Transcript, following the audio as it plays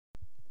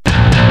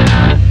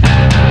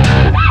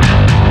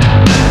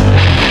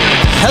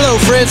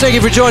fans, thank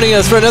you for joining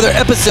us for another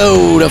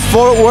episode of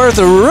Fort Worth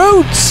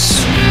Roots.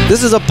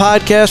 This is a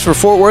podcast for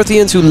Fort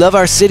Worthians who love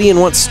our city and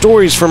want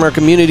stories from our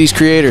community's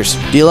creators.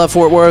 Do you love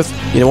Fort Worth?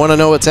 You want to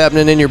know what's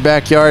happening in your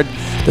backyard?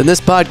 Then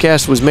this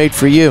podcast was made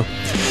for you.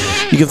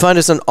 You can find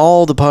us on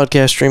all the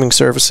podcast streaming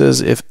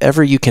services. If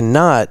ever you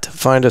cannot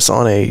find us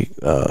on a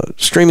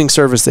streaming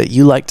service that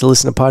you like to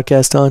listen to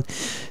podcasts on,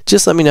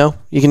 just let me know.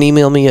 You can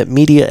email me at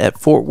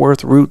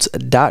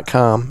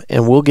media@fortworthroots.com,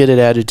 and we'll get it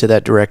added to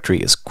that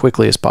directory as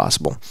quickly as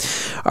possible.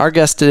 Our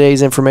guest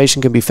today's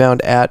information can be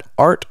found at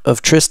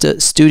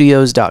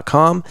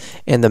artoftristastudios.com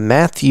and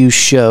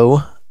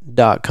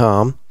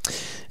thematthewshow.com.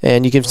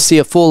 And you can see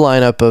a full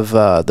lineup of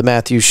the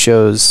Matthew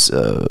Show's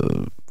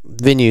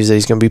venues that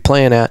he's going to be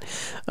playing at.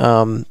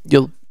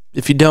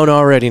 If you don't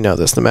already know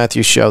this, the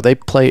Matthew Show, they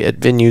play at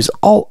venues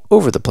all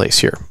over the place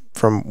here,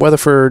 from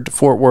Weatherford to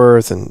Fort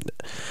Worth and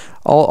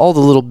all the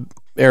little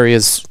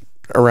areas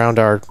around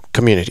our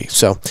community.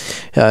 So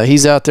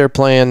he's out there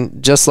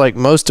playing, just like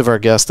most of our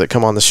guests that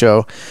come on the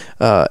show,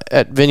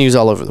 at venues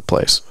all over the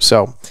place.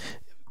 So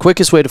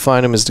quickest way to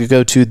find him is to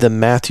go to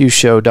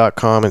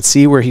thematthewshow.com and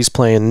see where he's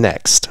playing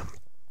next.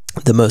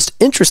 The most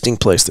interesting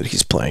place that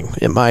he's playing,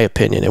 in my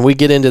opinion, and we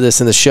get into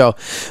this in the show,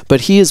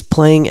 but he is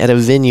playing at a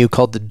venue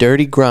called the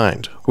Dirty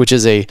Grind, which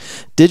is a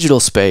digital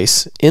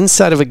space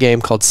inside of a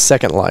game called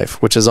Second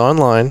Life, which is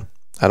online.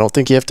 I don't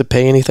think you have to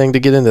pay anything to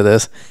get into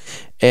this.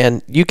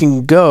 And you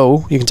can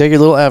take your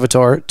little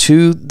avatar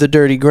to the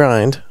Dirty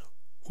Grind,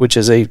 which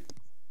is a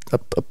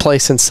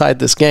place inside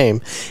this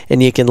game,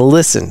 and you can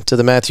listen to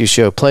the Matthew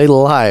Show play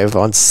live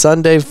on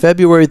Sunday,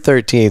 February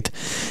 13th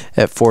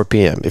at 4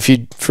 p.m. If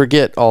you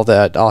forget all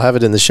that, I'll have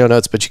it in the show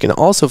notes, but you can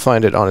also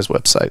find it on his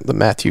website,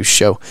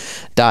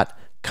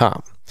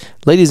 thematthewshow.com.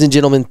 Ladies and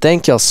gentlemen,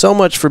 thank y'all so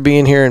much for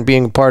being here and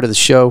being a part of the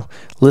show,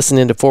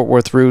 listening to Fort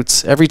Worth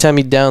Roots. Every time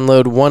you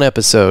download one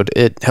episode,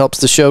 it helps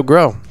the show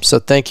grow. So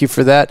thank you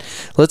for that.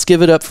 Let's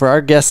give it up for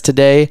our guests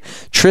today,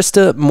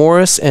 Trista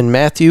Morris and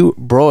Matthew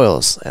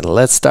Broyles. And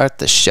let's start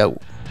the show.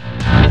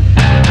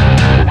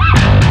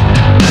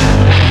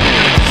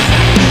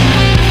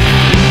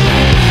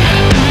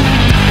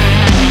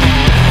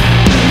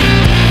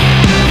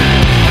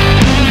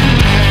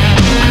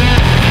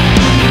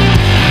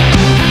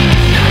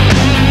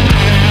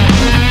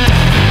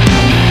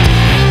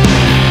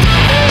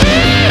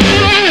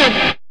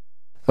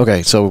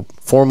 Okay, so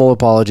formal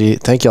apology.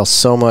 Thank y'all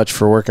so much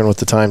for working with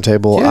the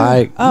timetable.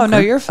 Yeah. No,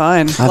 you're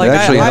fine. It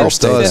actually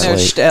helped us.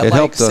 Finished at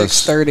like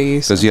 6:30.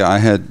 Because I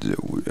had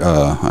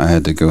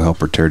to go help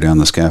her tear down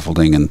the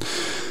scaffolding, and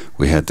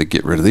we had to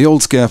get rid of the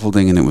old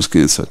scaffolding, and it was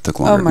good, so it took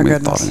longer than we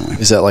thought. Anyway.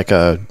 Is that like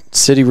a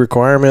city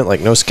requirement?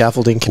 Like no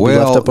scaffolding can be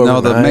left up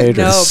overnight?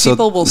 No,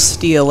 people will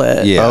steal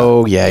it. Yeah.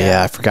 Oh,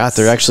 yeah. I forgot.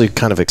 They're actually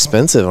kind of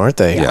expensive, aren't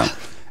they? Yeah.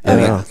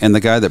 And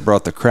the guy that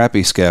brought the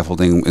crappy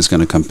scaffolding is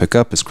going to come pick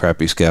up his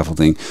crappy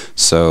scaffolding,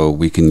 so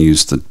we can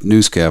use the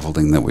new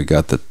scaffolding that we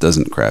got that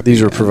doesn't crappy.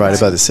 These were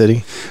provided by the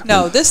city?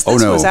 No, this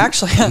was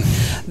actually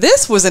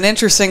this was an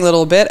interesting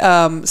little bit.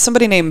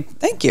 Somebody named,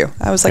 thank you.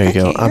 I was like,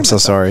 there you go. I'm so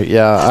sorry.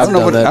 Yeah, I don't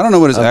know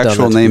what his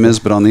actual name is,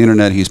 but on the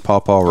internet he's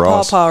Pawpaw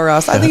Ross. Pawpaw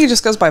Ross. I think he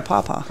just goes by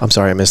Pawpaw. I'm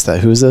sorry, I missed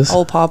that. Who is this?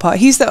 Old Pawpaw.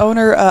 He's the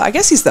owner. I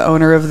guess he's the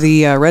owner of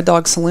the Red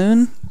Dog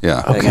Saloon.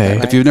 Yeah. Okay.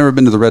 If you've never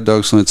been to the Red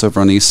Dog Saloon, it's over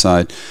on the east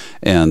side,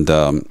 and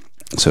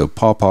so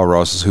Pawpaw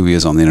Ross is who he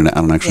is on the internet.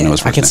 I don't actually know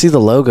his first name. I can see the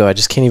logo. I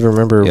just can't even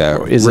remember.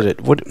 Yeah. Is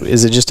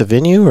it just a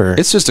venue, or?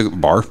 It's just a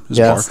bar. It's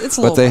a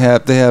bar. But they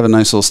have a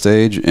nice little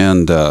stage,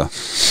 and but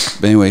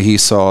anyway, he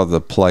saw the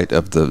plight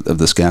of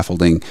the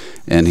scaffolding,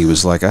 and he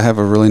was like, I have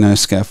a really nice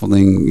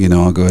scaffolding,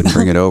 I'll go ahead and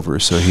bring it over.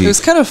 So it was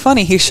kind of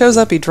funny. He shows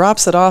up, he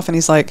drops it off, and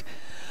he's like,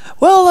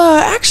 well,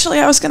 actually,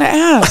 I was going to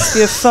ask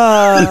if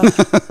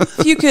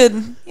you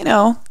could,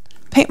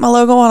 paint my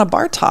logo on a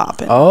bar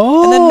top.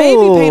 And then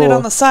maybe paint it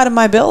on the side of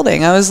my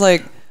building. I was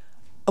like,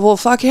 well,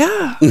 fuck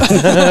yeah.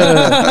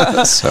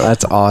 So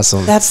that's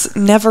awesome. That's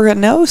never a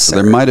no, sir.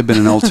 So there might have been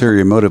an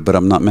ulterior motive, but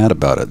I'm not mad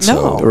about it.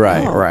 No. So.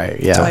 Right.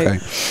 Yeah.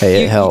 Like,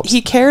 hey, it helps.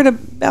 He cared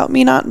about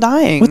me not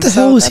dying. What the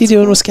hell was he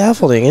doing with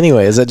scaffolding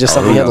anyway? Is that just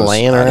something he had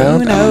laying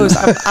around? Who knows?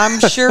 I'm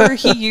sure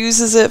he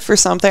uses it for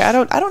something. I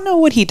don't know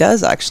what he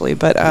does actually,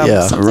 but he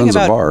runs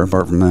a bar.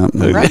 Apart from that,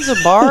 he runs a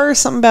bar.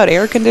 Something about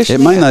air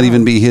conditioning. It might not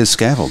even be his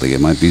scaffolding.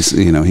 It might be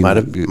he might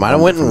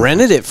have went and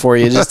rented it for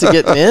you just to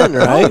get in,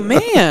 right? Oh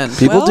man,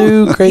 people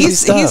do crazy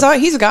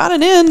stuff. He's got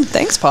it in.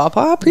 Thanks,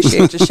 Pawpaw.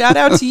 Appreciate you. Shout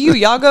out to you.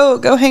 Y'all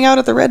go hang out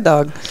at the Red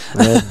Dog.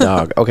 Red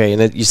Dog. Okay,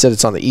 and you said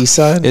it's on the east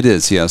side? It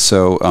is, yeah.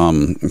 So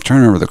I'm trying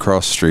to remember the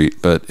cross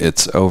street, but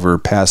it's over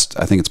past,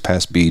 I think it's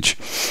past Beach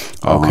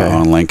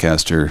on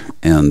Lancaster,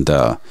 and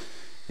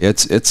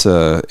it's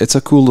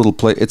a cool little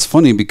place. It's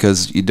funny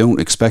because you don't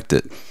expect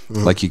it.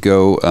 Like you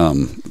go,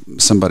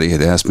 somebody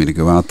had asked me to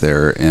go out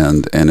there,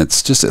 and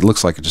it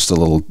looks like just a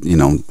little,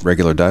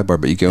 regular dive bar,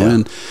 but you go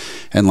in,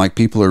 and like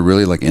people are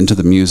really like into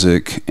the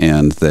music,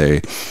 and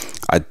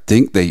I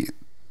think they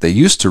they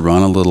used to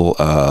run a little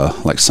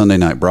like Sunday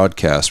night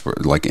broadcast,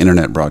 like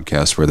internet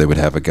broadcast, where they would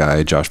have a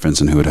guy, Josh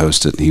Vincent, who would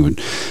host it, and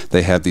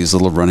they have these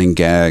little running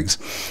gags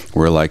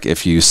where, like,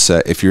 if you're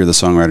the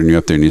songwriter and you're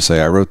up there and you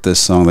say, I wrote this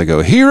song, they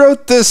go, he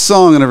wrote this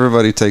song, and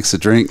everybody takes a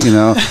drink, you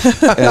know.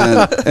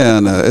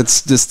 and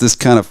it's just this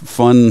kind of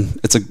fun.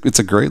 It's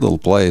a great little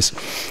place,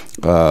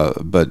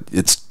 but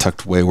it's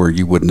tucked away where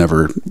you would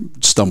never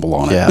stumble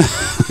on it. Yeah,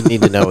 you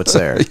need to know it's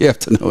there. You have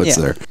to know it's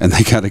there. And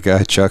they got a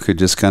guy, Chuck, who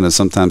just kind of,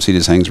 sometimes he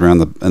just hangs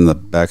around in the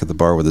back of the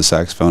bar with a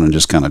saxophone and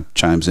just kind of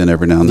chimes in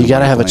every now and then. You got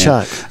to have a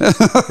Chuck,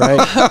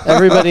 right?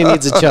 Everybody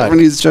needs a Chuck.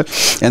 Everybody needs a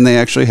Chuck. And they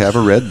actually have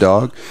a red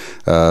dog,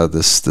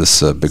 this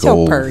big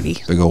old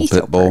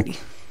pit bull.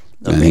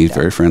 And he's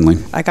very friendly.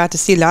 I got to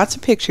see lots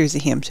of pictures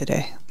of him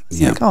today.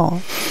 Yeah. Like,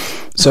 oh.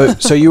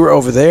 So you were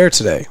over there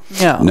today?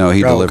 No,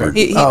 he delivered.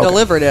 He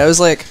delivered it. I was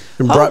like,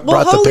 brought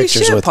the holy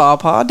pictures shit, with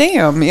Pawpaw,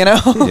 damn, you know.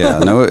 Yeah,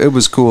 no, it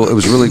was cool. It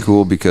was really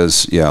cool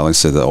because, like I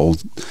said,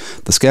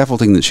 the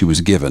scaffolding that she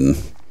was given.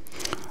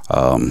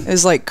 It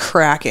was like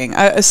cracking. You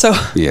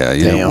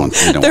don't want.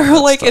 They're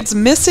like, it's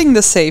missing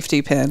the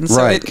safety pin,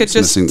 so it could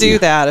just do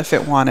that if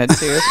it wanted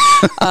to.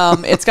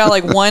 It's got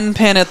like one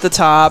pin at the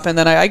top, and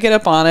then I get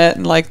up on it,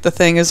 and like the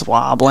thing is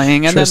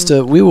wobbling. And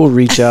Trista, we will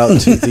reach out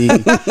to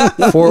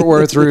the Fort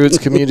Worth Roots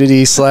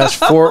community /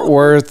 Fort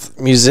Worth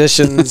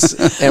musicians,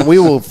 and we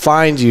will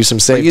find you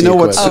some safety. You know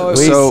what?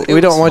 We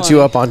don't want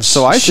you up on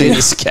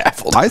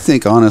scaffold. I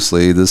think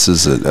honestly, this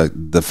is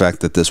the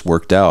fact that this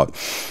worked out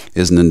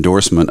is an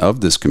endorsement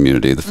of this community.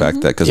 The fact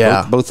that, because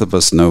both of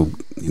us know,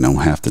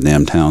 half the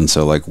damn town.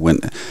 So like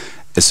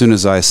as soon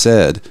as I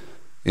said,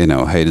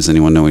 hey, does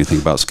anyone know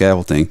anything about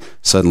scaffolding?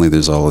 Suddenly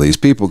there's all of these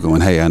people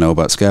going, hey, I know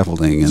about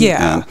scaffolding. And,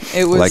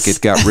 it was like it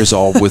got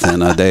resolved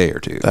within a day or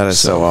two. That is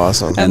so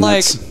awesome. And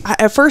like,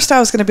 at first I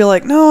was going to be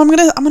like, no, I'm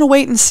going to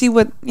wait and see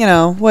what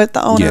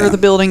the owner of the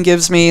building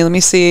gives me. Let me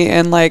see.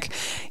 And like,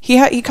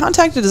 he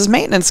contacted his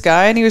maintenance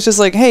guy, and he was just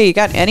like, hey, you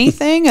got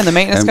anything? And the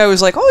maintenance guy was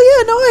like, oh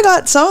yeah, no, I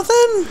got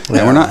something.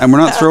 And we're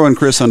not throwing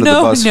Chris under the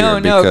bus here.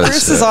 No,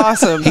 Chris is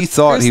awesome. He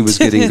thought he was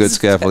getting good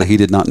scaffolding. He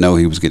did not know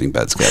he was getting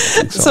bad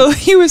scaffolding. So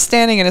he was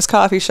standing in his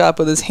coffee shop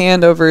with his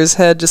hand over his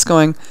head, just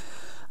going,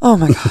 oh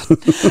my God.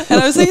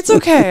 And I was like, it's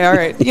okay. All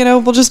right.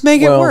 We'll just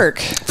make it work.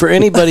 For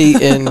anybody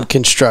in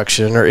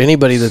construction or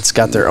anybody that's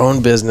got their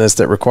own business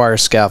that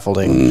requires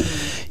scaffolding,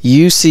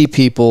 you see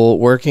people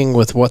working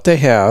with what they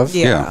have.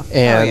 Yeah.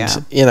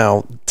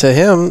 And, to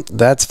him,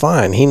 that's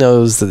fine. He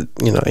knows that,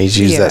 he's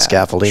used that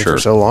scaffolding for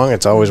so long.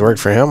 It's always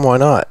worked for him. Why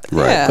not?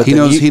 Right. Yeah. But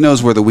he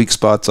knows where the weak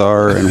spots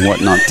are and what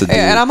not to do.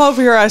 And I'm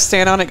over here, I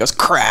stand on it, goes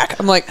crack.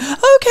 I'm like, okay,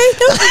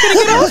 no, I'm going to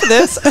get off of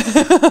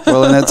this.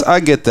 Well, and I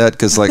get that,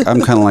 because like,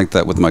 I'm kind of like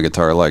that with my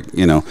guitar. Like,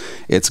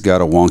 it's got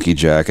a wonky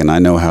jack, and I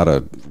know how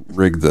to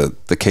rig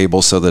the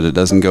cable so that it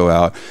doesn't go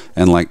out,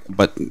 and like,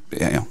 but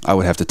I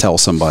would have to tell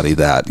somebody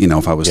that,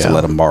 if I was to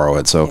let them borrow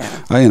it. So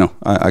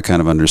I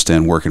kind of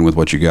understand working with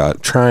what you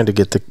got. Trying to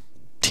get the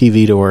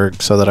TV to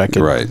work so that I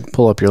could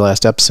pull up your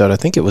last episode. I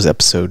think it was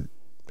episode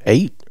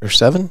 8 or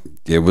 7.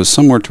 It was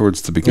somewhere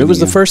towards the beginning. It was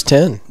the first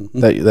 10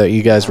 that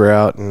you guys were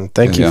out, and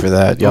thank you for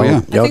that.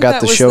 Y'all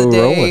got the show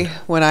rolling.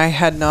 When I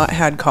had not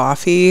had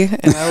coffee,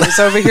 and I was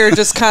over here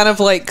just kind of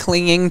like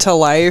clinging to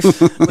life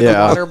with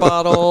a water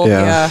bottle.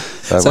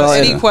 So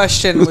any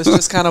question was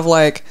just kind of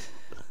like,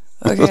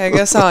 okay, I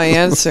guess I'll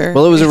answer.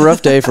 Well, it was a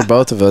rough day for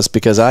both of us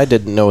because I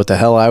didn't know what the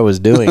hell I was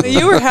doing.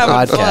 You were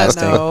having fun,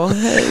 though.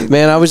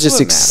 Man, I was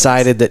just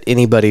excited that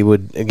anybody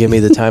would give me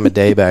the time of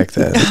day back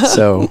then.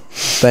 So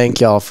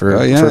thank y'all for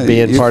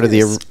being part of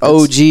the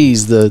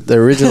OGs, the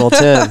original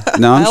 10.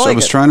 No, I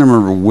was trying to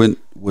remember, when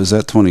was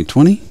that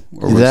 2020?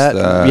 Or was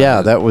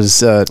that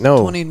was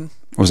no. Or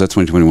was that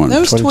 2021? That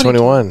was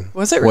 2021.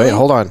 Was it really? Wait,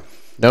 hold on.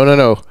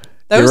 No.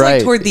 That was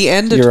like toward the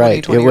end of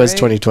 2020. It was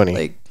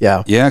 2020.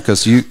 Yeah,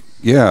 because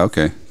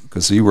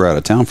because you were out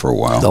of town for a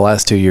while. The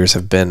last 2 years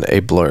have been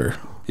a blur.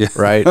 Yeah.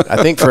 Right.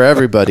 I think for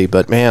everybody,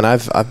 but man,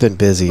 I've been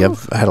busy.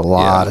 I've had a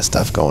lot of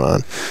stuff going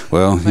on.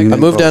 Well, I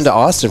moved down to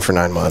Austin for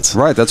 9 months.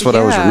 Right. That's what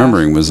I was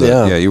remembering was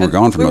that. You were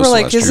gone for most of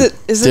last year. We were like,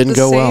 is it the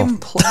same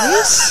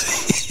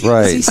place?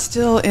 Right. Is he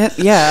still in?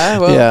 Yeah.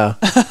 Well.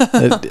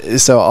 Yeah.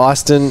 So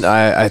Austin,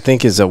 I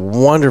think, is a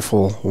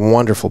wonderful,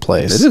 wonderful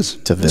place. It is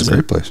to visit. It's a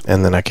great place.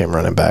 And then I came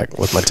running back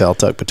with my tail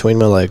tucked between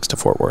my legs to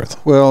Fort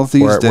Worth. Well,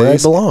 these days, where I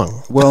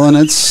belong. Well,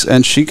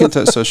 and she can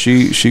so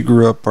she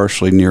grew up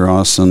partially near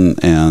Austin,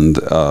 and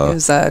it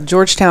was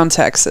Georgetown,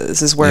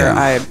 Texas, is where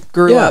I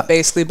grew up,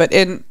 basically. But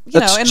in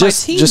in my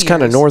teen just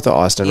kind of north of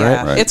Austin,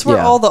 right? It's where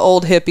all the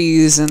old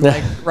hippies and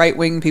like right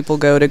wing people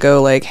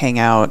go like hang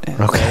out. And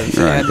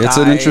it's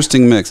an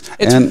interesting mix.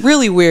 It's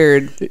really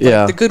weird.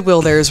 Like, the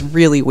Goodwill there is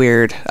really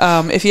weird.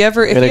 If you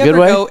ever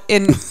go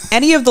in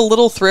any of the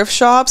little thrift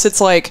shops,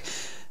 it's like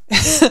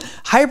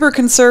hyper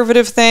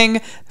conservative thing,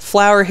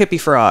 flower hippie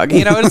frog.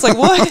 You know, it's like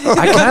what?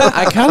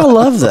 I kind of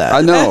love that.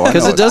 I know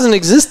because it doesn't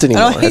exist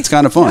anymore. It's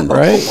kind of fun,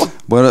 right?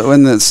 But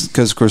when that's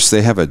because of course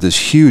they have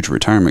this huge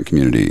retirement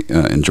community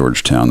in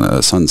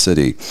Georgetown, Sun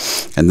City,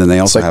 and then they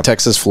also have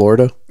Texas,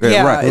 Florida.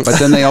 Yeah, right. But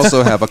then they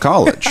also have a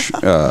college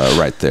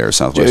right there,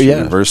 Southwestern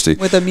University,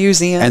 with a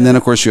museum, and then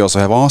of course you also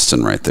have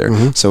Austin right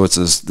there. So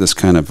it's this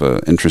kind of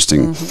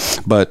interesting.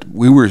 But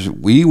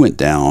we went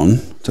down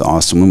to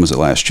Austin. When was it?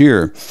 Last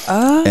year?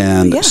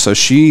 And so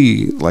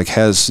she like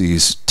has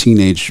these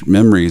teenage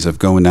memories of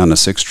going down to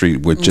 6th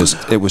Street with just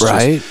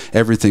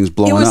everything's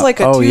blowing up. It was like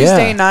a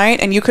Tuesday night,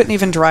 and you couldn't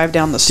even drive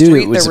down the street.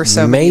 Dude, it was there were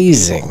so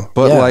amazing. many people.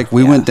 But like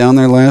we went down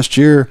there last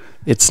year.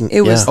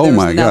 It was oh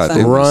my god!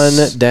 It run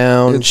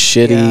down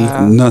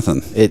shitty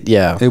nothing.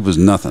 It was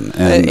nothing,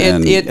 and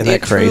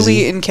it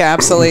truly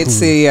encapsulates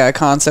the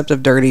concept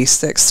of dirty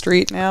 6th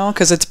Street now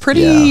because it's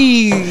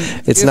pretty.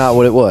 It's not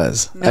what it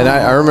was, and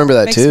I remember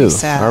that too.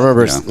 I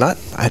remember it's not.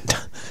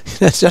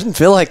 It doesn't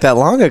feel like that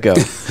long ago.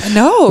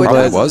 No,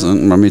 it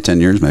wasn't. Maybe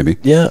 10 years, maybe.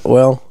 Yeah,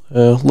 well,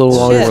 a little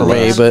longer for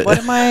me, but what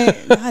am I?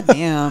 God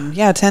damn!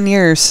 Yeah, 10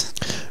 years.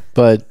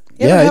 But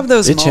you ever have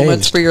those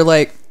moments where you're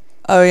like,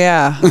 oh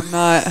yeah, I'm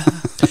not.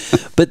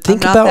 But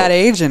think I'm not that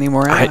age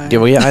anymore. I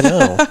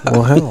know.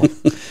 Well, hell,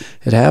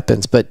 it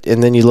happens.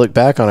 And then you look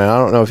back on it. I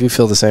don't know if you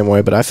feel the same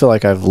way, but I feel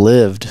like I've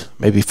lived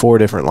maybe 4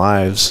 different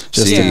lives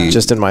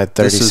just in my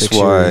 36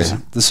 years.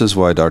 This is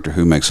why Doctor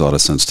Who makes a lot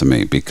of sense to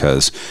me,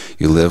 because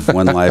you live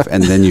one life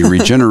and then you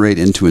regenerate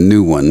into a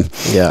new one.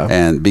 Yeah.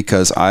 And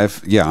because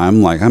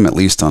I'm at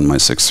least on my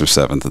 6th or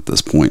 7th at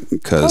this point,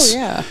 because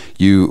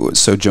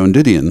so Joan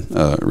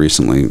Didion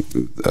recently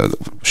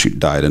she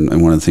died, and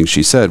one of the things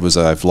she said was,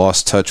 I've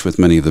lost touch with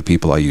many of the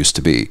people I used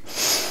to be.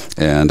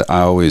 And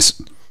I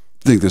always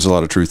think there's a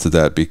lot of truth to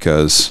that,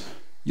 because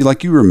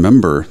you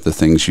remember the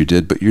things you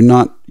did, but you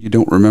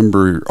don't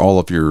remember all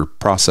of your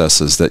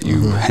processes that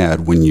you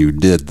had when you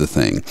did the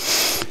thing.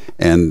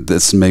 And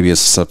this maybe is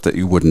stuff that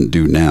you wouldn't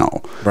do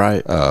now.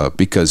 Right.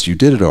 Because you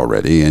did it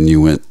already and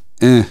you went,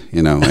 and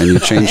you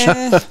changed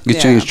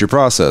changed your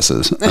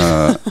processes.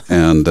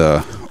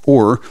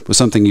 Or was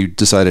something you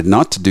decided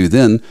not to do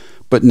then,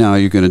 but now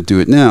you're going to do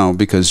it now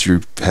because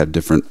you've had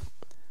different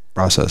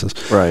processes.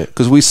 Right.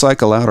 Because we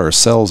cycle out our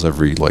cells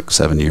every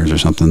 7 years or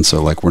something,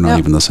 so we're not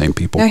even the same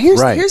people. Now here's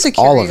a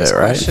curious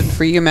question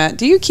for you, Matt.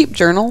 Do you keep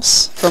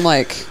journals from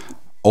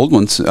old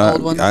ones?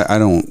 I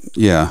don't.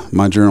 Yeah,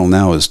 my journal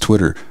now is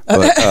Twitter.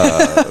 But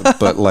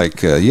I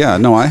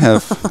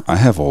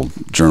have old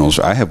journals.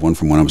 I have one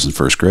from when I was in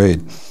 1st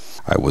grade.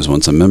 I was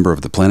once a member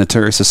of the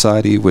Planetary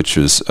Society, which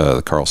is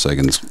Carl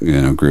Sagan's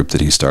group that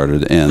he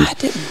started. And I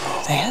didn't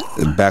know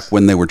that. Back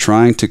when they were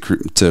trying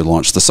to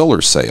launch the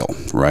solar sail,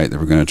 right? They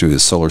were going to do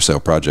this solar sail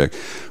project,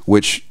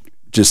 which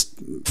just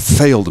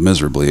failed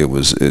miserably.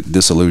 It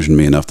disillusioned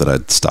me enough that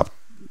I'd stopped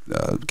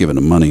giving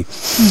them money.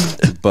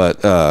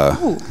 But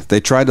they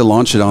tried to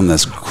launch it on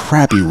this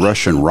crappy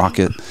Russian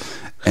rocket.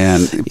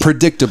 And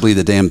predictably,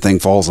 the damn thing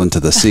falls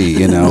into the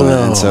sea,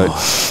 And so,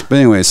 but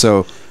anyway,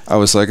 so I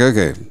was like,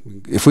 okay,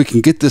 if we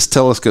can get this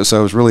telescope. So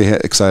I was really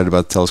excited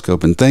about the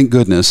telescope, and thank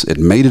goodness it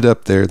made it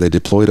up there. They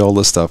deployed all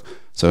this stuff.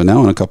 So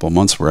now in a couple of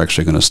months, we're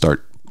actually going to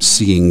start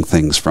seeing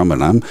things from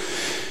it.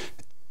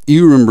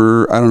 You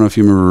remember, I don't know if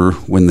you remember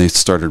when they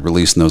started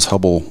releasing those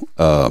Hubble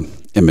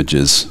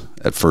images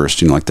at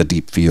first, like the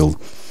deep field.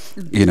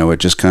 It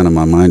just kind of,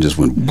 my mind just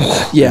went.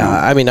 Yeah,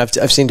 I mean,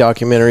 I've seen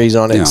documentaries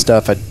on it and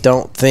stuff. I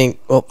don't think.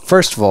 Well,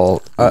 first of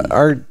all,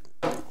 our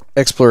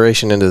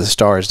exploration into the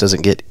stars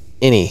doesn't get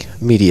any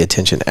media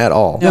attention at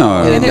all.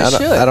 No, and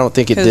I don't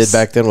think it did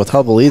back then with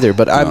Hubble either.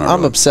 But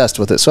I'm obsessed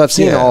with it, so I've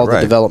seen all the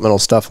developmental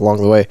stuff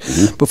along the way.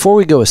 Before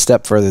we go a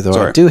step further,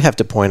 though, I do have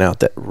to point out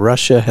that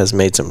Russia has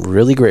made some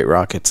really great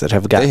rockets that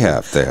have gotten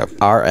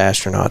our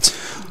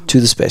astronauts to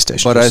the space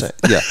station.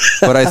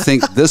 But I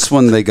think this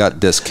one they got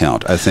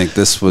discount. I think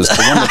this was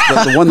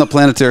the one the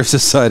Planetary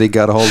Society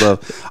got a hold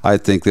of. I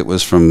think it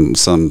was from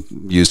some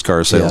used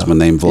car salesman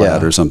named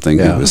Vlad or something.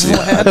 Yeah.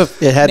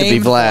 It had to be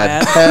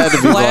Vlad. Had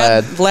to be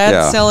Vlad.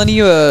 Vlad's selling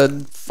you a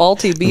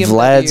faulty BMW.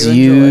 Vlad's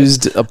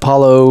used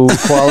Apollo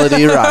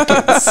quality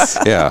rockets.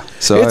 Yeah,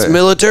 so it's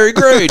military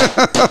grade.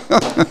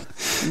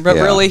 But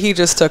really, he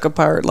just took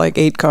apart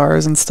 8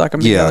 cars and stuck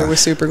them together with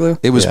super glue.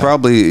 It was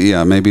probably,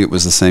 maybe it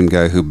was the same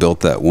guy who built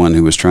that one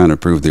who was trying to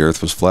prove the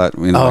Earth was flat,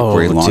 where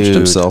he launched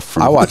himself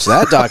from. I watched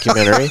that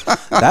documentary.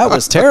 That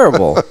was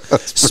terrible.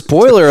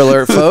 Spoiler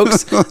alert,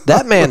 folks.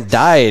 That man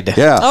died.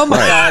 Yeah. Oh, my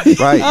God.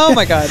 Right. Oh,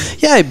 my God.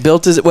 Yeah, he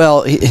built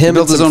him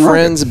and some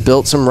friends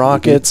built some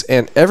rockets,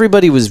 and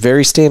everybody was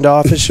very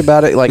standoffish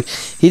about it.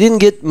 He didn't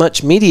get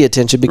much media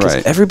attention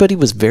because everybody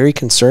was very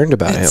concerned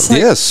about him.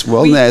 Yes.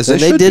 Well, as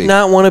they did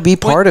not want to be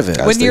part part of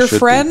it. When your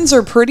friends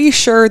are pretty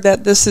sure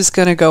that this is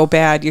going to go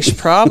bad, you should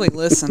probably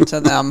listen to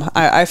them.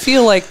 I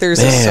feel like there's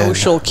a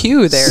social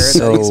cue there.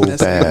 So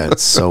bad,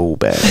 so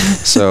bad.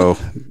 So,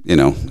 you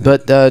know.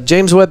 But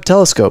James Webb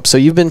Telescope, so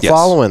you've been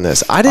following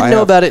this. I didn't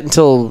know about it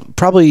until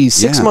probably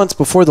 6 months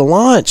before the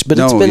launch, but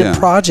it's been a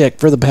project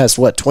for the past,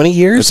 20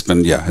 years?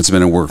 It's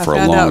been in work for a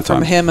long time. I found out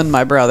from him and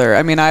my brother.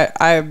 I mean,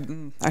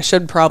 I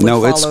should probably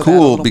follow it's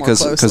cool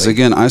because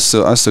again, I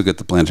still get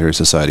the Planetary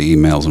Society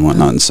emails and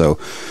whatnot, and so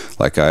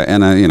like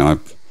I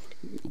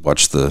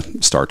watch the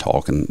Star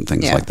Talk and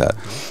things like that.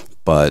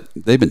 But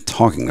they've been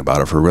talking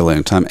about it for a really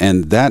long time,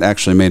 and that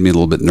actually made me a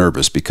little bit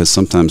nervous because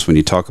sometimes when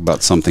you talk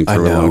about something for a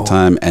really long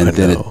time and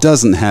then it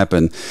doesn't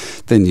happen,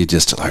 then you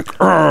just like,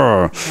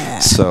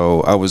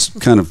 so I was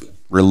kind of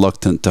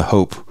reluctant to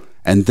hope.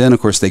 And then, of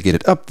course, they get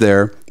it up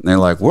there, and they're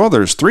like, well,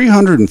 there's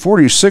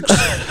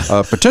 346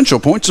 potential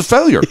points of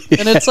failure.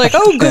 And it's like,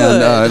 oh,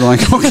 good. And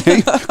like,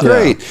 okay,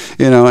 great.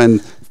 You know,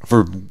 and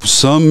for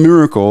some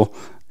miracle,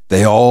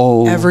 they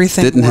all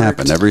didn't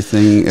happen.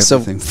 Everything. So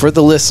for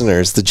the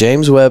listeners, the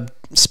James Webb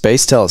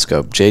Space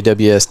Telescope,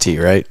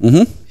 JWST, right?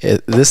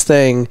 Mm-hmm. This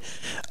thing,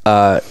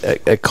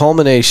 a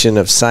culmination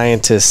of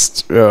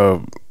scientists'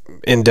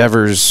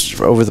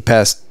 endeavors over the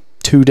past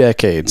 2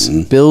 decades,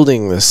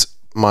 building this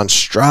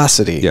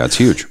monstrosity. Yeah, it's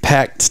huge.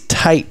 Packed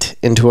tight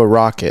into a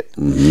rocket,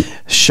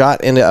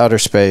 shot into outer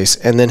space,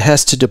 and then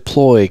has to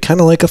deploy kind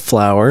of like a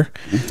flower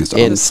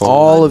in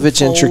all of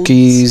its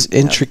intricacies.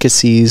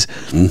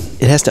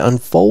 It has to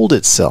unfold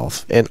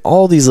itself, and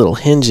all these little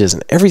hinges,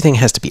 and everything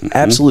has to be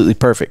absolutely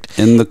perfect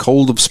in the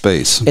cold of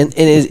space. And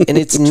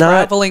it's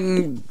not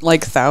traveling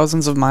like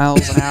thousands of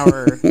miles an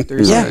hour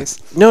through space.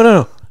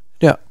 No.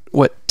 Yeah,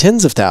 what,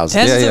 tens of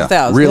thousands? Tens of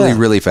thousands.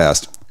 Really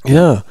fast.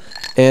 Yeah.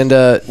 And,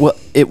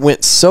 it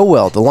went so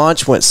well. The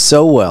launch went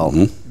so well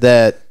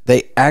that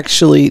they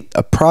actually,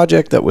 a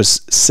project that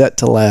was set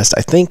to last,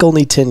 I think,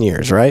 only 10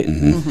 years, right?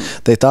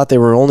 They thought they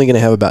were only going to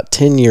have about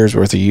 10 years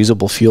worth of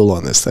usable fuel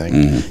on this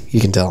thing.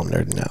 You can tell I'm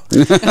nerding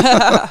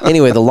out.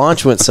 Anyway, the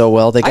launch went so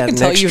well, they got an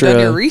extra... I can tell you've done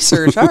your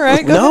research. All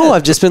right, go ahead.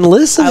 I've just been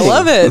listening.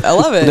 I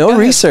love it. No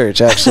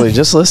research, actually,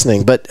 just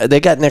listening. But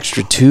they got an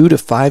extra 2 to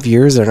 5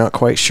 years. They're not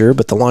quite sure,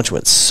 but the launch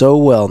went so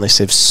well, and they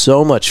saved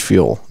so much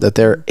fuel that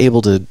they're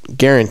able to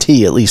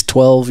guarantee at least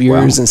 12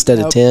 years instead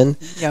of 10,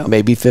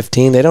 maybe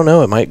 15. They don't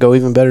know. It might go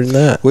even better than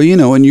that. Well, you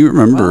know, and you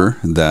remember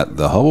that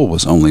the Hubble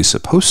was only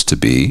supposed to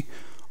be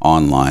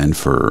online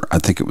for, I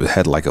think it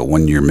had like a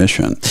 1-year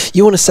mission.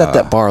 You want to set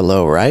that bar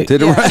low, right?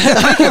 Did it right?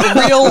 Make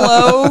it real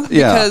low,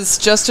 because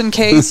just in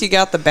case you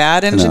got the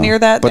bad engineer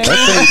that day.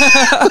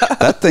 But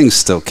that thing's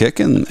still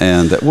kicking,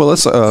 and well,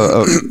 it's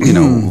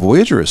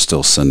Voyager is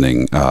still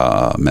sending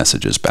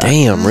messages back.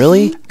 Damn,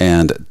 really?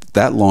 And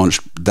that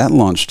launched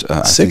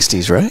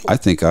 60s, right? I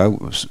think I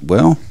was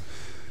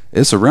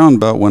it's around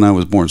about when I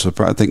was born, so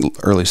I think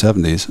early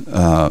 70s.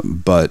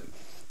 But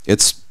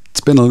it's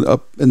been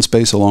up in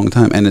space a long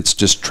time, and it's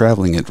just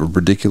traveling at a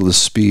ridiculous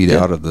speed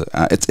out of the.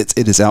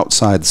 It is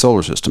outside the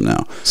solar system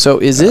now. So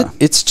is it?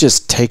 It's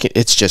just going.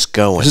 It's just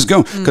going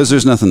because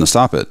there's nothing to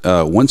stop it.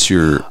 Once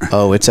you're.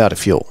 Oh, it's out of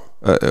fuel.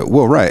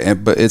 Well, right,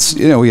 but it's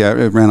it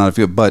ran out of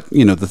fuel. But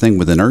the thing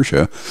with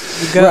inertia,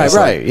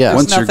 right, yeah.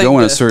 Once you're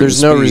going at a certain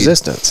there's no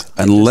resistance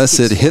unless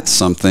it hits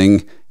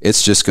something.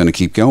 It's just going to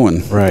keep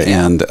going, right?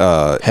 And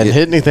hadn't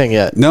hit anything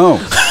yet. No,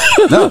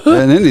 hadn't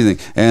anything.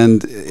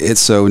 And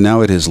so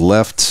now it has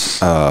left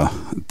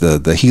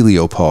the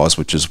heliopause,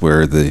 which is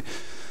where the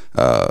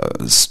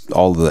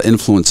all the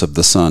influence of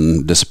the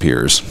sun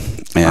disappears,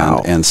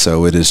 and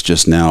so it is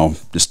just now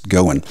just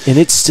going. And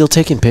it's still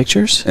taking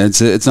pictures.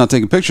 It's not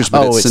taking pictures,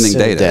 but it's sending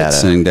data.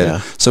 It's sending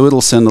data. Yeah. So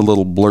it'll send a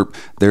little blurb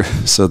there.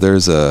 So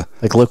there's a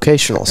like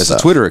locational stuff. There's a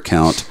Twitter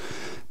account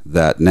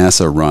that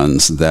NASA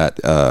runs that.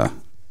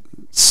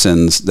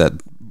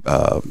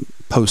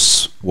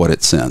 Posts what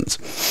it sends,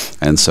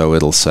 and so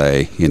it'll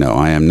say,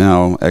 I am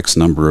now X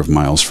number of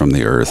miles from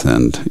the Earth,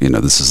 and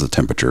this is the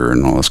temperature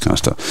and all this kind of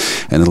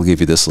stuff, and it'll give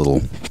you this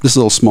little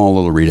small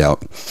little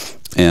readout,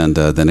 and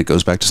then it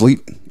goes back to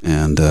sleep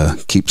and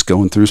keeps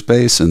going through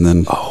space, and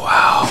then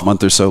a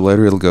month or so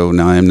later it'll go,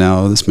 now I am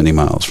now this many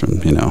miles from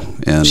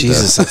and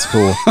Jesus, that's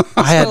cool.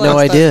 I had no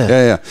idea.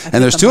 Yeah.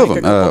 And there's 2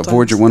 of them,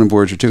 Voyager 1 and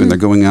Voyager 2, and they're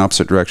going in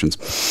opposite directions.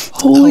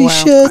 Holy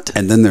shit.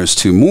 And then there's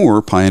 2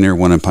 more, Pioneer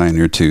 1 and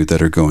Pioneer 2, that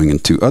are going in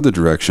 2 other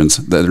directions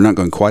that are not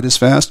going quite as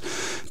fast.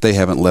 They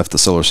haven't left the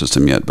solar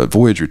system yet, but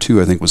Voyager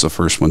 2 I think was the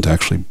first one to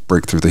actually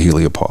break through the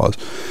heliopause,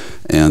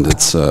 and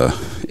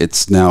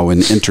it's now in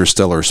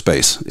interstellar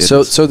space.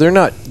 So they're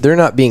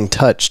not being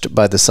touched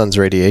by the sun's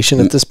radiation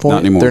at this point.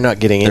 Not anymore. They're not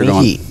getting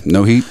any heat.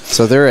 No heat.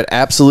 So they're at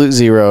absolute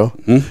zero,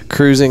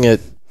 cruising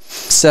at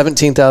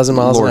 17,000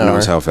 miles an hour. Lord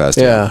knows how fast.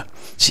 Yeah.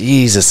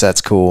 Jesus,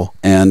 that's cool.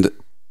 And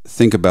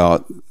think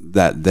about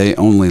that. They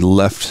only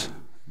left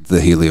the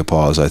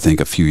heliopause, I think,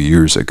 a few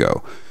years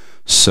ago.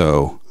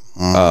 So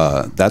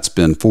that's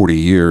been 40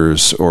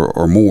 years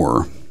or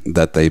more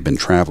that they've been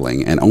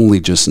traveling, and only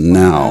just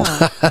now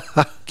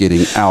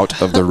getting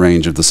out of the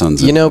range of the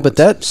sun's influence. But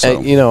that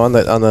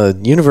on the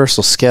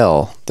universal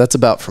scale, that's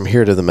about from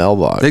here to the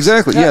mailbox.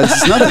 Exactly. Yeah,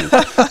 it's nothing.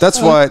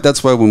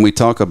 That's why when we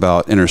talk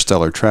about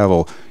interstellar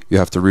travel, you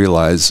have to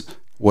realize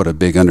what a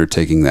big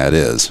undertaking that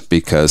is,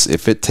 because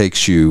if it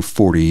takes you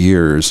 40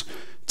 years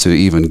to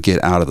even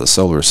get out of the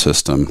solar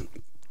system,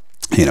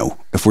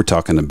 if we're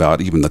talking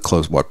about even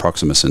the what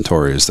Proxima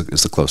Centauri is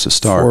the closest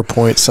star, 4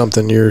 point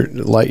something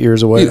light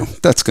years away.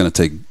 That's going to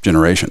take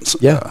generations.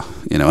 Yeah.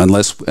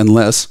 Unless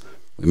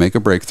we make a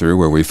breakthrough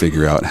where we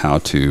figure out how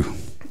to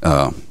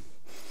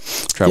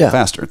travel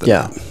faster than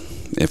that.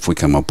 If we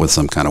come up with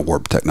some kind of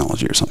warp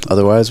technology or something.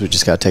 Otherwise, we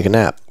just got to take a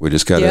nap. We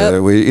just got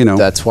to,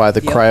 That's why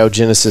the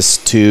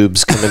cryogenesis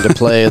tubes come into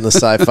play in the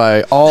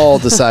sci-fi, all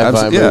the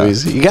sci-fi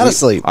movies. You got to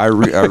sleep. I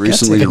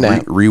recently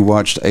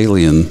rewatched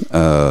Alien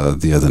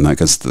the other night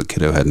because the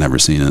kiddo had never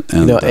seen it.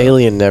 And,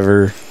 Alien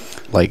never,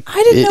 I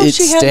didn't know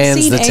she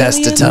hadn't seen the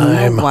test of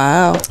time. Oh,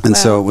 wow. And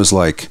so it was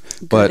like,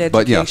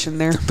 but yeah,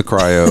 there. the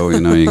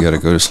cryo, you got to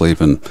go to sleep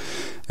and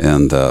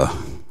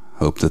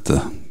hope that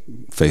the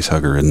face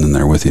hugger isn't in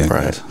there with you.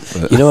 Right.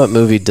 You know what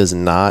movie does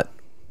not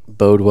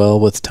bode well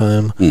with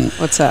time?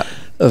 What's that?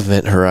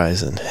 Event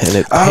Horizon. And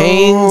it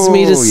pains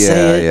me to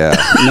say it. Yeah.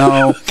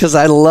 No. Because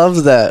I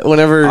love that.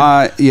 Whenever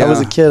I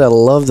was a kid, I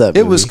loved that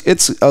movie.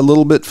 It's a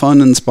little bit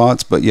fun in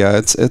spots, but yeah,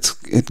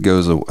 it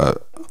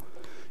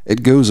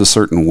goes a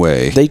certain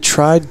way. They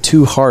tried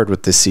too hard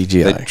with the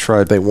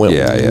CGI. They went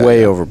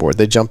way overboard.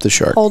 They jumped the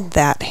shark. Hold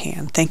that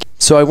hand. Thank you.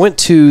 So I went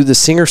to the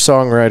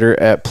singer-songwriter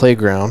at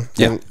Playground,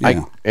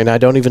 and I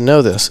don't even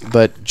know this,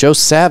 but Joe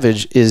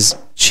Savage is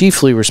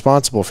chiefly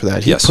responsible for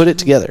that. He put it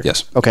together.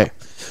 Yes. Okay.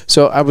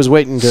 So I was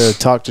waiting to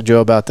talk to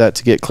Joe about that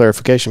to get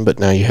clarification, but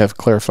now you have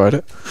clarified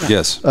it.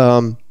 Yes.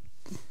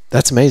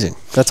 That's amazing.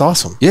 That's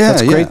awesome. Yeah,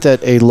 That's great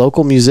that a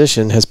local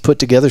musician has put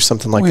together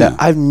something like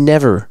that. I've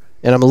never,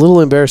 and I'm a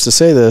little embarrassed to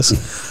say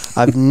this,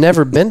 I've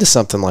never been to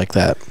something like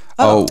that.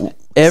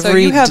 So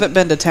you haven't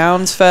been to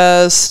Towns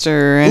Fest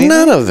or anything?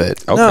 None of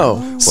it. Okay.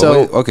 No.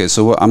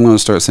 So I'm going to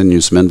start sending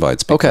you some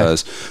invites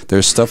because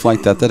there's stuff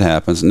like that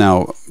happens.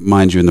 Now,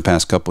 mind you, in the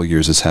past couple of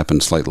years, it's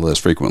happened slightly less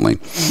frequently.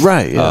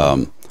 Right.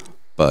 Yeah.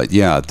 But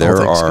yeah,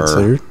 there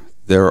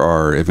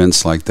are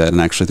events like that, and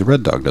actually, the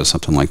Red Dog does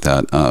something like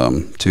that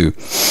too.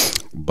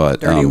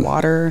 But Dirty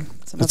Water.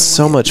 It's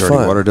so much fun.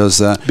 Dirty Water does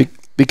that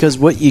because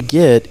what you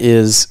get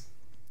is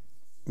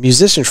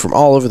musicians from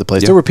all over the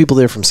place. There were people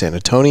there from San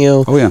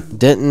Antonio,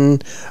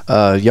 Denton.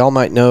 Y'all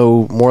might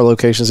know more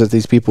locations that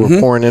these people were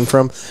pouring in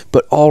from,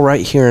 but all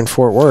right here in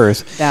Fort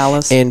Worth,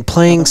 Dallas, and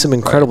playing some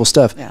incredible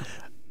stuff. Yeah.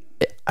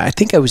 I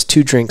think I was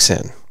 2 drinks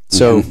in,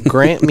 so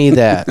grant me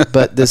that.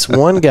 But this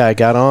one guy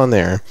got on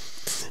there,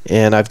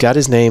 and I've got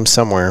his name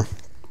somewhere.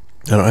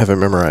 I don't have it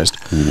memorized,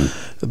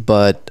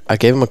 but I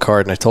gave him a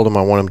card and I told him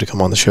I want him to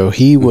come on the show.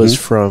 He was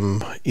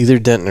from either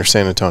Denton or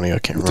San Antonio. I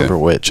can't remember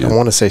which. Yeah. I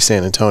want to say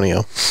San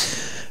Antonio.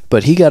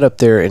 But he got up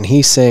there and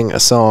he sang a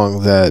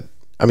song that,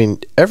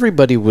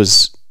 everybody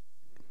was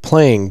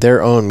playing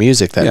their own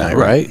music that night,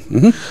 right?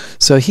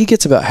 So he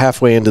gets about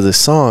halfway into the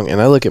song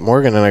and I look at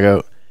Morgan and I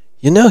go,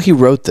 he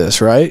wrote this,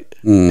 right?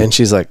 And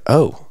she's like,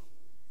 oh.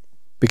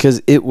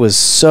 Because it was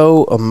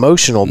so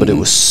emotional, but it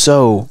was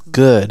so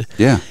good.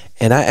 Yeah.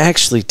 And I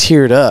actually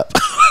teared up.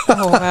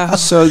 Oh, wow.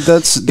 So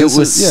it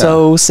was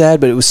so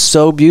sad, but it was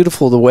so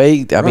beautiful the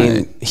way,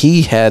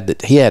 he had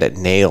it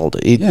nailed.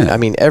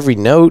 Every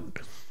note,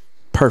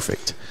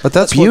 perfect. But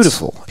that's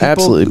beautiful.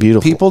 Absolutely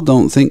beautiful. People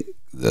don't think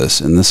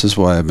this, and this is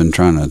why I've been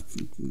trying to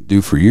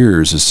do for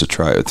years, is to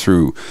try it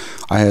through.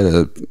 I had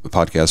a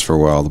podcast for a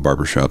while, The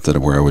Barbershop,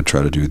 where I would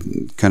try to do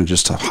kind of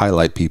just to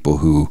highlight people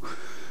who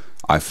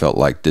I felt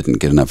like didn't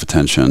get enough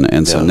attention.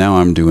 And so now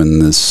I'm doing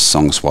this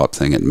song swap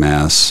thing at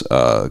Mass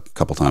a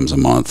couple times a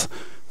month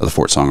of the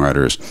Fort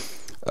Songwriters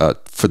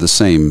for the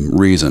same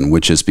reason,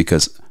 which is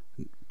because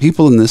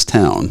people in this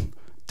town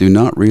do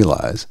not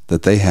realize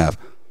that they have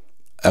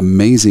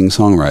amazing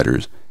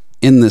songwriters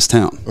in this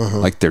town.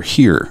 Like, they're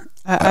here.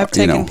 I've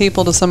taken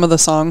people to some of the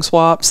song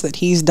swaps that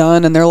he's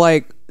done, and they're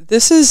like,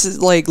 this is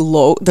like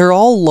they're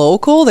all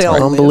local. They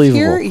all live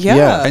here.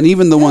 Yeah. And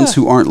even the ones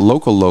who aren't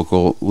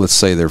local, let's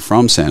say they're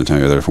from San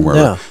Antonio, they're from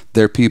wherever,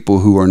 they're people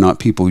who are not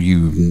people you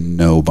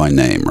know by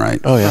name,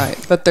 right? Oh, yeah.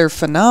 Right. But they're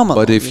phenomenal.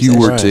 But if you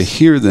were to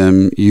hear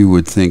them, you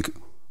would think,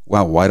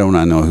 wow, why don't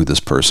I know who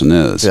this person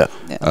is? Yeah.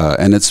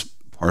 And it's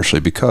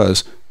partially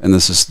because, and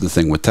this is the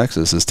thing with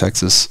Texas, is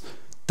Texas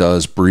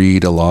does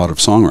breed a lot of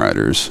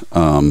songwriters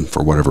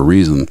for whatever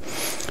reason.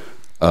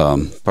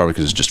 Probably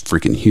because it's just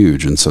freaking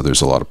huge, and so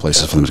there's a lot of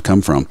places for them to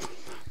come from.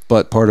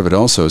 But part of it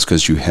also is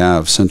because you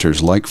have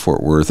centers like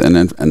Fort Worth, and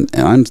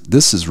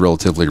this is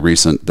relatively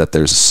recent that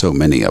there's so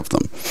many of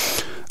them.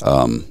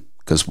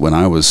 Because when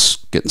I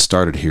was getting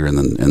started here in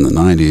the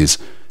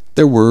 90s,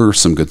 there were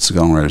some good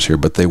songwriters here,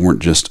 but they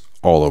weren't just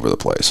all over the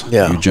place.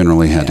 Yeah. You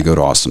generally had to go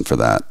to Austin for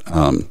that.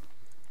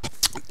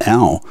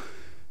 Now,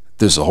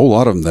 there's a whole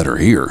lot of them that are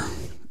here.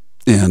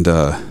 And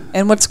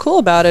And what's cool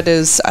about it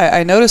is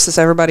I notice this,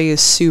 everybody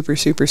is super,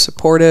 super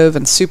supportive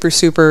and super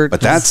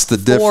but that's the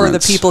difference for the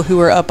people who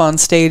are up on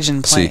stage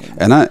and playing. See,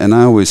 and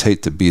I always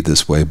hate to be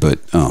this way, but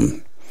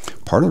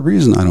part of the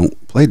reason I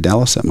don't play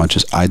Dallas that much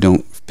is I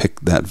don't pick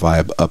that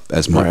vibe up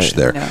as much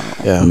there. No.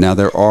 Yeah. Now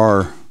there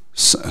are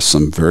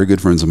some very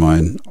good friends of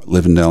mine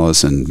live in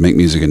Dallas and make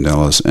music in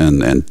Dallas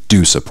and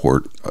do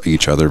support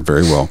each other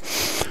very well,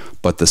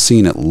 but the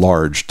scene at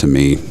large to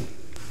me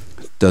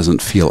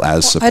doesn't feel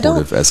as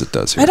supportive as it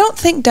does here. I don't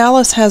think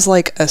Dallas has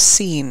like a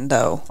scene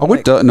though. Oh,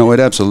 it does. No, it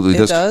absolutely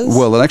does.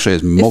 Well, it actually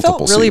has multiple scenes.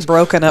 It felt really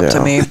broken up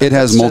to me. It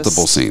has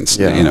multiple scenes.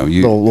 Yeah. You know,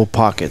 little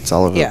pockets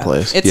all over the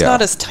place. It's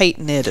not as tight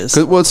knit as.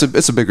 Well,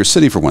 it's a bigger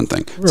city for one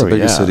thing. It's a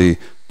bigger city,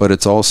 but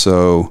it's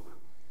also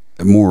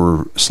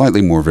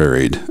slightly more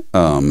varied.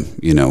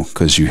 You know,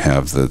 because you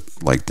have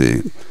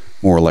the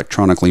more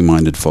electronically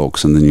minded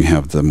folks, and then you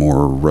have the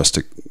more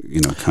rustic.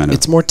 You know, kind of.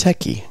 It's more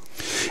techie.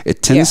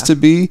 It tends to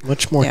be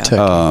much more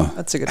techie.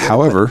 That's a good.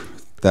 However,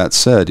 that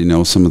said, you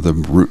know, some of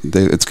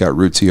it's got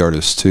rootsy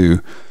artists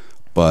too,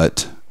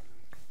 but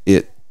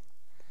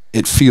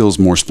it feels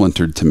more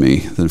splintered to me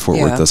than Fort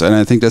Worth does, and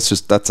I think that's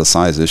a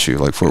size issue.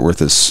 Like Fort Worth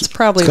is it's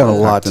probably got a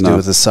lot to do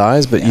with the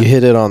size, but you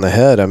hit it on the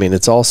head. I mean,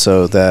 it's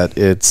also that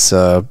it's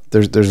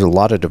there's a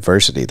lot of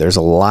diversity. There's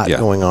a lot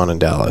going on in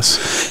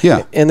Dallas,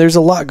 and there's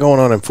a lot going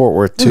on in Fort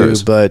Worth too.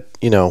 But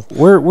you know,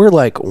 we're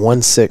like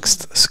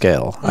 1/6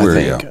 scale. I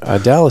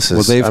think Dallas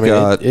is. Well, they've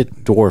got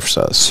it dwarfs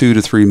us. 2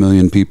 to 3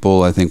 million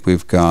people. I think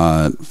we've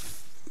got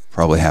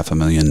probably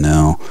 500,000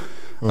 now.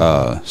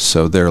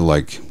 So they're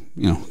like,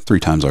 you know, 3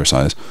 times our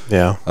size.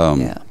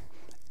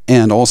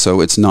 And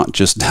also, it's not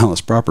just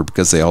Dallas proper,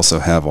 because they also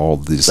have all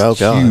these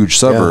huge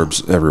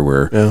suburbs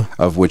everywhere,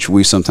 of which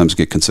we sometimes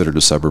get considered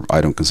a suburb.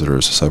 I don't consider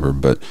us a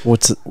suburb, but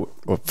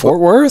Fort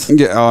Worth?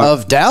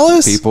 Of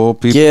Dallas? People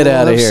get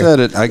out of here. Said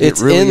it.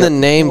 It's really in the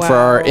name for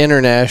our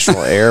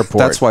international airport.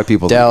 That's why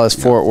people Dallas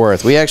Fort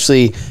Worth. We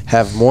actually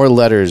have more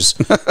letters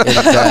in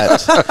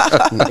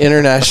that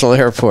international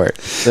airport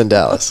than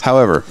Dallas.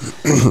 However,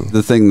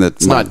 the thing that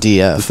it's not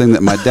DF. The thing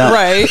that my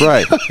Dallas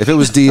right. If it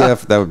was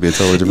DF, that would be a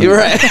totally different. You're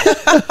right.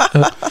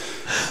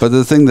 But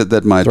the thing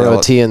that my throw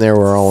a T in there,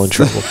 we're all in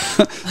trouble.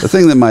 The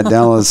thing that my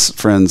Dallas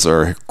friends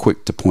are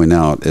quick to point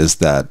out is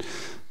that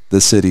the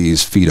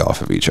cities feed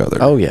off of each other.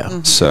 Oh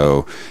yeah.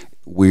 So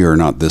we are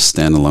not this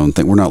standalone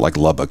thing. We're not like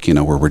Lubbock, you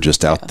know, where we're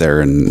just out there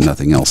and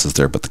nothing else is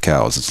there but the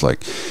cows. It's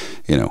like,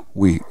 you know,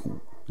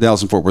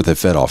 Dallas and Fort Worth have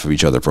fed off of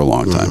each other for a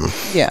long time.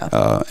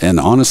 And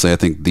honestly, I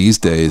think these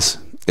days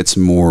it's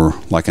more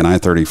like an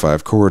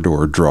I-35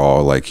 corridor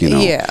draw, like, you know,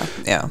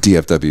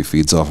 DFW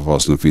feeds off of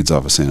Austin, feeds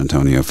off of San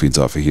Antonio, feeds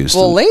off of Houston.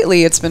 Well,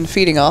 lately it's been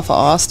feeding off of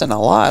Austin a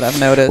lot, I've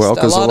noticed. Well,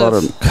 because a lot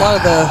of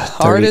the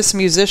artists,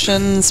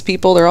 musicians,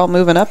 people, they're all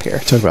moving up here.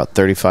 Talk about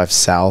 35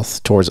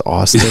 south towards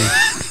Austin.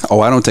 Oh,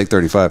 I don't take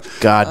 35.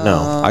 God,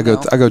 no. I go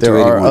 281. There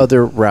are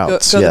other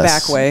routes. Go the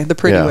back way. The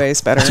pretty way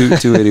is better.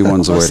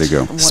 281's the way to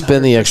go.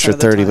 Spend the extra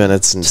 30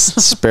 minutes and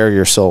spare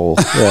your soul.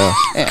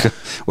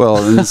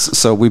 Well,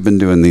 so we've been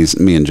doing these,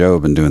 me and Joe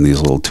have been doing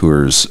these little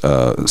tours.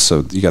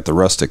 So you got the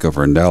Rustic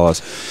over in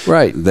Dallas.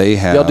 Right. They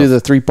have. Y'all do the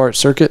 3-part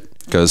circuit?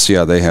 Because,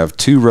 they have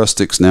 2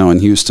 Rustics now in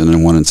Houston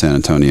and 1 in San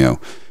Antonio.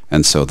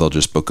 And so they'll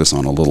just book us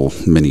on a little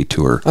mini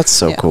tour. That's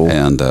so cool.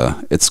 And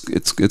it's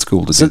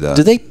cool to do that.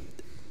 Do they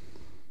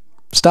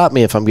stop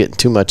me if I'm getting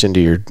too much into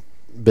your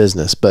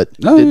business, but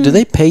do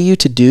they pay you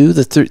to do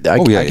the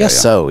I guess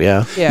so.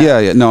 Yeah.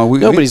 No,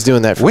 nobody's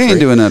doing that for free. We ain't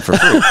doing that for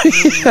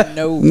free.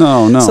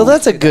 No. So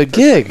that's a good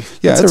gig.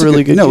 Yeah, it's a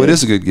really good gig. No, it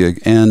is a good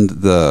gig. And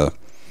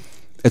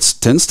it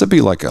tends to be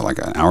like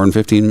an hour and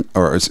 15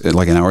 or it's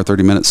like an hour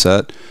 30-minute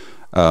set.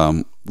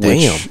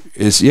 Which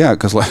is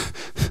because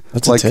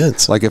that's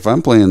intense. Like if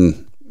I'm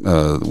playing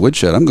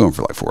woodshed, I'm going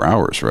for like 4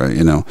 hours, right?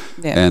 You know,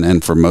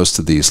 and for most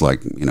of these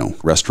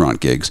restaurant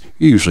gigs,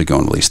 you're usually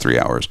going at least 3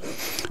 hours.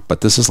 But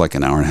this is like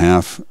an hour and a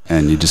half,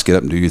 and you just get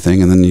up and do your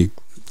thing, and then you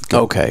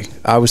go. Okay,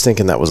 I was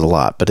thinking that was a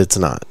lot, but it's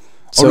not.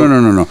 So,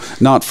 no,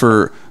 not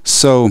for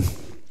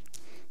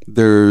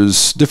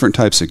there's different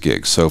types of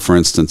gigs. So for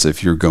instance,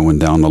 if you're going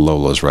down to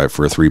Lola's, right,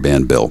 for a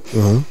 3-band bill.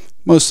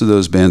 Most of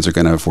those bands are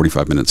going to have a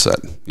 45-minute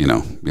set,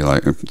 be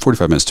like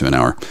 45 minutes to an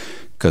hour,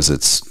 because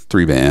it's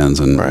 3 bands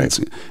and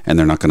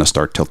they're not going to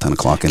start till 10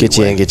 o'clock anyway. Get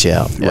you in, get you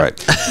out. Right.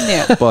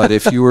 But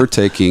if you were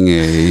taking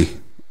a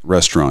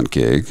restaurant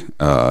gig,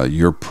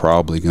 you're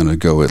probably going to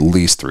go at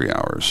least 3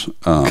 hours.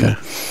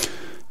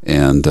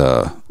 And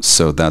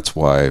so that's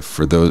why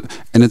for those,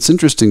 and it's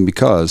interesting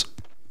because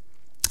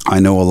I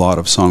know a lot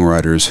of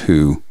songwriters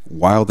who,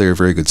 while they're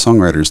very good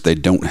songwriters, they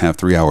don't have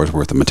 3 hours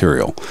worth of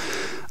material.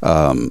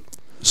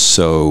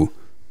 So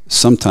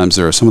sometimes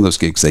there are some of those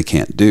gigs they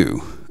can't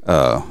do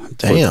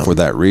for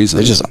that reason.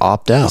 They just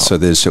opt out. So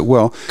they say,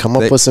 come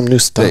up with some new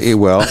stuff. He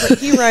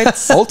writes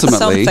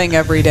something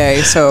every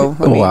day. So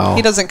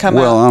he doesn't come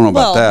out. I don't know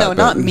about that. No,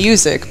 not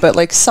music, but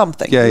like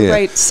something. He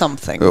writes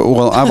something.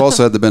 Well, I've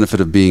also had the benefit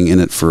of being in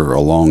it for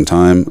a long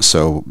time,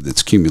 so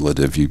it's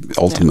cumulative. You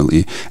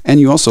ultimately, and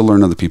you also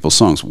learn other people's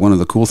songs. One of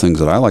the cool things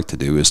that I like to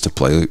do is to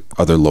play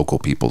other local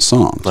people's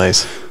songs.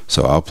 Nice.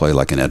 So I'll play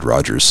like an Ed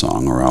Rogers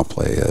song, or I'll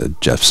play a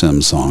Jeff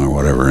Sims song, or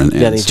whatever. And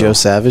got any Joe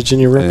Savage in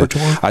your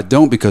repertoire? I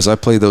don't, because I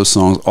play those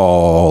songs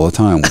all the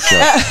time with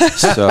Jeff.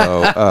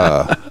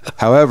 So,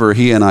 however,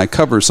 he and I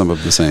cover some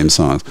of the same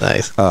songs.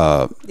 Nice.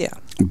 Yeah.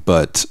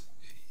 But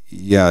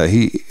yeah,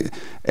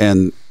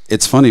 and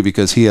it's funny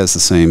because he has the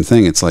same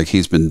thing. It's like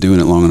he's been doing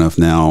it long enough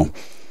now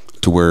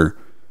to where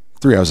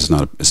 3 hours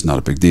is not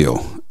a big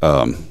deal.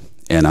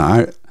 And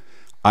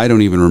I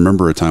don't even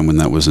remember a time when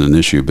that was an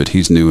issue, but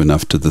he's new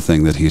enough to the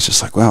thing that he's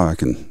just like, wow, I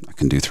can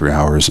do 3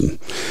 hours and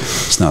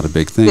it's not a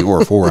big thing,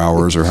 or 4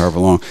 hours, or however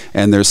long.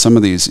 And there's some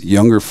of these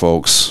younger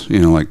folks, you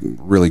know, like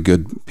really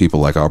good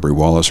people like Aubrey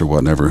Wallace or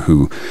whatever,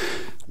 who,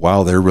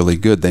 while they're really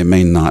good, they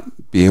may not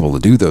be able to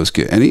do those.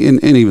 And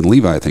even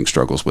Levi, I think,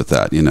 struggles with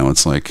that. You know,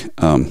 it's like,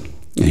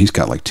 he's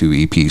got like 2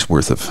 EPs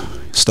worth of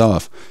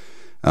stuff.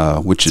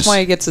 Which That's why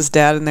he gets his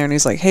dad in there and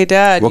he's like, hey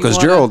Dad. Well, because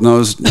Gerald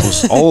knows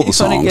all the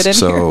songs.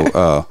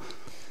 So,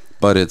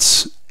 but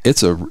it's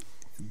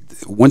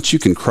once you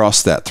can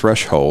cross that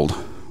threshold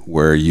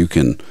where you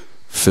can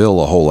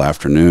fill a whole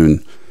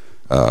afternoon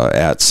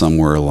at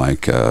somewhere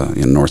like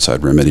in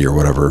Northside Remedy or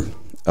whatever,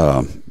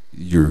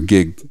 your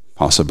gig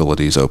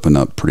possibilities open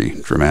up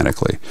pretty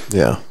dramatically.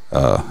 Yeah.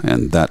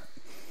 And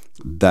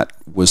that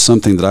was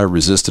something that I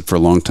resisted for a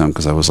long time,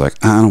 because I was like,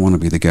 I don't want to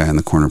be the guy in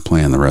the corner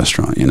playing the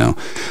restaurant, you know,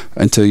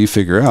 until you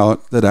figure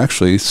out that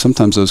actually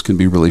sometimes those can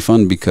be really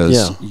fun,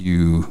 because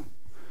you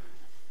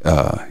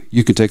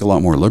can take a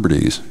lot more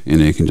liberties,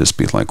 and you can just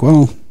be like,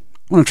 well,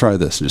 I want to try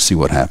this and just see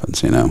what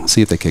happens, you know,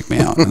 see if they kick me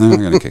out, and then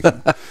they're going to kick me.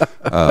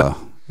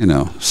 You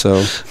know,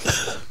 so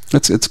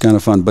it's kind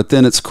of fun. But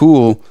then it's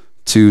cool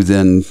to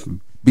then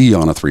be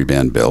on a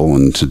 3-band bill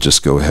and to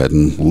just go ahead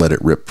and let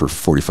it rip for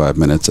 45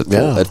 minutes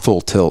at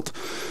full tilt,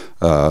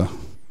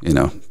 you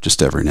know,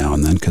 just every now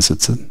and then, because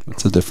it's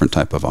a different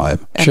type of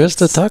vibe.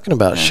 Trista, talking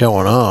about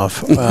showing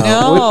off.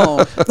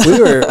 No. we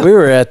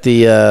were at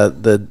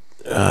the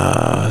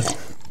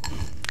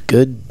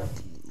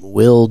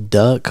Goodwill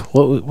Duck.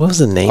 What was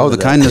the name? Oh, the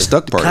Kindness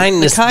Duck Party.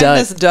 Kindness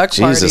Duck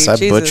Party. Jesus, I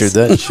butchered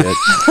that shit.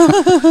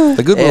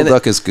 The Goodwill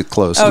Duck is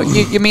close. Oh,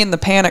 you mean the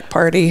Panic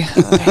Party?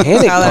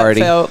 Panic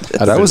Party.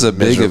 That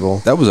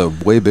was a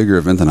way bigger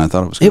event than I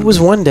thought it was. It was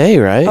one day,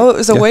 right? Oh, it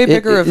was a way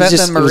bigger event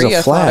than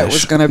Maria thought it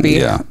was going to be.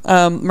 Yeah.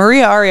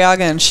 Maria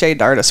Arriaga and Shay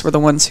Dardis were the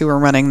ones who were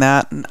running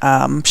that.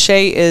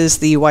 Shay is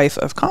the wife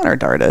of Connor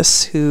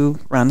Dardis, who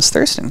runs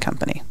Thurston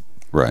Company.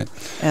 Right.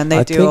 And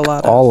they do a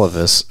lot of... all of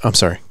us... I'm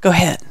sorry. Go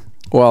ahead.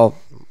 Well,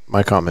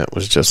 my comment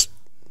was just,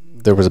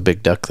 there was a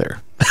big duck there.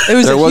 There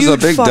was a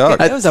big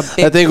duck. I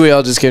think we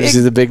all just came to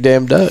see the big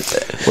damn duck.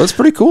 Well, it's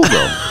pretty cool,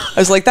 though. I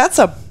was like, that's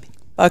a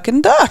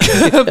fucking duck.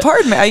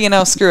 Pardon me. You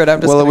know, screw it.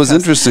 I'm just... Well, it was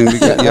interesting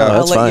because...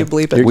 I'll let you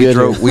bleep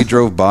it. We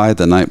drove by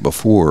the night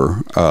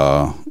before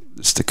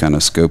just to kind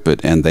of scope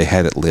it, and they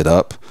had it lit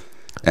up.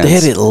 And they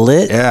had it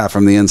lit? Yeah,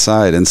 from the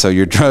inside. And so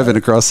you're driving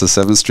across the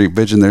 7th Street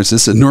Bridge, and there's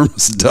this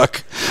enormous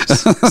duck.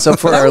 So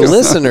for our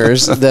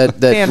listeners that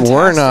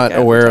were not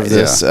aware of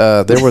this,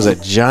 there was a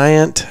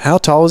giant... How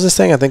tall was this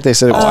thing? I think they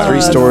said it was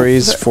 3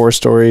 stories, 4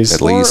 stories.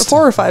 At least.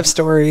 4 or 5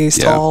 stories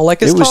tall.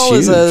 Like as tall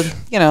as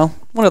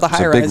one of the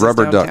high rises. Big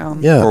rubber downtown.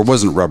 duck. Yeah. Or it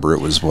wasn't rubber,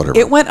 it was whatever.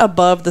 It went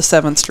above the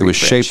 7th Street It was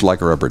Bridge. shaped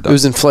like a rubber duck. It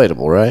was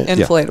inflatable, right?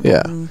 Inflatable.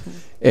 Yeah. Mm-hmm.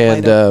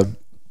 And...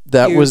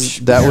 That was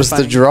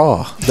the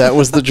draw. That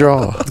was the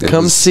draw.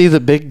 Come see the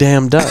big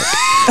damn duck.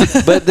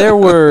 But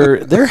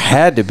there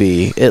had to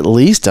be at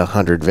least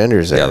 100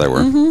 vendors there. Yeah, there were.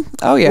 Mm-hmm.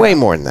 Oh yeah, way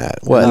more than that.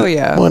 What? Oh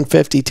yeah,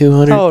 150,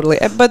 200. Totally.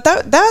 But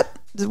that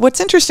what's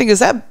interesting is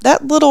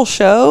that little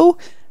show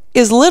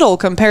is little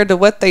compared to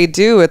what they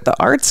do at the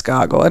Arts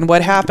Goggle and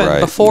what happened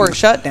before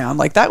shutdown.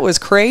 Like that was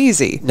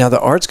crazy. Now the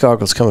Arts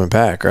Goggle's coming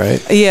back,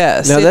 right?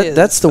 Yes. Now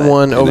that's the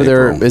one over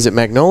there. Is it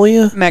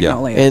Magnolia?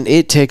 Magnolia. And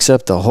it takes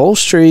up the whole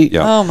street.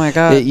 Yeah. Oh my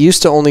God. It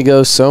used to only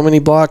go so many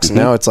blocks, and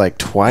now it's like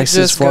twice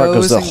as far. It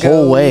goes the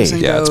whole way.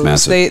 Yeah, it's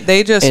massive.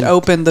 They just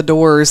opened the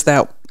doors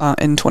that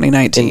in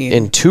 2019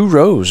 in 2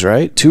 rows,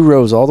 right? 2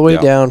 rows all the way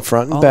down,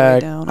 front and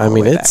back. I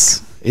mean,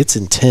 it's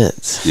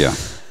intense. Yeah.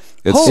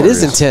 It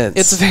is intense.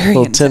 It's very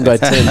intense. 10 by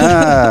 10.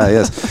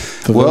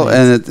 Yes. Well,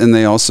 and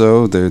they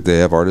also they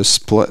have artists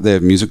they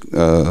have music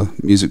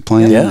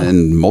playing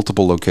in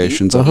multiple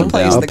locations up and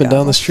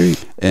down the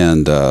street.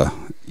 And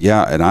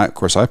and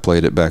I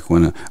played it back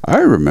when I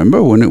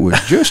remember when it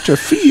was just a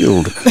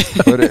field.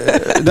 But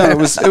it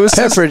was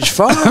Pepperidge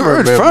Farm.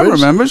 Pepperidge Farm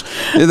remembers.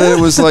 And then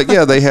it was like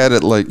they had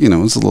it like it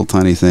was a little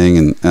tiny thing,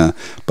 and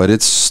but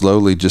it's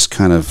slowly just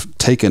kind of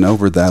taken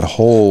over that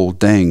whole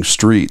dang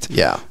street.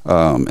 Yeah.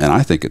 And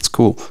I think it's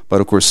cool.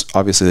 But of course,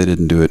 obviously they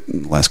didn't do it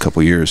in the last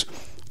couple of years.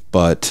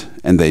 But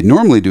and they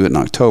normally do it in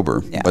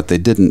October, but they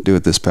didn't do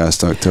it this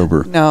past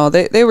October. No,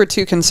 they were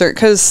too concerned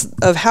because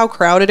of how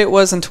crowded it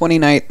was in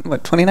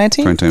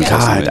 2019?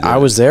 God, I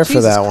was there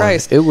for that one.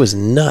 It was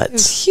nuts. It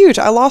was huge.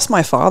 I lost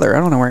my father. I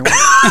don't know where he went.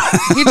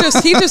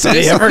 he just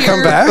Did he ever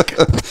come back?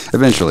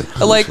 Eventually.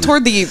 Like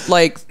toward the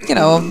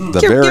the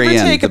give very or end.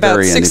 take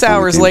about 6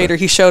 hours later,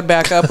 he showed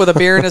back up with a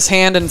beer in his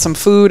hand and some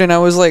food, and I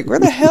was like, "Where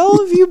the hell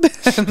have you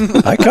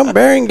been?" I come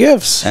bearing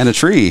gifts and a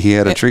tree. He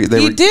had a tree.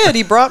 He did.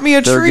 He brought me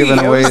a tree.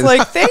 I was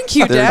like, "Thank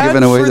you, Dad." They were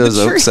giving away those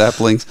oak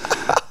saplings.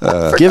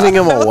 Giving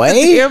them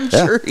away. Damn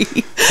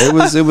tree.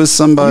 It was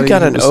somebody. You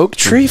got an oak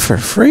tree for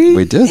free?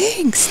 We did.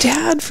 Thanks,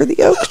 Dad, for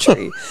the oak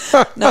tree.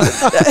 No.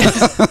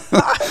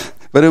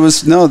 But it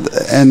was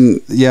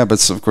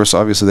but of course,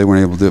 obviously they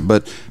weren't able to do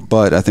it.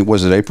 But I think,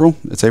 was it April?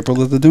 It's April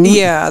that they're doing it?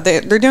 Yeah,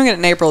 they're doing it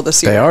in April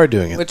this year. They are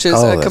doing it. Which is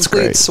a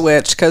complete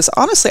switch. Because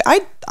honestly,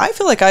 I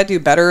feel like I do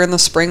better in the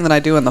spring than I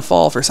do in the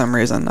fall for some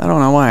reason. I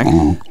don't know why.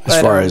 As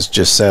far as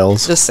just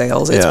sales? Just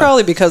sales. It's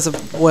probably because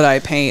of what I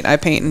paint. I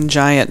paint in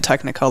giant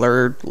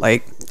Technicolor,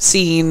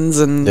 scenes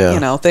and,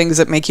 things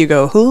that make you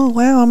go, oh,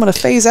 wow, I'm going to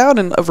phase out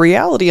of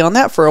reality on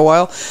that for a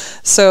while.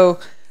 So...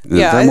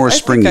 yeah, they're more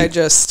springy.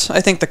 I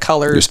think the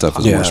colors. Your stuff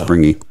is more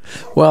springy.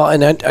 Well,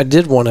 and I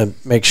did want to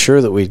make sure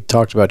that we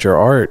talked about your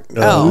art.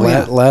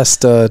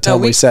 Last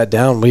time we sat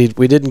down, we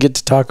didn't get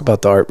to talk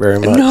about the art very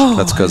much. No,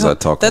 that's because I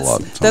talk a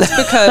lot. So.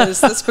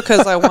 That's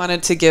because I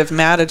wanted to give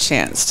Matt a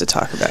chance to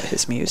talk about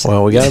his music.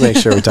 Well, we got to make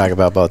sure we talk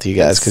about both of you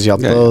guys because y'all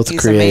both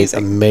create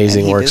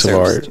amazing works of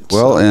art.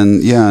 Well,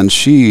 and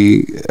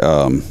she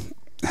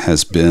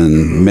has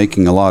been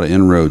making a lot of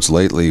inroads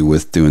lately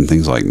with doing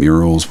things like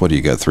murals. What do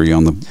you got? 3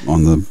 on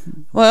the?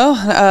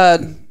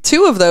 Well,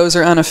 2 of those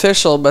are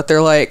unofficial, but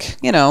they're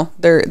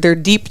they're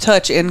deep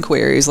touch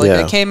inquiries.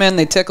 They came in,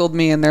 they tickled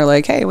me, and they're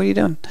like, "Hey, what are you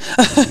doing?"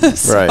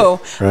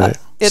 Right.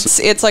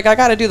 It's like I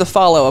got to do the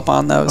follow up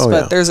on those,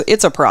 but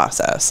it's a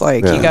process.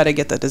 You got to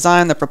get the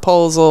design, the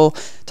proposal,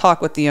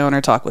 talk with the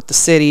owner, talk with the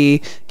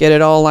city, get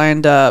it all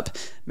lined up.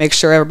 Make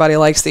sure everybody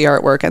likes the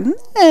artwork, and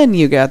then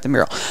you got the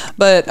mural.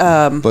 But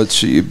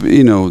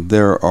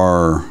there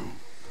are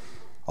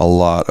a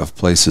lot of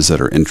places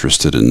that are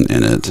interested in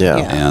it.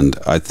 And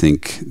I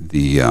think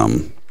the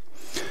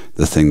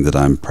thing that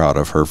I'm proud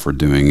of her for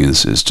doing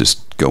is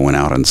just going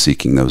out and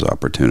seeking those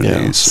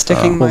opportunities.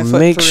 Sticking my foot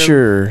make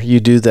sure you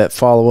do that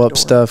follow-up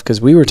stuff, because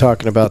we were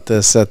talking about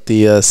this at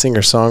the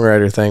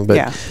singer-songwriter thing,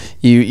 but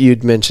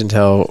you'd mentioned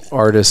how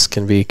artists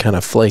can be kind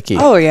of flaky.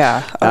 Oh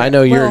yeah, I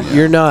know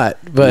you're not,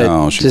 but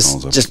no,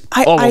 just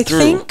I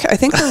think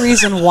the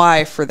reason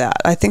why for that,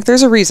 I think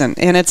there's a reason,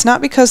 and it's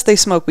not because they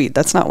smoke weed.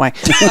 That's not why.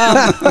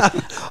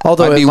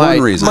 Although it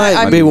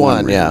might be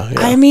one. Yeah.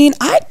 I mean,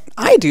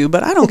 I do,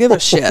 but I don't give a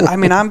shit. I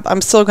mean,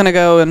 I'm still going to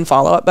go and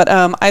follow up. But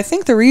I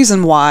think the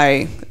reason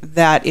why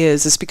that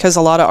is because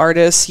a lot of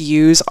artists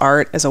use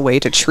art as a way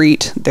to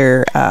treat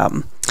their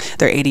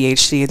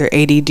ADHD, their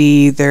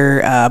ADD,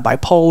 their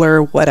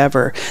bipolar,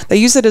 whatever. They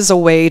use it as a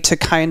way to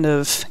kind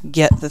of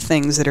get the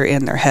things that are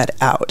in their head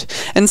out.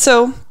 And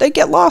so they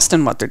get lost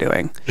in what they're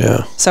doing.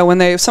 Yeah. So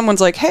when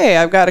someone's like, hey,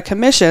 I've got a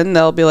commission,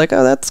 they'll be like,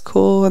 oh, that's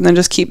cool. And then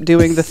just keep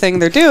doing the thing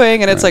they're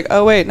doing. And it's like,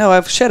 oh, wait, no,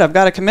 I've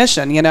got a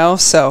commission,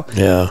 So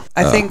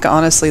I think,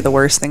 honestly, the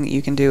worst thing that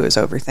you can do is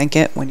overthink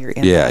it when you're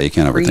in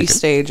the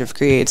pre-stage of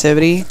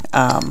creativity.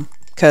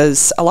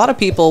 Because a lot of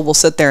people will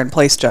sit there and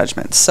place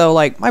judgments. So,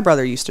 my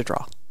brother used to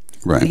draw.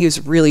 Right. And he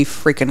was really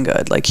freaking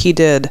good. He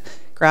did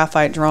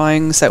graphite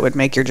drawings that would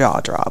make your jaw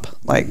drop.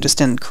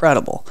 Just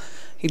incredible.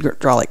 He'd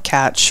draw,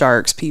 cats,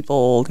 sharks,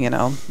 people,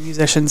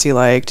 musicians he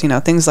liked,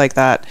 things like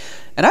that.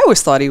 And I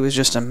always thought he was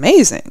just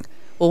amazing.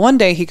 Well, one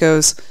day he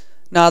goes,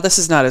 no, this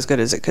is not as good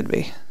as it could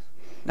be.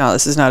 No,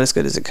 this is not as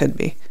good as it could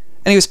be.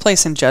 And he was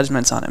placing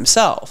judgments on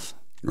himself.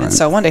 Right. And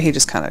so one day he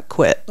just kind of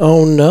quit.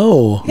 Oh,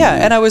 no. Yeah,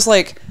 and I was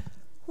like,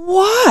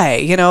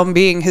 why?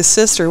 Being his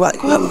sister, what?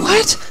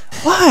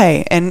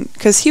 Why? And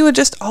because he would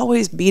just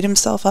always beat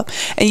himself up.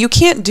 And you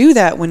can't do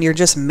that when you're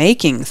just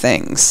making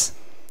things.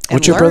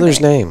 What's your brother's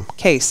name?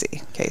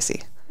 Casey.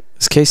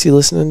 Is Casey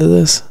listening to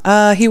this?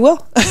 He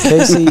will.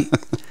 Casey,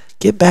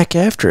 get back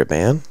after it,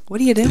 man.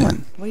 What are you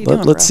doing? What are you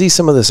doing, Let's see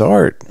some of this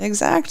art.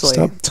 Exactly.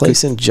 Stop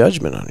placing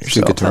judgment on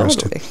yourself.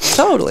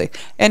 Totally.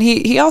 And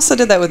he also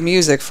did that with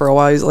music for a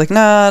while. He's like,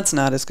 nah, it's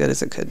not as good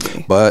as it could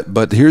be.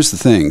 But here's the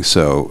thing.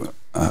 So,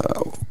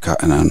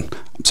 and I'm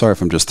sorry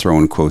if I'm just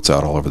throwing quotes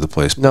out all over the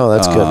place. No,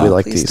 that's good. We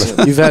like these.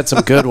 You've had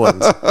some good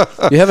ones.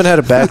 You haven't had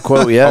a bad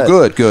quote yet.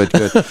 Oh, good.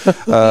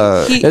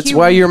 That's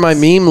why you're my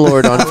meme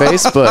lord on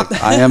Facebook.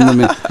 I am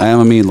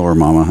a meme lord,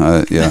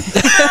 Mama.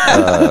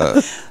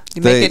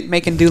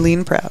 Making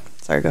Dulene proud.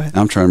 Sorry, go ahead.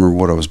 I'm trying to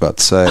remember what I was about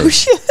to say. Oh,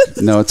 shit.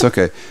 No, it's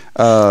okay.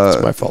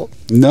 It's my fault.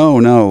 No.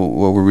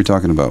 What were we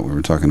talking about? We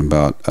were talking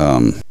about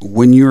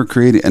when you're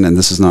creating, and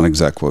this is not an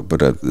exact quote,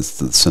 but it's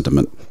the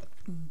sentiment.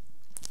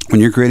 When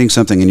you're creating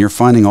something and you're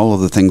finding all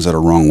of the things that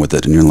are wrong with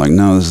it, and you're like,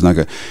 no, this is not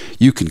good.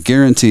 You can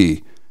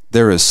guarantee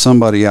there is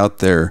somebody out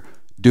there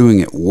doing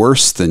it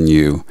worse than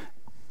you,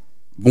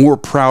 more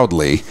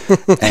proudly,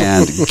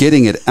 and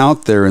getting it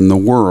out there in the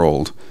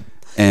world.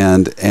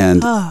 and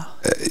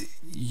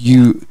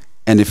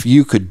if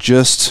you could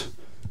just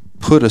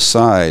put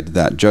aside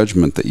that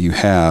judgment that you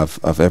have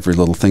of every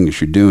little thing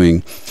that you're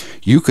doing,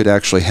 you could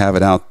actually have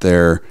it out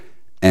there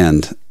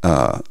and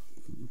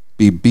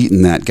be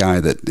beating that guy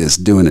that is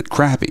doing it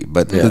crappy.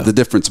 But the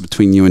difference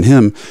between you and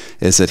him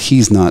is that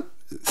he's not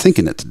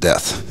thinking it to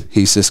death.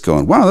 He's just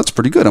going, wow, that's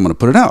pretty good, I'm going to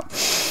put it out,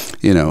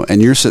 you know.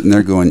 And you're sitting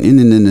there going, you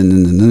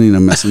know,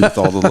 messing with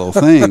all the little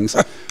things.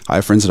 I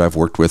have friends that I've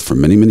worked with for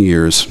many, many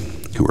years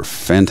who are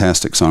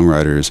fantastic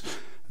songwriters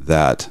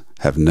that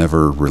have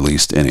never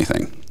released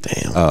anything.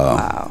 Damn.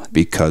 Wow.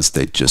 Because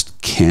they just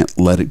can't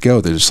let it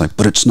go. They're just like,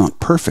 but it's not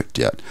perfect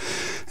yet.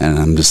 And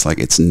I'm just like,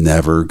 it's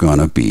never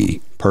gonna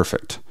be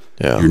perfect.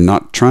 Yeah. You're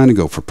not trying to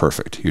go for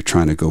perfect. You're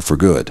trying to go for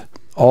good.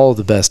 All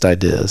the best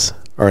ideas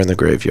are in the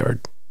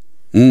graveyard.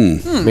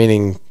 Mm.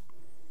 Meaning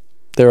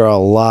there are a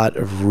lot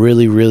of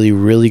really, really,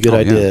 really good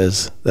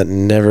ideas that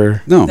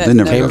never they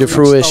never came to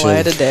fruition.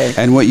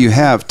 And what you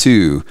have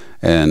too,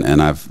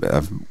 and I've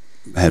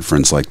had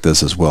friends like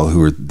this as well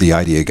who are the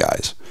idea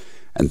guys,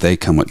 and they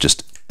come with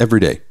just every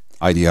day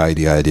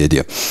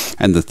idea.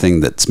 And the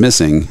thing that's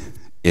missing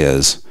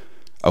is,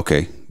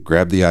 okay,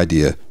 grab the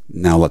idea,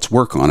 now let's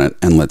work on it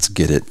and let's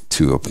get it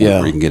to a point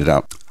where you can get it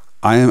out.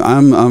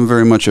 I'm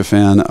very much a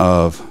fan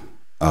of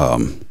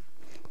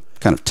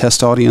kind of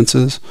test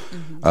audiences.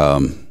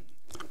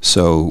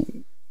 So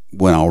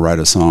when I'll write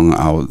a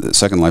song,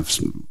 Second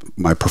Life's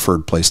my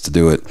preferred place to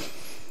do it,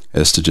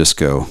 is to just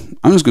go,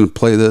 I'm just going to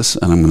play this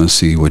and I'm going to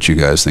see what you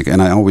guys think.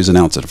 And I always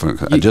announce it.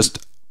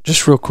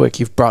 Just real quick,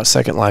 you've brought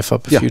Second Life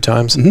up a few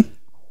times. Mm-hmm.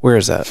 Where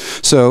is that?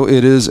 So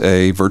it is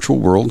a virtual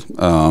world.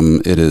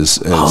 It is.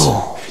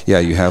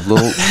 You have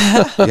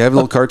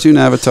little cartoon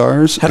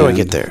avatars. How do I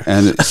get there?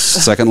 And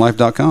it's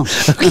secondlife.com.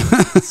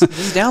 Just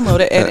download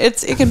it, and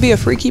it can be a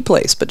freaky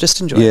place, but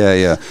just enjoy it.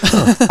 Yeah.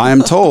 I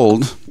am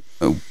told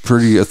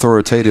pretty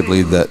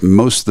authoritatively that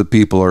most of the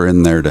people are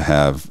in there to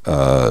have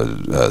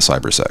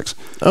cyber sex.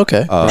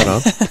 Okay. Right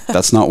on.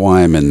 That's not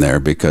why I'm in there,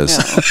 because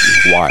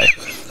why?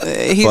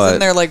 He's in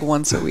there like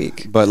once a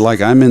week. But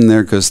like, I'm in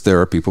there because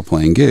there are people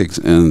playing gigs,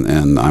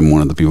 and I'm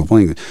one of the people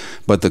playing.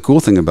 But the cool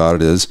thing about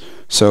it is,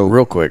 so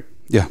real quick,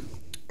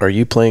 are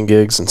you playing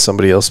gigs and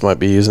somebody else might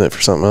be using it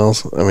for something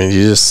else? I mean,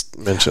 you just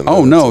mentioned.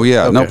 Oh no,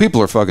 no,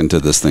 people are fucking to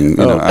this thing. You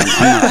know,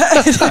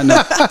 I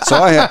know. So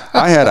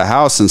I had a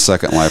house in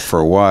Second Life for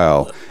a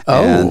while,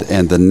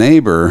 and the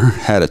neighbor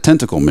had a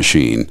tentacle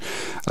machine,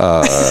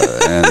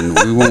 and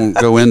we won't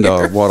go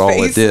into what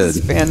all it did.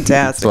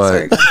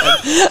 Fantastic. But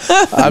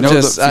I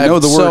know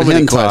the word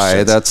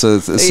hentai. That's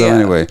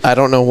anyway. I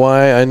don't know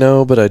why I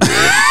know, but I do.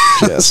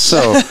 Yes.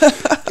 So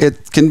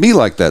it can be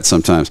like that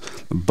sometimes,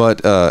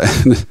 but.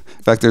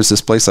 In fact, there's this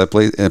place I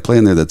play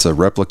in there that's a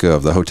replica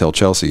of the Hotel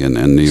Chelsea in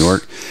New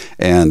York,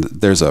 and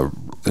there's a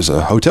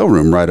hotel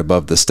room right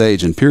above the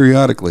stage, and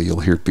periodically you'll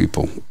hear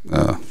people.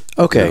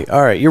 Okay,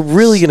 all right. You're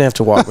really gonna have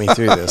to walk me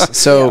through this.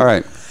 So, all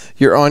right,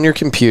 you're on your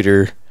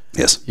computer.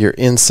 Yes. You're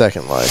in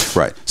Second Life.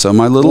 Right. So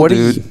my little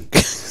dude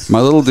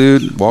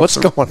walks. What's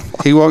going on?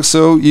 He walks.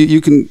 So you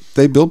can.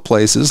 They build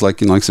places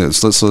like I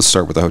said. Let's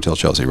start with the Hotel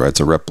Chelsea. Right. It's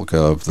a replica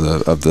of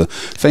the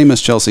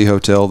famous Chelsea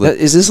Hotel.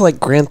 Is this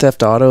like Grand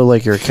Theft Auto?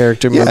 Like you're a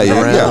character moving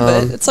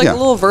around? Yeah. It's like a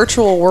little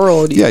virtual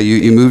world.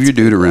 You move your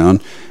dude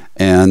around,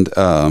 and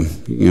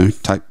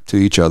type to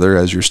each other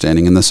as you're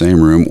standing in the same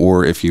room.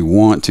 Or if you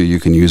want to, you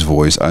can use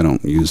voice. I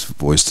don't use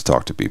voice to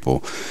talk to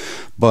people.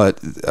 But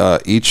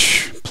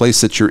each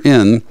place that you're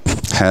in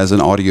has an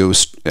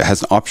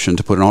option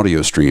to put an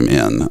audio stream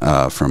in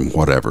from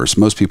whatever. So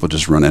most people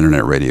just run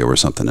internet radio or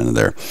something into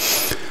there.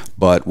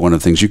 But one of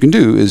the things you can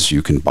do is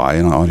you can buy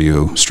an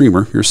audio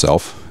streamer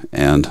yourself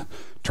and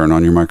turn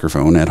on your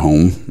microphone at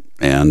home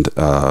and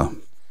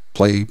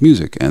play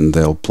music, and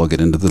they'll plug it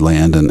into the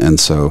land, and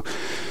so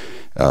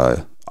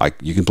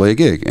you can play a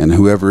gig, and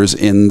whoever is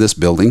in this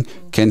building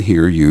can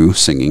hear you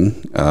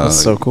singing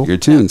so cool. your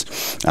tunes.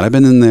 And I've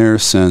been in there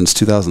since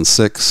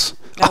 2006.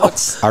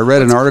 I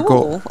read an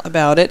article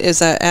about it is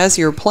that as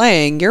you're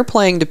playing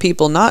to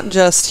people not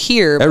just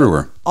here, but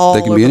everywhere, all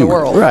they can over be anywhere.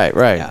 the world. Right.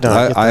 Yeah.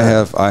 No, I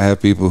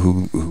have people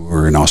who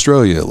are in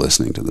Australia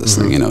listening to this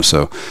thing,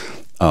 so.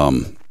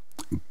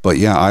 But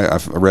yeah,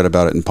 I've read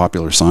about it in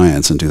Popular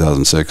Science in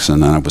 2006,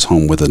 and I was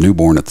home with a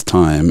newborn at the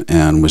time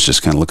and was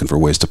just kind of looking for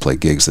ways to play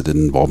gigs that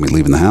didn't involve me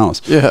leaving the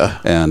house. Yeah.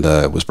 And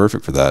it was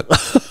perfect for that.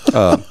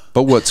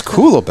 But what's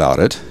cool about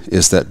it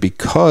is that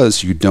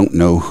because you don't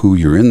know who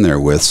you're in there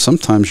with,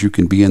 sometimes you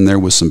can be in there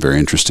with some very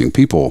interesting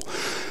people.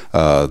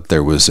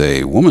 There was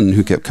a woman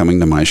who kept coming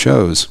to my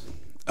shows.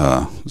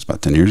 It was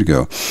about 10 years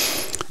ago.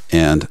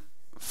 And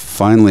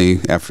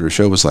finally, after a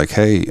show, was like,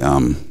 hey,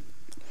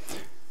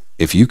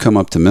 if you come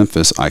up to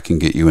Memphis, I can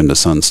get you into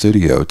Sun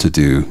Studio to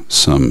do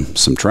some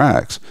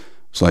tracks.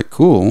 It's like,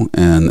 cool.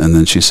 And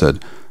then she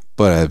said,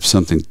 but I have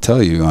something to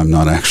tell you. I'm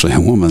not actually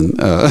a woman.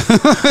 Because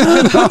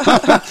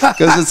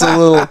it's a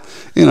little,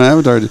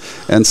 avatar.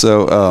 And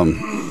so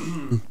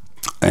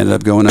I ended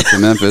up going up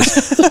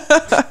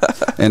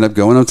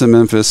to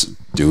Memphis,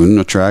 doing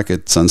a track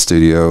at Sun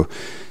Studio.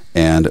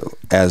 And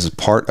as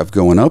part of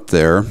going up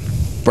there,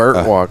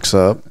 Bert walks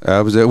up.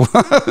 I was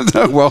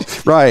well,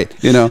 right,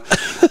 you know,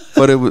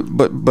 but it was,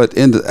 but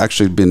ended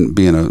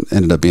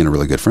up being a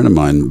really good friend of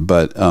mine.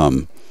 But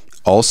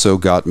also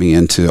got me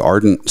into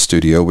Ardent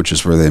Studio, which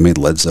is where they made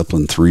Led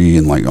Zeppelin 3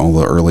 and like all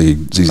the early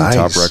ZZ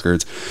Top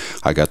records.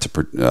 I got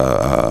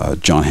to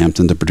John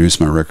Hampton to produce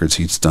my records.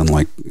 He's done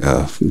like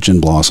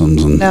Gin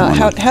Blossoms and. Now,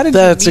 how did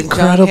That's you meet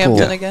incredible. John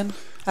Hampton again?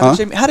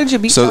 How did you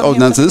meet? So,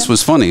 John Hampton this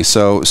was funny.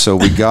 So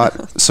we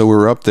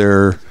were up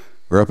there.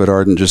 We're up at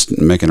Ardent just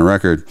making a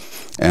record,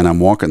 and I'm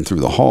walking through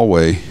the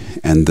hallway,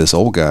 and this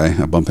old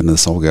guy, I bump into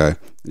this old guy,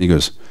 and he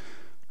goes,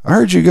 "I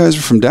heard you guys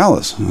are from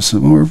Dallas." I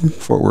said, "Well, we're from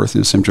Fort Worth,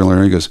 in the same general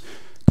area." He goes,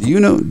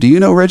 Do you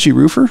know Reggie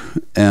Roofer?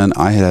 And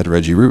I had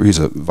Reggie Roofer. He's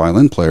a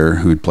violin player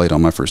who'd played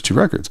on my first 2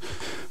 records.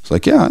 I was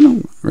like, yeah, I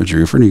know Reggie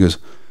Roofer. And he goes,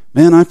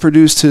 man, I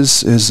produced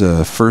his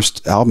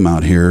first album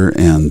out here,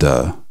 and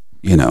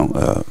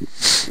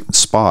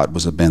Spot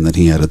was a band that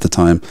he had at the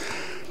time.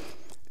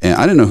 And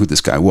I didn't know who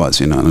this guy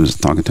was, and I was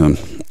talking to him,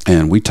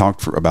 and we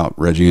talked about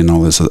Reggie and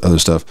all this other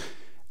stuff.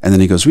 And then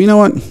he goes, well, you know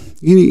what?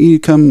 You need to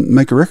come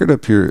make a record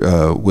up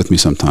here with me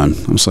sometime.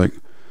 I was like,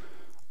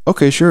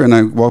 okay, sure. And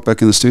I walked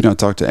back in the studio. I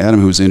talked to Adam,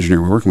 who was the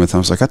engineer we're working with. I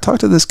was like, I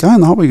talked to this guy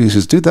in the hallway. He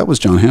says, dude, that was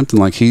John Hampton.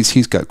 Like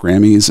he's got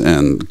Grammys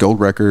and gold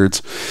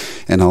records,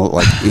 and all,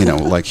 like,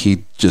 like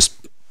he just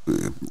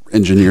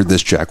engineered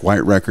this Jack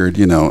White record,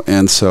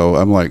 And so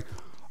I'm like,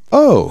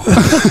 oh,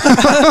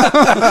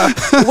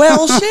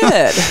 well,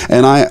 shit.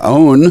 And I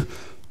own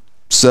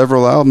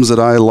several albums that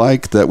I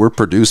like that were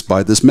produced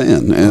by this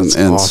man, and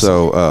awesome.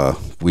 So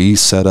we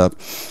set up.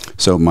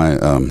 So my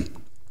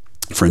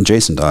friend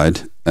Jason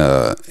died.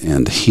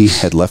 And he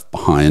had left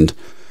behind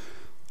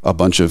a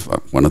bunch of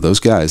one of those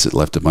guys that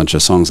left a bunch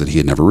of songs that he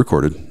had never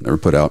recorded, never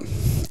put out,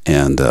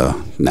 and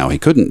now he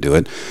couldn't do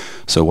it.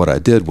 So what I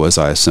did was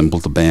I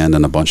assembled a band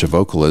and a bunch of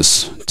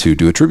vocalists to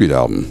do a tribute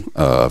album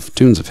of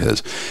tunes of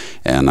his,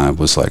 and I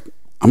was like,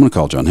 I'm going to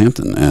call John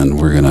Hampton, and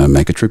we're going to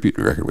make a tribute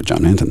record with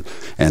John Hampton,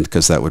 and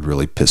because that would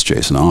really piss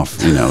Jason off,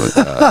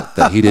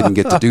 that he didn't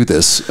get to do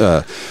this.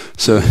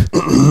 So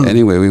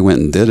anyway, we went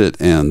and did it,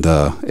 and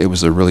it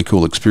was a really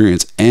cool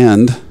experience.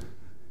 And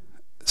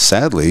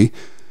sadly,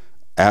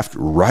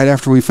 right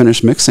after we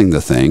finished mixing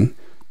the thing,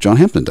 John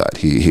Hampton died.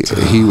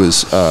 He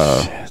was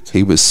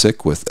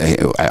sick with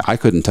I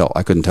couldn't tell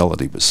that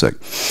he was sick,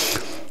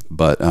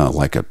 but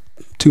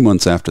 2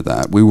 months after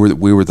that, we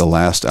were the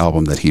last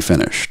album that he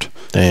finished.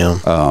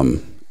 Damn.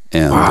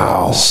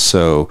 Wow.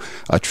 So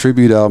a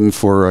tribute album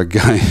for a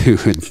guy who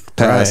had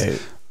passed,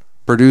 right.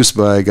 Produced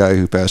by a guy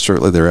who passed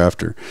shortly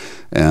thereafter,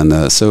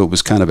 and so it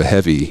was kind of a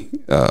heavy.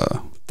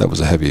 That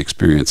was a heavy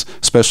experience,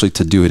 especially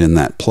to do it in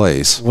that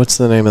place. What's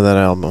the name of that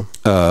album?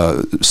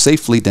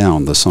 Safely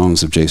Down: The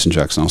Songs of Jason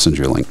Jackson. I'll send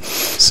you a link.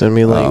 Send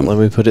me a link. Let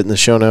me put it in the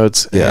show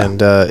notes. Yeah. And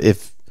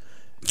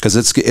because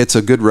it's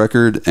a good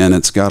record, and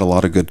it's got a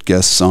lot of good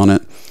guests on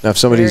it. Now, if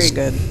somebody's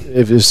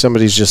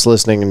just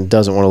listening and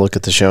doesn't want to look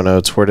at the show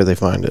notes, where do they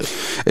find it?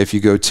 If you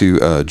go to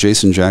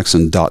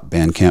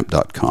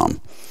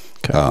jasonjackson.bandcamp.com,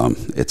 okay.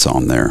 It's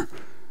on there.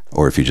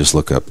 Or if you just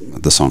look up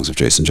the songs of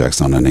Jason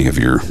Jackson on any of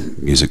your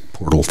music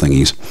portal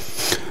thingies.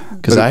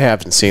 Because I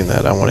haven't seen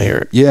that. I want to hear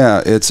it.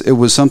 Yeah, it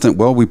was something.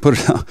 Well, we put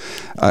it out.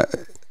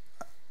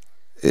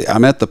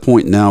 I'm at the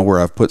point now where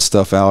I've put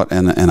stuff out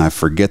and I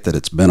forget that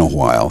it's been a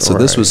while. So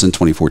This was in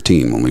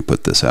 2014 when we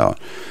put this out.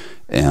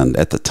 And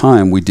at the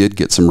time, we did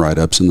get some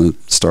write-ups in the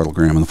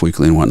Startlegram and the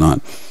Weekly and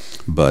whatnot.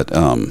 But,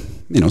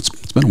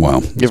 it's been a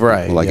while. You're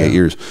right. Like 8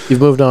 years.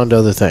 You've moved on to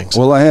other things.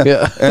 Well, I have.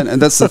 Yeah.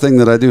 and that's the thing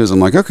that I do is I'm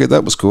like, okay,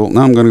 that was cool.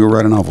 Now I'm going to go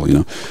write a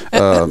novel,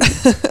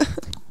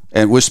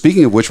 And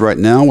speaking of which, right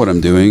now what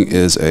I'm doing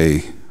is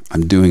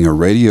I'm doing a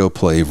radio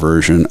play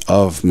version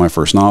of my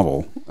first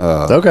novel,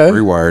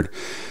 Rewired.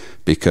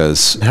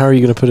 Because how are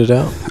you going to put it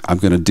out? I'm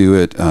going to do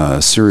it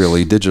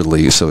serially,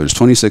 digitally. So there's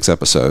 26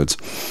 episodes.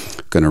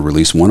 Going to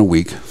release one a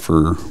week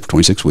for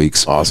 26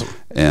 weeks. Awesome.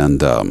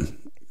 And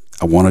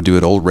I want to do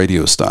it old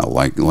radio style,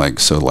 like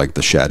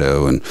The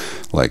Shadow, and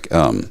I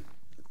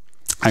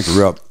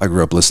grew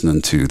up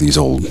listening to these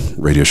old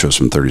radio shows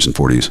from the 30s and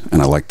 40s,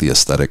 and I like the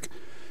aesthetic.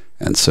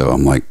 And so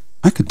I'm like,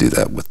 I could do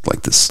that with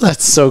like this.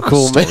 That's so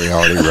cool, story man. I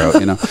already wrote,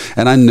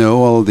 And I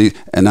know all of the,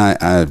 and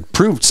I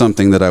proved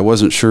something that I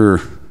wasn't sure.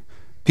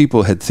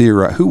 People had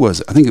theorized. Who was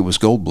it? I think it was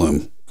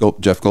Goldblum.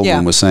 Jeff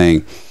Goldblum was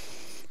saying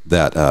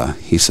that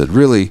he said,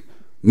 really,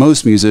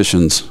 most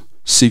musicians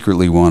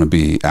secretly want to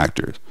be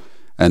actors,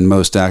 and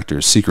most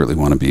actors secretly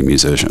want to be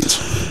musicians.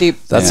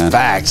 Deep. That's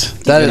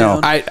fact. That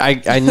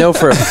I know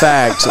for a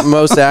fact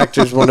most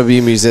actors want to be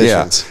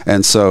musicians. Yeah.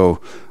 And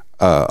so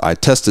I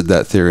tested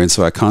that theory, and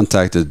so I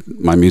contacted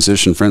my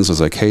musician friends. I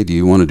was like, "Hey, do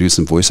you want to do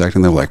some voice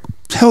acting?" They're like,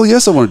 "Hell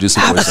yes, I want to do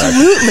some voice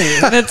acting."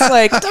 Absolutely. And it's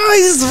like, oh,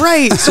 he's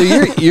right. So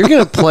you're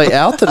going to play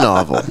out the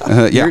novel.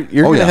 Yeah.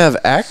 You're going to have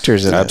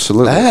actors in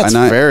Absolutely. it. That's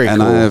very cool.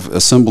 And I have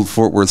assembled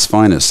Fort Worth's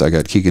finest. I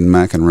got Keegan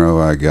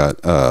McEnroe. I got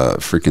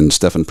freaking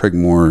Stephen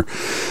Prigmore.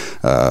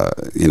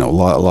 You know, a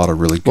lot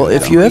of really good. Well,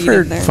 if you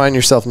ever find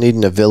yourself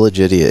needing a village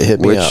idiot, hit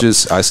me up.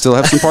 I still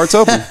have some parts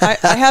open. I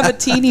have a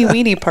teeny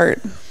weeny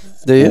part.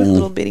 Do you? A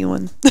little bitty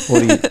one.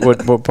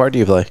 What part do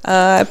you play?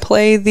 I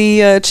play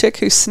the chick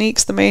who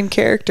sneaks the main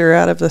character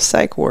out of the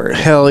psych ward.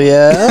 Hell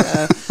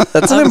yeah.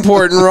 That's an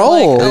important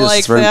role. I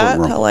like that.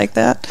 I like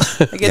that.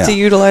 I get to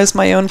utilize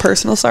my own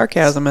personal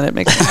sarcasm, and it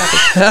makes me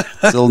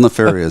happy. Still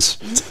nefarious.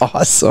 It's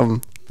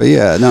awesome. But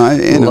yeah, no,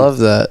 I love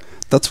that.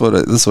 That's what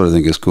I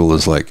think is cool.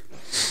 Is like,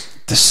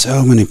 there's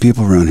so many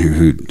people around here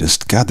who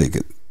just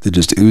they're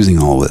just oozing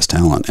all this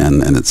talent,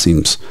 and it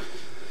seems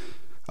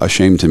a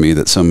shame to me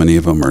that so many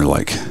of them are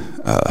like,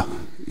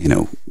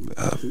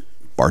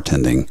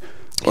 bartending.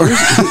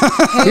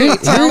 Hey,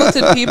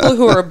 talented people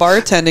who are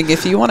bartending,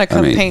 if you want to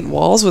come paint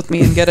walls with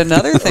me and get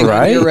another thing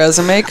on your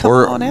resume, come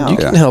on out. You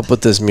can help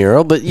with this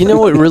mural. But you know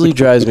what really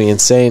drives me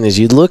insane is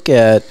you look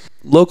at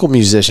local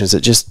musicians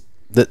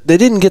that they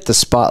didn't get the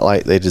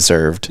spotlight they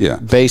deserved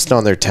based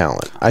on their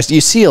talent.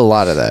 You see a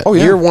lot of that. Oh,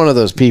 yeah. You're one of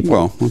those people.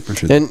 Well, I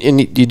appreciate that.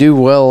 And you do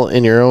well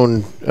in your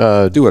own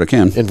do what I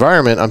can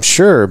environment, I'm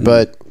sure,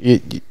 but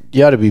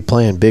you ought to be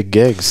playing big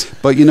gigs.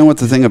 But you know what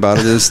the thing about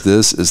it is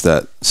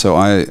that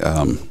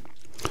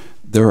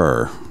there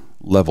are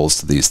levels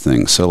to these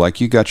things. So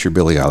like you got your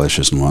Billie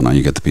Eilish's and whatnot,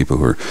 you get the people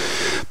who are,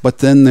 but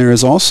then there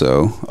is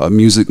also a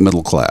music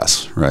middle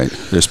class, right?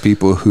 There's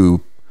people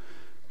who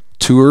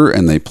tour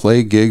and they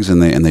play gigs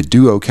and they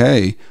do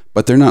okay,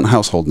 but they're not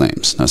household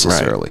names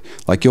necessarily.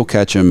 Right. Like you'll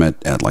catch them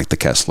at like the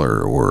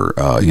Kessler or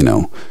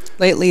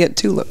lately at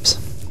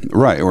Tulips.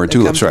 Right, or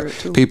Tulips,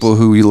 right. People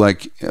who you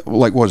like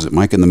what is it,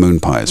 Mike and the Moon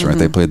Pies, right?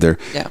 They played there.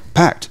 Yeah.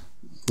 Packed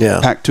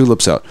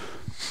Tulips out.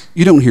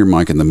 You don't hear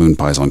Mike and the Moon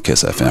Pies on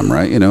Kiss FM,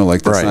 right? You know,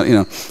 like that's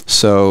not,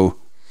 so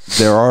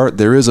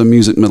there is a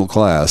music middle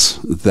class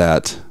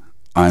that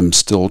I'm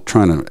still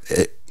trying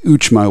to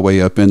ooch my way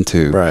up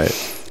into.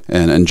 Right.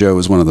 And Joe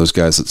is one of those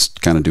guys that's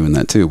kind of doing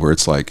that too, where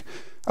it's like,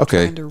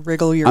 okay,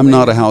 I'm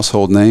not a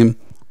household name,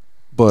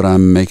 but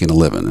I'm making a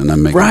living and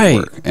I'm making it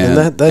work.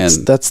 And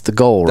that's the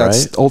goal, right?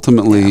 That's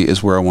ultimately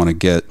is where I want to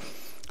get.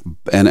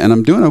 And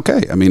I'm doing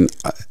okay. I mean,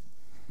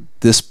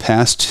 this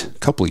past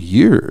couple of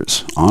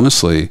years,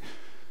 honestly,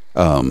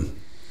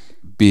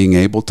 being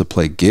able to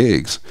play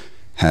gigs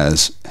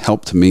has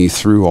helped me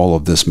through all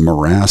of this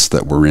morass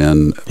that we're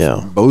in,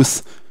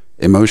 both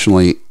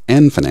emotionally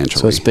and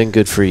financially. So it's been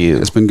good for you.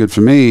 It's been good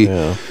for me.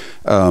 Yeah.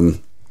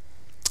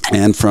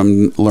 And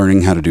from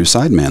learning how to do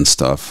sideman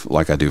stuff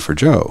like I do for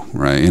Joe,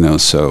 right? You know,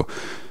 so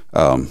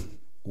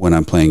when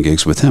I'm playing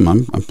gigs with him,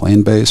 I'm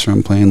playing bass or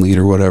I'm playing lead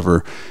or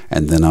whatever,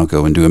 and then I'll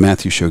go and do a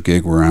Matthew Show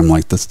gig where I'm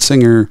like the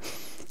singer,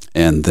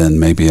 and then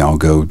maybe I'll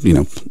go,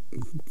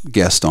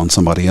 guest on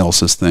somebody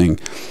else's thing.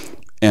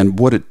 And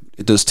what it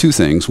does two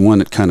things. One,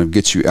 it kind of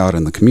gets you out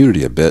in the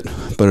community a bit,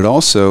 but it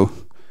also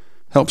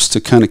helps to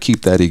kind of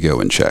keep that ego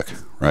in check,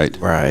 right?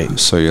 Right.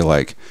 So you're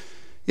like,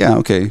 yeah,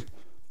 okay,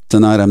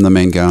 tonight I'm the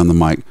main guy on the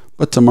mic,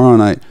 but tomorrow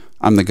night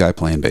I'm the guy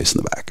playing bass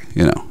in the back,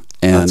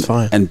 And that's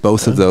fine. And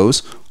both of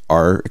those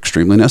are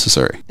extremely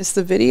necessary. Is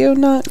the video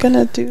not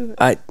gonna do?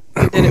 Did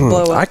it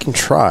blow up? I can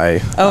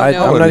try. Oh, I'm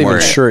no. not even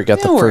sure it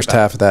got the first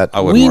half of that.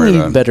 We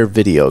need better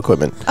video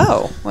equipment.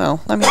 Oh, well,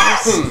 I mean,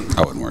 I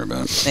wouldn't worry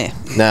about it.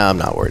 Nah, I'm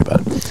not worried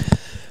about it.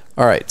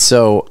 All right,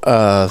 so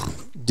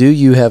do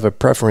you have a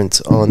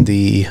preference on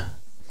the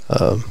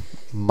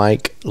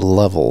mic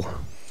level?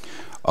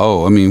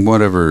 Oh, I mean,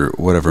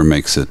 whatever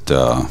makes it.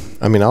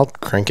 I mean, I'll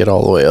crank it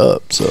all the way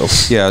up. So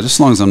yeah, just as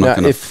long as I'm not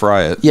going to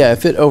fry it. Yeah,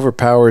 if it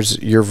overpowers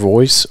your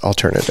voice, I'll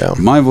turn it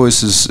down. My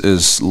voice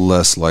is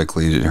less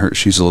likely to hurt.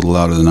 She's a little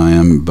louder than I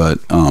am, but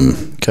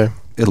okay,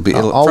 it'll be.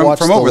 I'll watch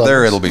from over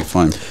there. It'll be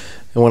fine.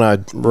 And when I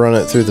run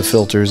it through the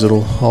filters,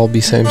 it'll all be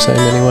same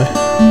anyway.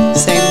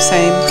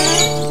 Same.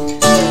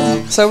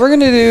 So we're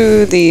gonna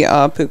do the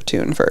poop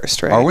tune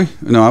first, right? Are we?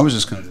 No, I was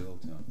just gonna do.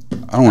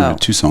 I don't want to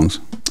do two songs.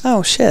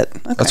 Oh shit!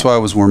 Okay. That's why I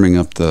was warming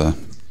up the.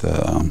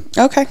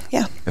 Okay.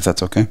 Yeah. If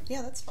that's okay.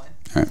 Yeah, that's fine.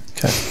 All right.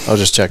 Okay. I was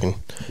just checking.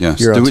 Yes.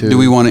 Do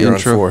we want to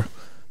intro?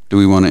 Do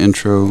we want to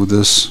intro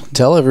this?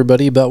 Tell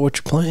everybody about what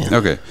you're playing.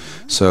 Okay.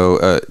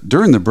 So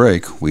during the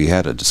break, we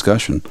had a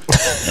discussion,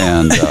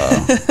 and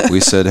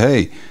we said,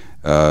 "Hey,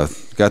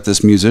 got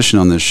this musician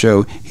on this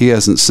show. He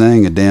hasn't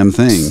sang a damn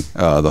thing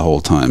the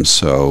whole time.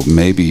 So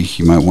maybe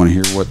you might want to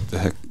hear what the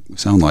heck we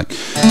sound like."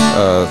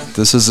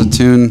 This is a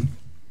tune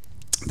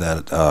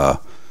that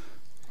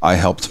I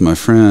helped my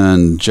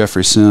friend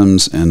Jeffrey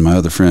Sims and my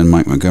other friend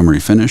Mike Montgomery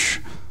finish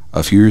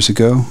a few years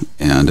ago,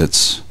 and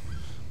it's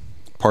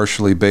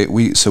partially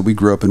we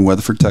grew up in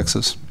Weatherford,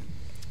 Texas,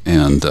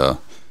 and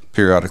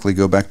periodically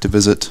go back to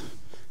visit,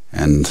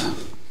 and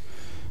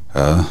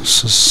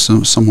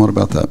somewhat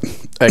about that.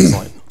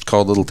 Excellent. It's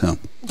called Little Town.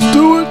 Let's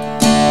do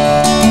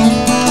it.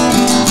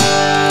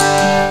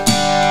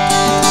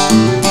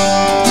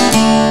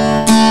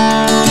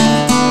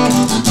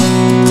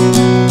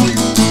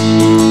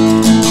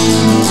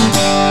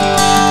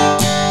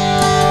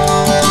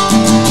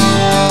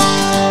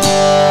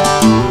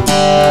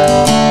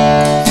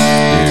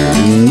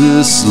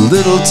 this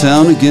little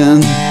town again.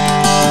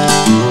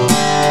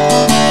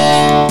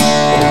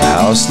 The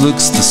house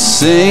looks the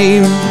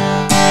same.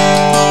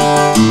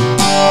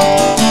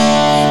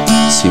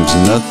 Seems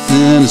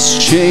nothing has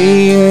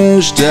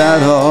changed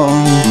at all,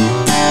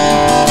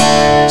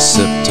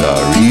 except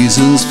our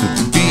reasons for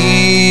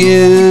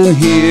being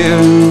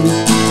here.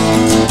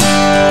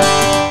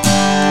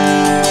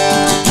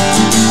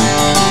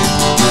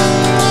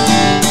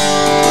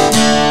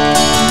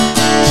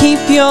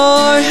 Keep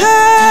your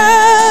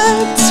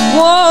head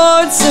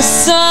towards the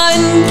sun.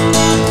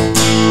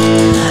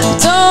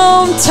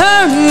 Don't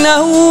turn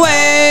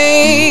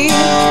away.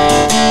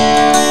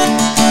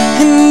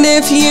 And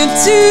if you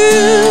do,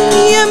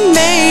 you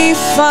may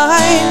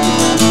find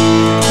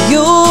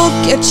you'll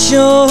get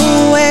your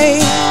way.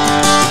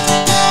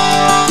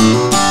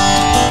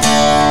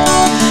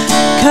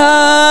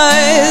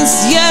 'Cause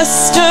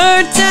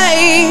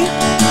yesterday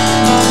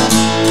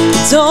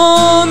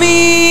don't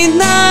mean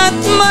that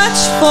much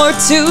for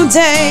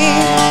today.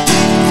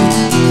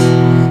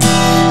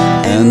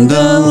 And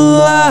the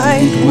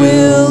light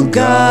will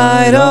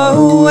guide our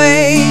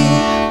way.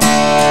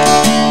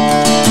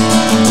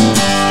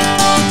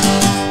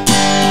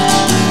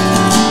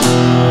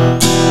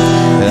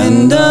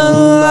 And the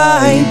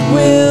light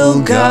will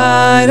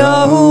guide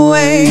our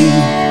way.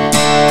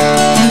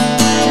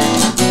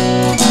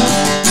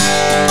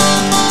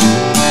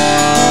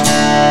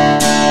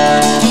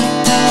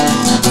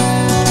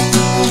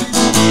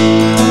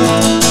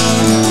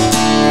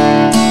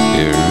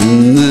 Here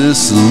in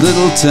this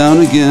little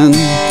town again,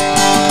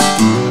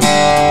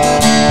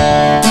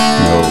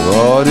 no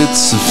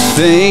audits of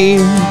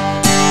fame.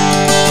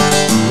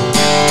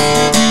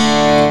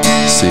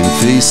 Same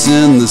face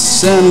in the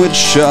sandwich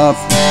shop,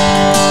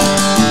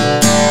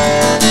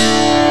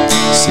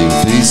 same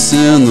face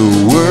in the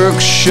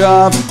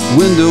workshop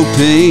window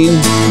pane.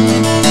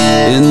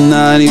 In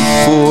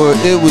 '94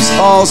 it was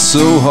all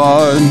so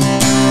hard.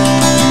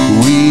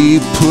 We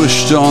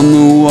pushed on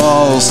the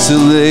walls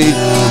till they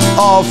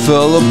all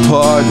fell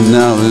apart.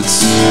 Now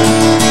it's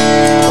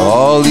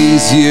all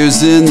these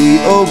years in the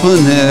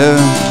open air.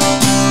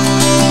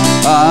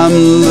 I'm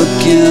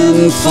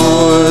looking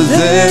for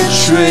their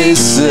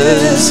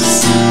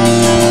traces.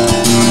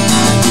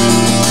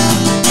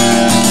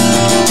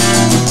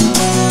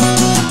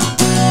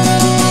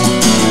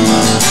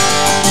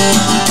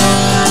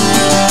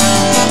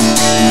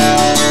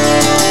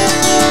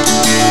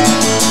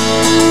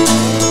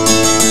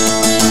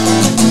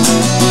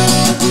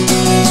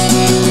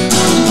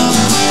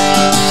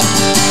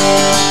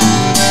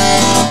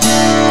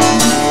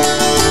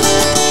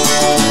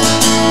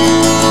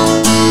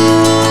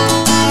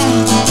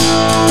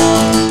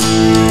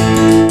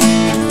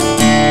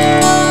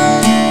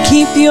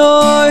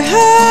 Your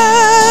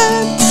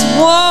head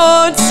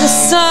towards the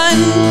sun.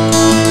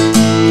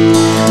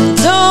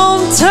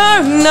 Don't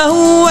turn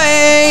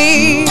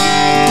away.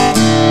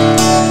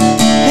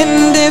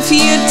 And if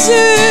you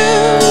do,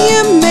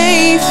 you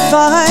may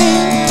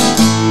find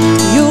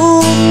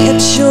you'll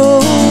get your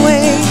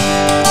way.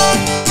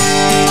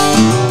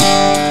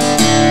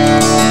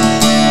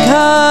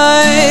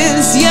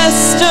 'Cause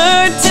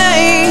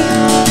yesterday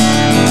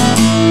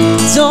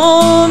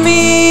don't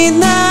mean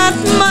that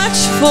much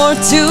for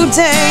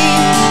today.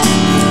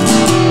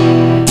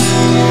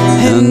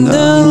 And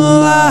the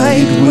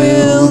light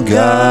will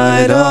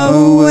guide our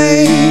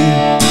way.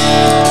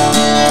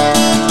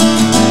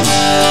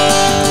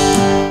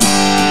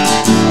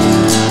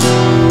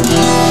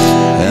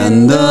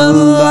 And the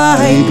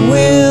light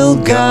will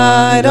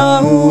guide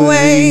our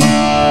way.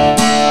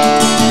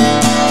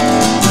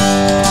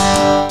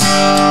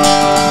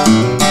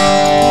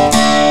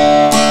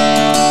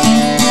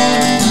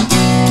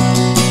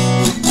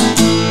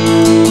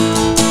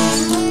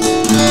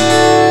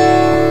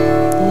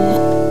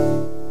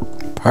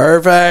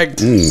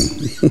 Perfect.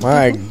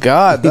 My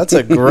God, that's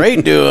a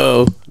great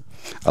duo.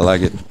 I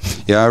like it.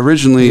 Yeah,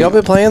 originally... Y'all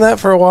been playing that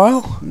for a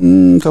while?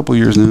 A couple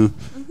years now.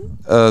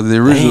 The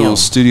original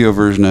studio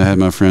version, I had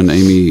my friend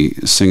Amy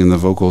singing the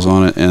vocals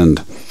on it,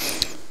 and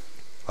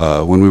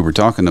when we were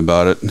talking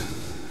about it,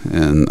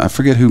 and I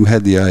forget who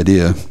had the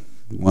idea.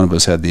 One of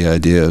us had the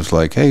idea of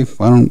like, hey,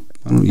 why don't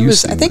you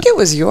sing I think it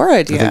was your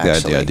idea, I think I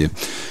had the idea.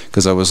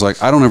 Because I was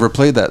like, I don't ever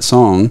play that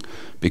song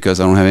because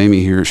I don't have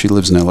Amy here. She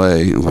lives in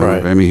L.A. And I don't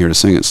have Amy here to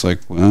sing it. It's like,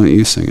 well, why don't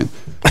you sing it?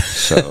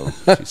 So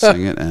she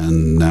sang it,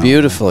 and now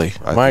beautifully.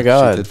 My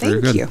God,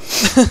 thank you.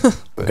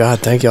 God,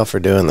 thank y'all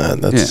for doing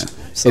that. That's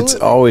it's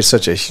always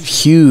such a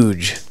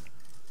huge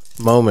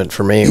moment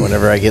for me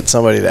whenever I get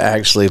somebody to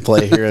actually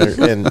play here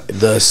in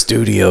the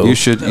studio. You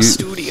should.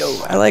 Studio.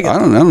 I like it. I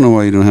don't know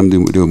why you don't have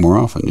them do it more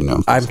often. You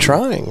know. I'm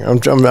trying. I'm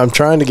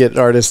trying to get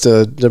artists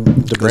to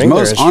bring their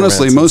instruments.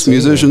 Honestly, most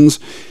musicians,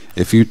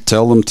 if you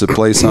tell them to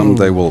play something,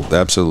 they will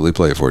absolutely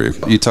play it for you.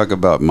 You talk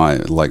about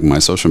my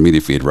social media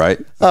feed, right?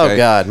 Okay. Oh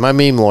God, my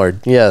meme lord.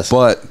 Yes.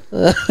 But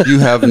you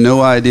have no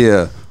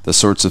idea the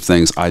sorts of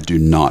things I do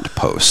not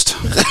post.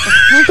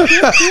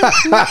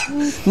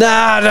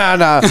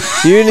 No.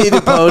 You need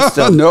to post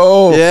them.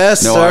 No.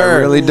 Yes, no, sir. I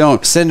really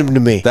don't. Send them to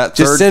me.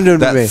 Just send them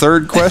to me. That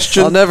third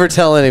question. I'll never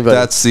tell anybody.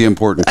 That's the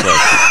important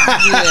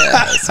question.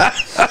 Yes.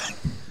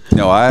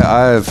 No,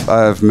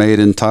 I've made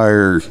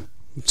entire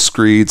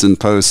screeds and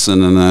posts,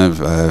 and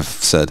I've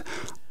said,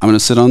 I'm going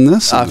to sit on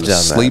this. I've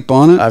done sleep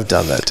on it. I've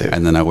done that too.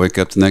 And then I wake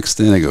up the next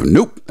day and I go,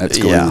 nope, that's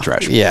going in the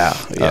trash. Yeah.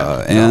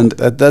 And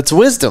that's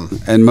wisdom.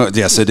 And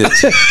yes, it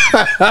is.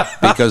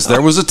 Because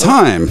there was a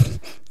time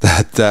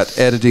that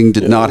editing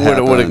did not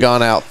happen. Would have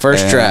gone out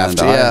first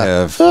draft. And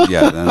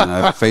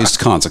I've faced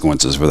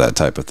consequences for that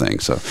type of thing.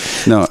 So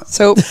no.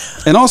 So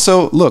and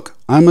also, look,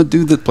 I'm a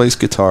dude that plays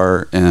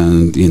guitar,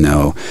 and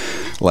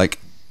like,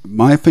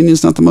 my opinion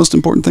is not the most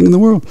important thing in the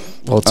world.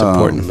 Well, it's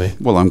important to me.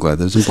 Well, I'm glad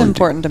that it's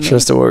important to me.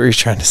 Trista, what were you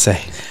trying to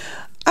say?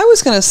 I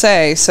was going to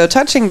say, so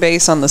touching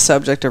base on the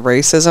subject of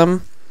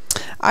racism,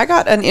 I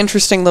got an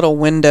interesting little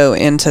window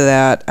into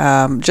that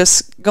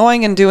just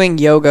going and doing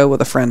yoga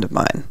with a friend of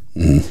mine.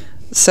 Mm-hmm.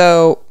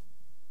 So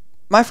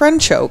my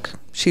friend Choke,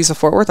 she's a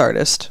Fort Worth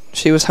artist.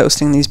 She was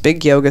hosting these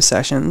big yoga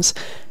sessions,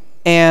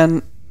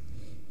 and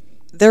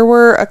there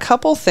were a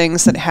couple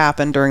things that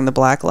happened during the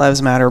Black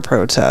Lives Matter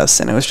protests,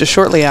 and it was just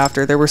shortly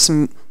after there were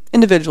some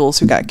individuals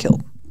who got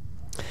killed.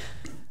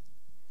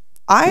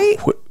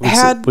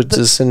 Was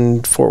this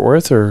in Fort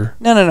Worth or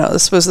no?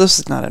 This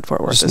is not in Fort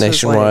Worth. This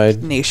nationwide. Was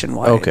like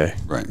nationwide. Okay,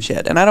 right.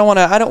 Shit, and I don't want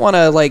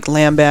to like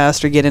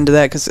lambast or get into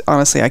that because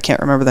honestly, I can't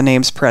remember the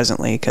names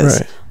presently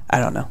because I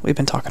don't know. We've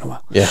been talking a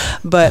while. Yeah,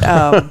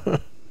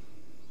 but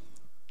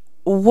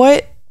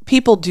what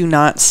people do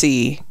not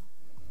see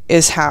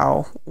is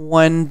how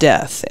one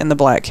death in the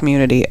Black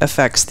community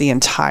affects the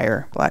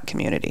entire Black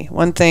community.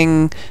 One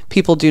thing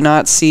people do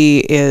not see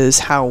is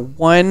how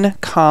one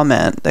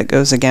comment that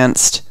goes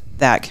against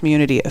that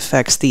community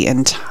affects the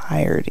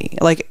entirety.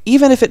 Like,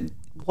 even if it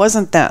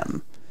wasn't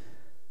them,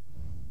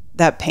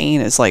 that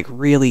pain is like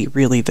really,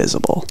 really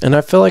visible. And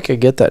I feel like I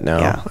get that now.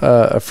 Yeah.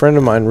 A friend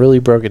of mine really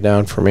broke it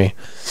down for me.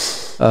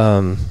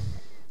 And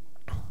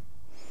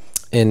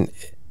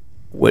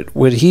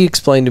what he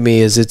explained to me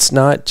is it's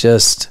not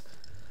just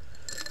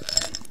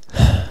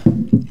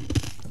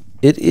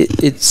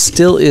it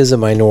still is a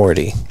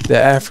minority.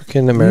 The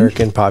African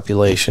American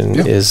population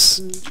is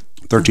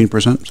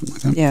 13%, something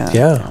like that.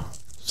 Yeah,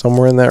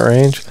 somewhere in that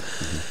range.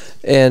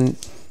 And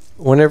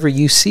whenever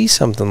you see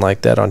something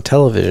like that on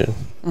television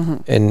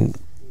and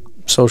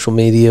social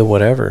media,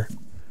 whatever,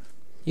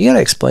 you got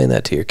to explain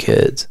that to your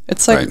kids.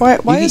 It's like,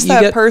 why is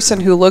that person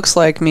who looks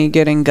like me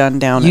getting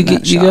gunned down in that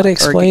shot? You got to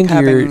explain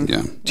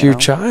to your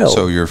child.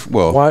 So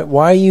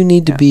why you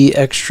need to be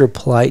extra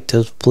polite to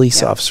a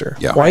police officer.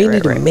 Yeah. Why you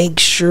need to make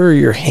sure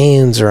your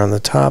hands are on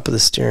the top of the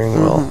steering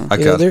wheel.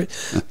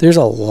 There's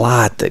a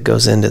lot that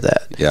goes into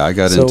that. Yeah, I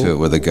got into it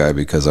with a guy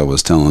because I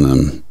was telling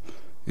him,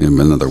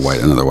 another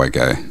white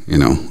guy,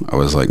 I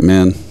was like,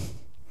 man,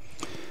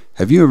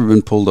 have you ever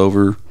been pulled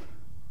over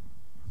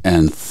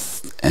and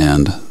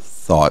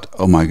thought,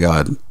 oh my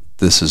God,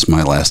 this is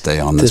my last day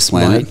on this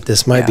planet?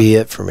 This might be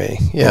it for me.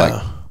 Yeah.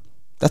 Like,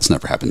 that's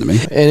never happened to me.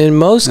 And in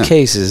most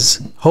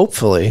cases,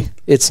 hopefully,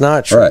 it's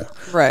not true.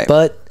 Right.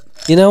 But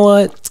you know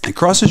what? It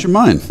crosses your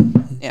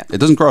mind. Yeah. It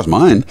doesn't cross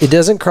mine. It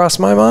doesn't cross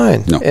my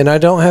mind. No. And I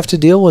don't have to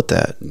deal with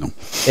that. No.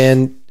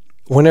 And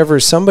whenever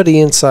somebody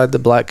inside the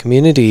Black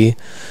community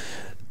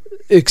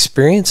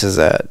experiences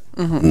that,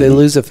 they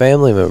lose a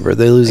family member,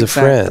 they lose a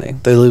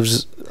friend, they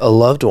lose a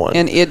loved one.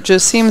 And it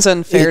just seems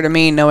unfair to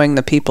me, knowing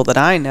the people that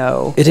I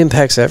know. It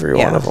impacts every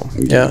one of them.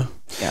 Yeah.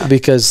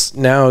 Because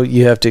now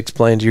you have to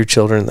explain to your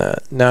children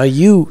that. Now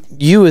you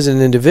as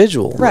an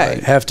individual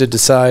have to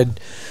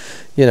decide,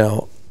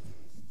 how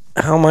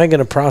am I going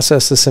to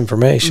process this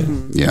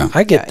information? Yeah.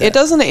 I get that. It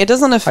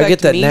doesn't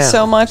affect me now.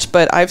 so much,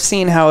 but I've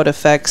seen how it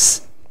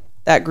affects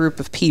that group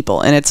of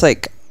people, and it's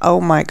like, oh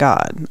my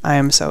God, I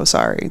am so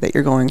sorry that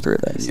you're going through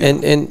this.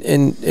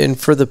 And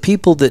for the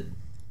people that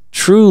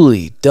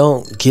truly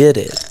don't get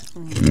it,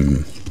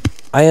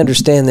 I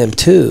understand them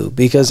too,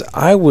 because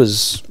I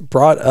was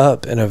brought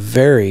up in a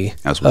very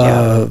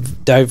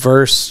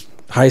diverse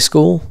high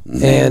school,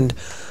 and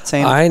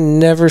I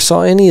never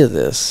saw any of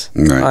this.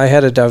 I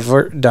had a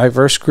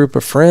diverse group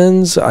of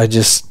friends. I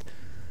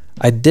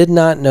did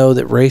not know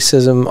that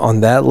racism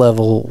on that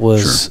level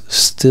was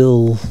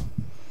still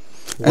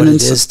what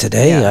it is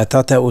today. I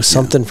thought that was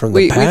something from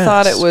the past. We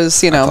thought it was,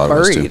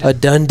 buried. A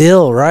done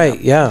deal, right?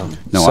 Yeah.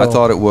 No, I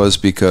thought it was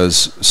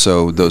because,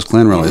 those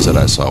Klan rallies that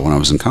I saw when I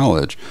was in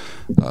college,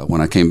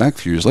 when I came back a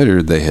few years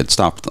later, they had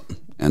stopped them.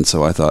 And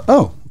so I thought,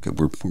 okay,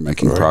 we're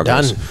making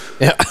progress. Done.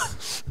 Yeah.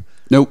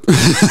 Nope.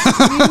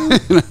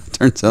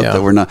 Turns out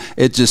that we're not.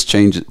 It just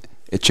changes.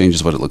 It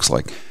changes what it looks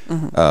like.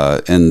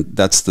 And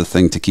that's the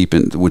thing to keep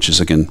in, which is,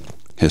 again,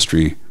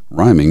 history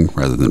rhyming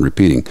rather than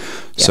repeating.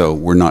 So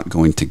we're not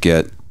going to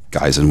get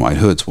guys in white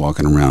hoods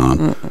walking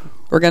around.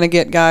 We're going to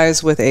get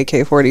guys with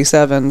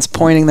AK-47s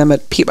pointing them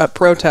at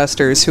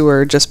protesters who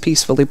are just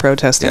peacefully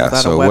protesting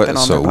without a weapon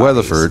on their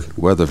bodies.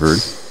 Weatherford,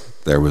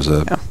 there was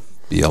a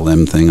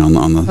BLM thing on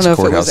the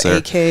courthouse there.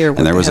 AK or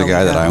and there was a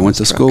guy that I went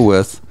to school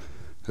with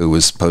who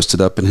was posted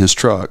up in his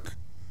truck,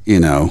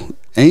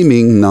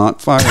 aiming,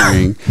 not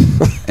firing,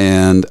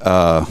 and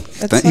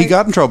he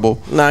got in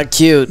trouble. Not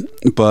cute,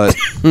 but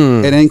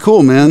it ain't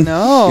cool, man.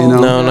 No,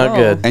 no, not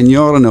good. And you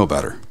ought to know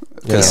better,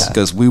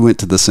 because we went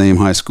to the same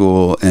high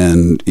school,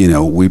 and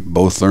we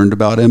both learned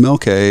about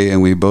MLK,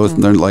 and we both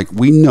learned,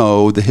 we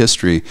know the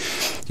history.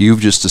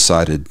 You've just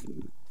decided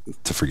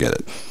to forget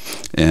it,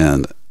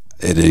 and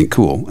it ain't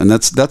cool. And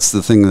that's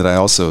the thing that I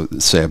also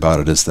say about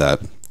it, is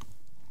that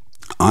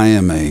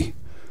I'm a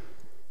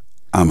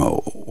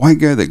white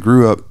guy that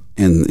grew up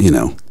in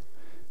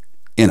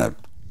a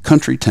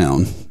country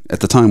town. At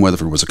the time,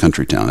 Weatherford was a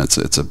country town.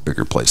 It's a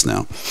bigger place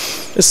now.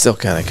 It's still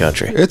kind of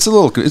country. It's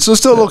still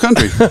a little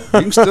country. You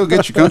can still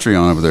get your country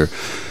on over there.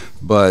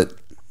 But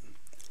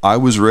I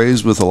was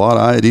raised with a lot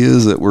of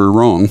ideas that were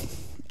wrong,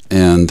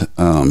 and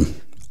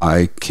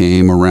I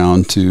came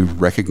around to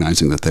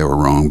recognizing that they were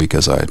wrong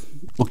because I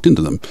looked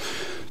into them.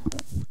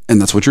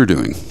 And that's what you're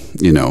doing,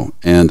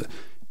 And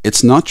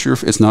it's not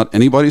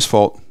anybody's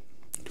fault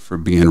for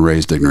being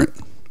raised ignorant.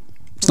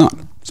 It's not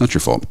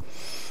your fault.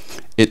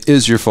 It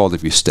is your fault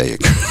if you stay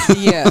ignorant.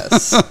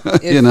 Yes.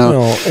 But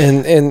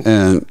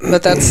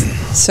that's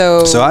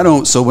so. So I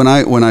don't. So when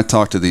I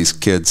talk to these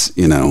kids,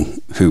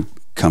 who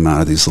come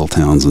out of these little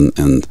towns,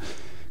 and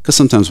because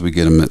sometimes we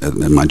get them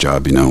at my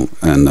job, and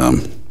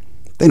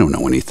they don't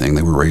know anything.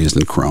 They were raised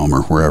in Chrome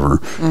or wherever,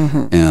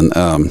 and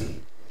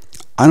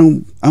I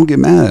don't get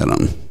mad at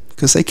them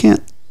because they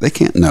can't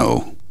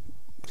know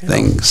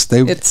things.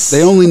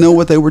 They only know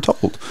what they were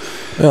told.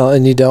 Well,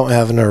 and you don't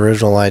have an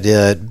original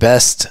idea at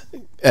best.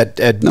 At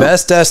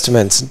best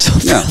estimates until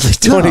probably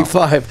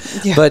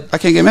 25. No. But I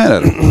can't get mad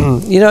at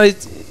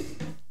it.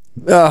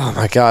 Oh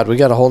my God, we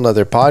got a whole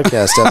nother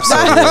podcast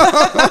episode.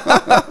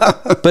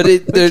 But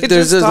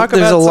there's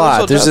a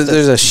lot. There's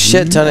a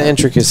shit ton of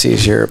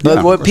intricacies here.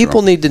 But what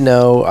people need to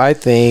know, I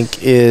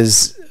think,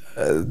 is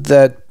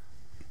that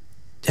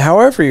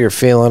however you're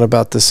feeling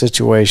about the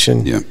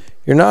situation,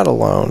 you're not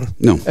alone.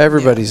 No.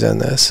 Everybody's in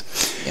this.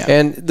 Yeah.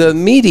 And the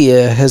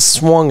media has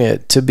swung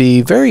it to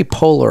be very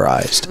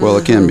polarized. Well,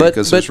 it can be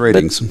because there's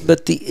ratings.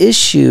 But the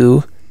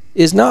issue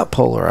is not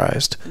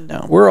polarized.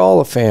 No. We're all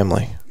a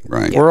family.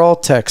 Right. We're all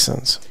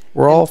Texans.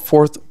 We're all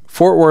Fort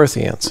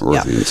Worthians.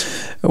 Yeah.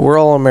 We're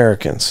all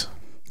Americans.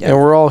 Yeah. And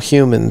we're all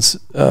humans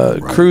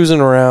cruising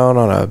around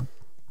on a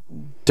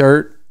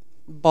dirt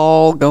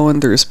ball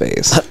going through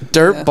space.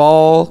 Dirt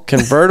ball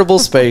convertible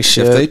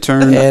spaceship. If they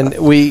turn, and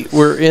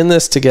we're in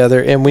this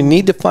together, and we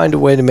need to find a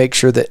way to make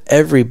sure that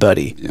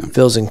everybody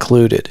feels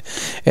included,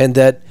 and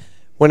that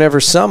whenever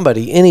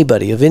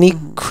anybody of any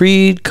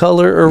creed,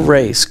 color, or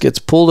race gets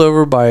pulled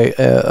over by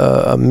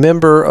a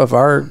member of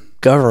our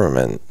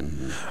government,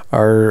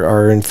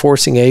 our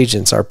enforcing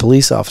agents, our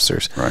police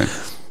officers,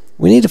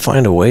 we need to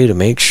find a way to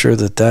make sure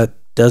that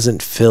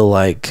doesn't feel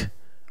like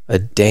a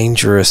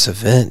dangerous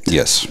event.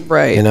 Yes.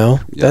 Right.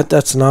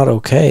 That's not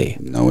okay.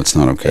 No, it's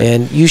not okay.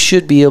 And you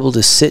should be able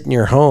to sit in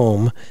your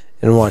home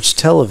and watch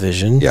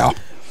television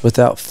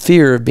without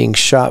fear of being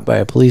shot by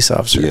a police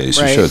officer. Yes,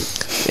 you should.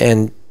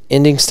 And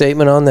ending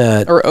statement on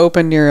that. Or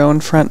open your own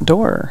front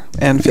door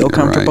and feel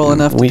comfortable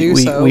enough to do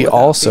so. We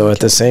also,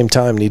 at the same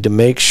time, need to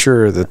make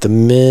sure that the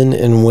men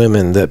and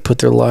women that put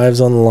their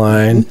lives on the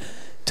line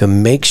to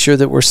make sure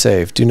that we're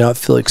safe do not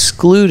feel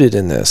excluded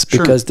in this,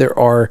 because there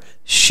are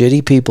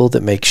shitty people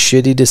that make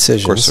shitty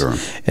decisions,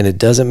 and it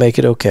doesn't make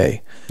it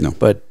okay. No.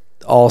 But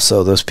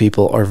also, those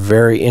people are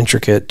very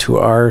intricate to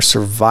our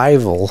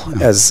survival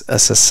as a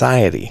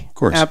society. Of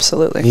course.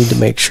 Absolutely. We need to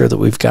make sure that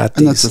we've got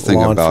these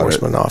law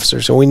enforcement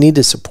officers, and we need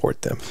to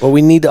support them. But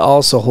we need to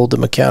also hold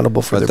them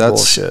accountable for their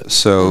bullshit.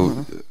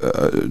 So,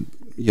 I'm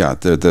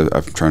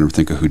trying to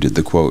think of who did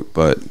the quote,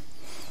 but,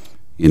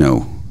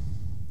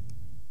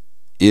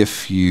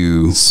 if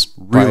you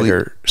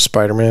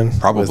Spider-Man,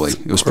 probably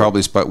it was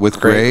probably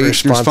with great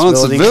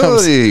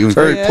responsibility. With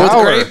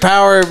great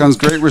power comes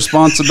great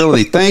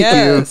responsibility. Thank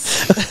you.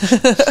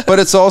 But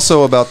it's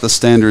also about the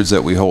standards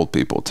that we hold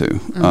people to,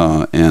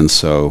 and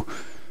so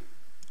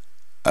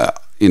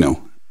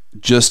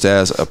just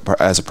as a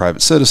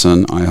private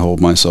citizen, I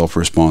hold myself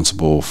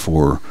responsible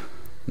for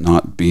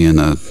not being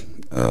a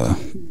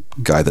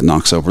guy that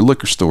knocks over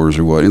liquor stores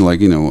or what.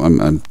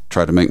 I'm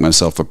trying to make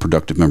myself a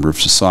productive member of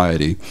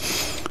society.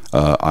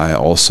 I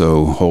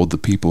also hold the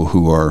people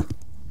who are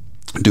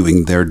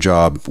doing their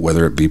job,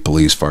 whether it be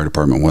police, fire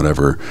department,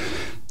 whatever.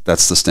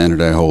 That's the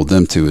standard I hold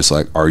them to. Is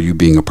like, are you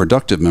being a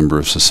productive member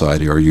of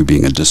society, or are you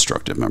being a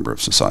destructive member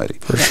of society?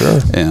 For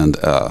sure. And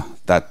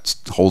that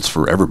holds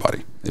for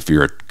everybody. If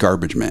you're a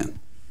garbage man,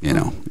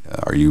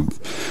 are you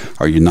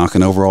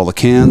knocking over all the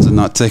cans and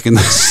not taking the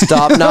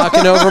Stop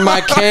knocking over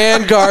my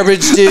can,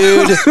 garbage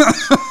dude.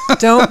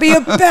 Don't be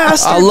a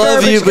bastard. I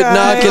love you, but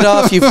knock it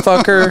off, you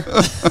fucker.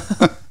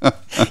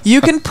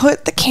 You can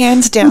put the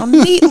cans down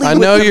neatly. I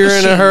know you're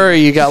in a hurry.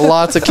 You got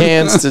lots of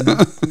cans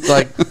to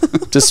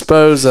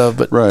dispose of,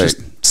 but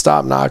just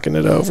stop knocking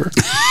it over.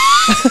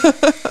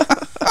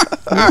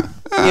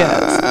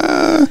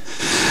 Yes.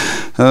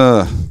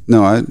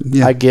 No,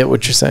 I get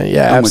what you're saying.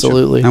 Yeah,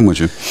 absolutely. I'm with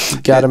you.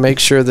 Got to make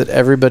sure that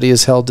everybody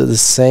is held to the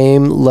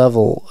same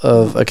level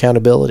of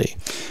accountability.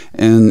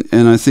 And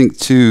I think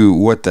too,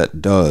 what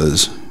that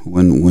does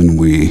when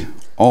we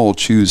all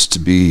choose to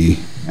be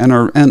and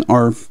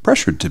are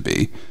pressured to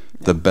be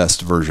the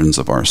best versions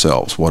of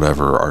ourselves,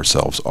 whatever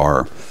ourselves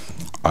are,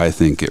 I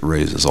think it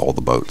raises all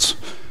the boats.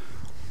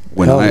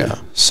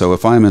 So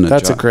if I'm in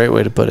that's a great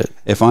way to put it.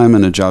 If I'm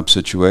in a job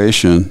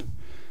situation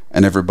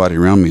and everybody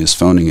around me is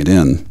phoning it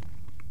in,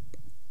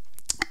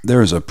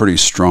 there is a pretty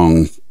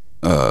strong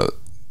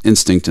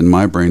instinct in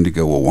my brain to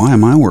go, well, why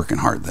am I working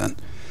hard then?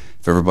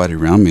 If everybody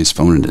around me is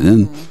phoning it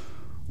in,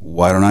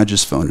 why don't I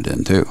just phone it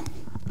in too?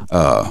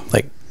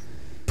 Like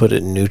put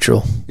it in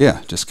neutral.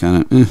 Yeah, just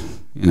kind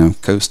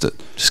of, coast it.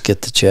 Just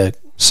get the check.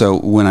 So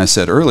when I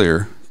said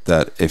earlier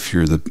that if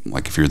you're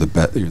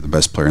the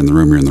best player in the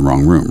room, you're in the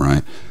wrong room,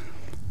 right?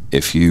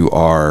 If you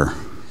are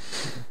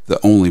the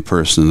only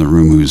person in the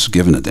room who's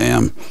given a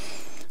damn,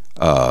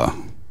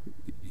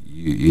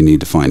 you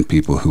need to find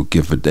people who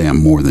give a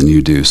damn more than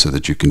you do, so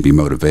that you can be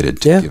motivated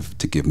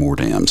to give more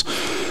damns.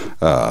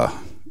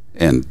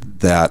 And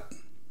that,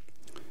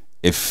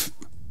 if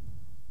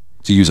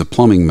to use a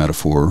plumbing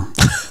metaphor,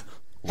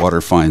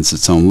 water finds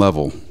its own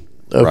level.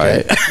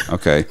 Okay. Right?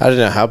 Okay. I didn't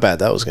know how bad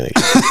that was going to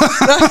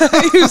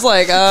get. He was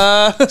like,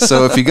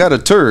 So if you got a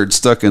turd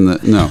stuck in the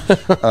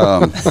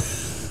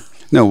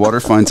no, water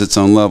finds its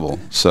own level.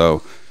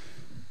 So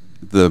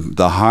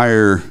the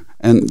higher,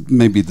 and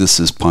maybe this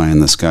is pie in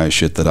the sky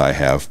shit that I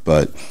have,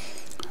 but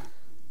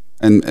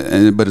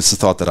it's the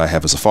thought that I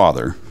have as a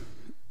father,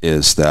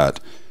 is that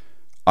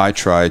I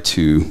try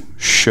to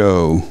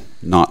show,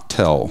 not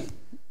tell,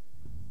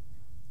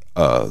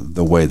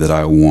 the way that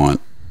I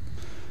want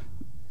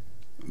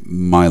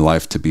my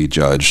life to be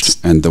judged,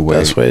 and the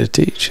best way to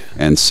teach.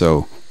 And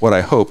so what I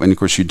hope, and of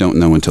course you don't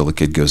know until the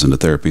kid goes into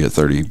therapy at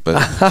 30,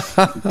 but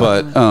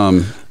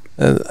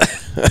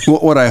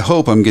what I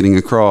hope I'm getting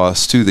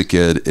across to the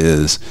kid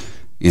is,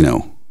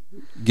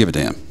 give a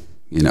damn,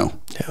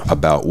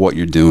 about what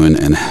you're doing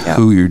and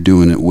who you're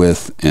doing it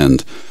with,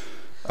 and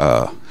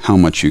how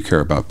much you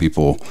care about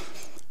people,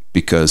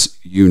 because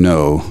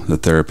that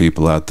there are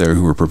people out there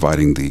who are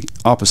providing the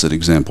opposite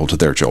example to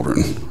their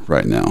children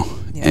right now.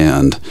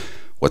 And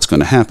what's going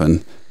to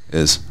happen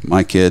is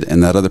my kid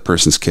and that other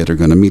person's kid are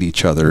going to meet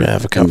each other,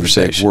 have a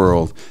conversation in the big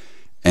world,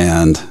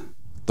 and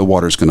the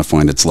water's going to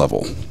find its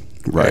level.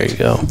 Right. There you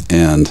go.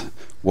 And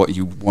what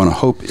you want to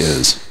hope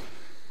is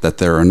that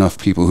there are enough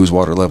people whose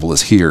water level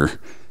is here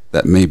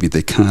that maybe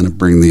they kind of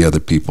bring the other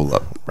people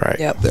up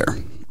there.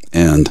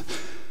 And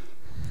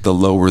the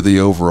lower the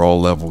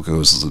overall level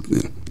goes,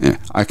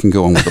 I can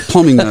go on with the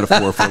plumbing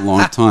metaphor for a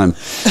long time,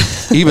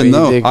 even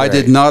though I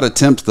did not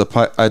attempt the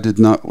pipe. I did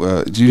not.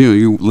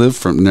 You live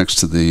from next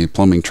to the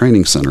plumbing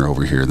training center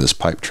over here. This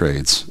Pipe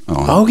Trades.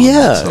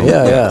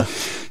 Yeah.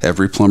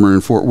 Every plumber in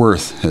Fort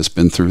Worth has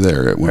been through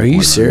there. Are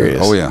you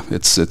serious? Oh yeah,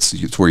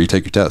 it's where you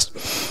take your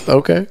test.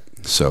 Okay.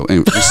 So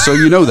anyway, just so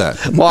you know that.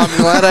 Well, I'm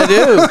glad I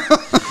do.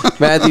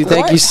 Matthew,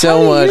 thank you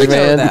so much,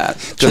 man.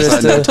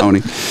 Just I know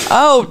Tony.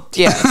 Oh,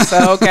 yes.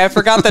 Okay, I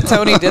forgot that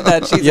Tony did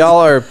that. Y'all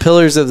are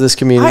pillars of this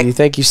community.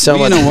 Thank you so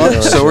much. You know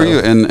what? So are you.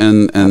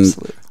 And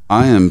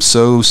I am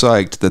so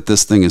psyched that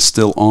this thing is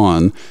still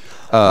on.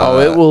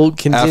 It will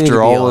continue after to be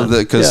all on. of it,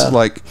 because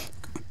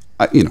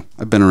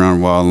I've been around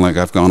a while, and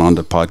I've gone on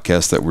to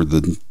podcasts that were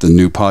the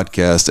new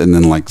podcast, and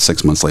then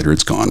 6 months later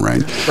it's gone.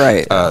 Right.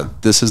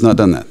 This has not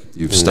done that.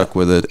 You've stuck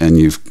with it, and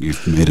you've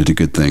made it a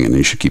good thing, and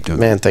you should keep doing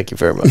it. Man, thank you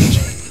very much.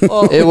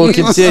 It will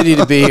continue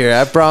to be here.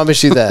 I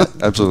promise you that.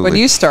 Absolutely. When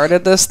you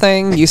started this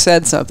thing, you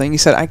said something. You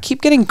said, I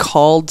keep getting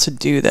called to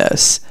do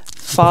this.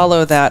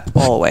 Follow that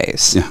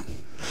always. Yeah.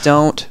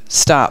 Don't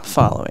stop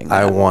following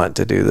that. I want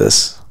to do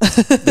this.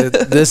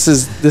 This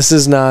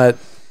is not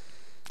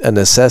a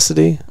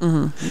necessity.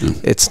 Mm-hmm.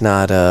 It's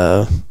not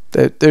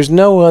there's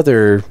no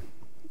other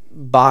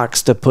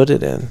box to put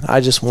it in.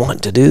 I just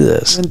want to do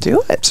this And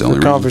do it. It's the only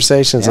for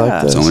conversations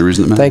like this. It's the only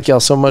reason it matters. Thank y'all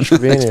so much for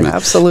being here.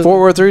 Absolutely.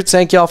 Fort Worth Roots,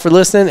 thank y'all for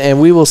listening, and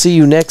we will see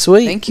you next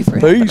week. Thank you for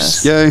having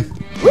us. Yay.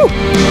 Woo.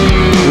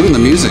 Doing the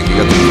music. You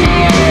got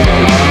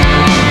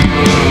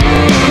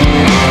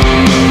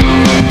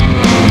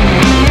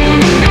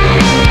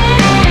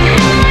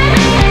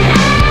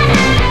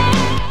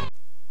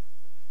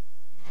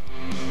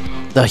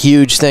A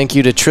huge thank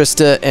you to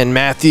Trista and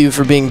Matthew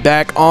for being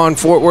back on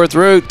Fort Worth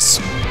Roots.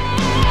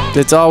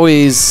 It's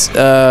always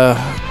a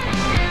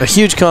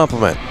huge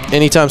compliment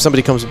anytime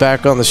somebody comes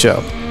back on the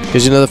show.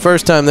 Because, the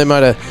first time they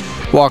might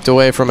have walked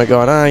away from it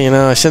going,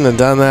 I shouldn't have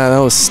done that. That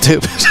was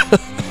stupid.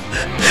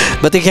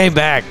 But they came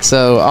back.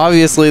 So,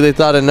 obviously, they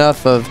thought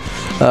enough of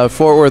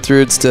Fort Worth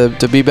Roots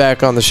to be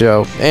back on the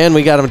show. And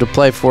we got them to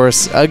play for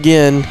us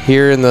again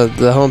here in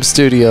the home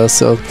studio.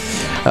 So,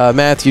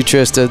 Matthew,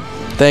 Trista,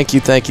 thank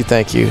you.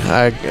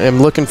 I am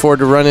looking forward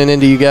to running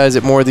into you guys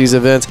at more of these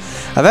events.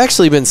 I've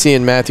actually been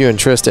seeing Matthew and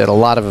Trista at a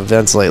lot of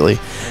events lately.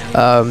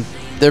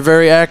 They're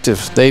very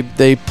active.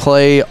 They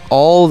play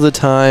all the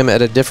time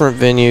at a different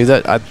venue.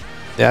 That I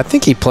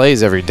think he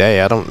plays every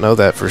day. I don't know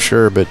that for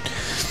sure, but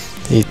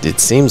It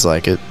seems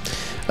like it.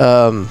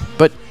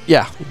 But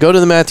yeah, go to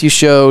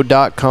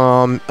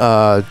thematthewshow.com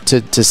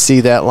to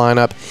see that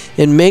lineup,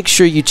 and make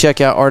sure you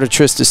check out Art of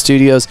Trista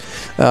Studios.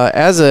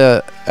 As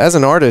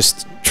an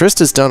artist,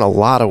 Trista's done a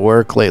lot of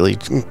work lately,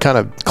 kind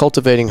of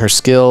cultivating her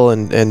skill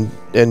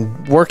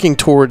and working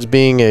towards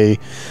being a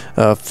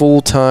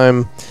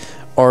full-time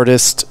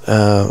artist.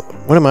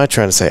 What am I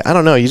trying to say? I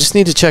don't know. You just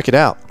need to check it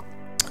out.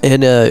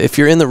 And if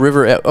you're in the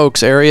River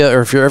Oaks area,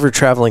 or if you're ever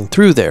traveling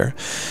through there,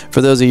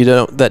 for those of you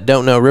that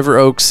don't know, River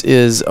Oaks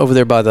is over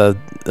there by the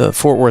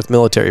Fort Worth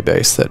military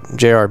base that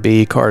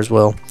JRB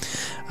Carswell.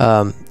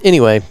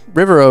 Anyway,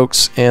 River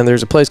Oaks, and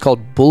there's a place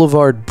called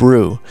Boulevard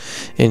Brew,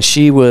 and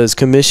she was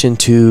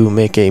commissioned to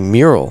make a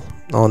mural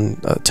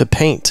to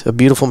paint a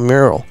beautiful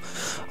mural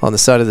on the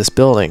side of this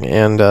building,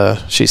 and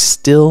she's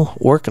still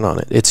working on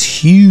it.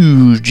 It's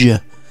huge,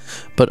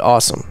 but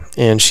awesome.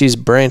 And she's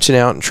branching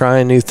out and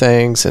trying new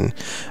things, and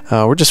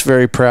we're just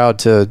very proud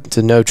to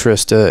know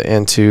Trista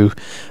and to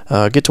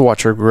get to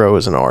watch her grow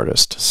as an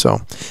artist.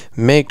 So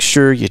make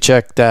sure you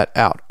check that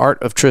out,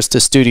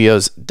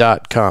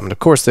 artoftristastudios.com. And of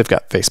course, they've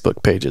got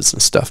Facebook pages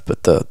and stuff,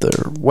 but their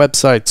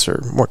websites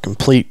are more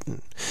complete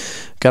and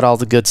got all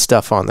the good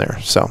stuff on there.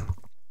 So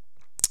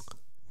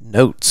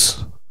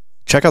notes,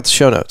 check out the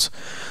show notes.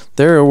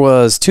 There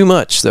was too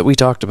much that we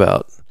talked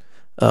about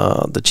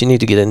that you need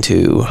to get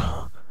into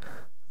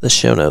the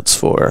show notes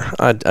for.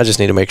 I just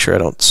need to make sure I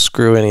don't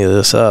screw any of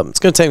this up. It's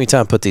going to take me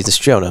time to put these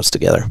show notes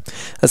together.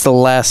 That's the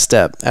last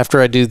step.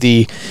 After I do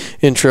the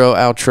intro,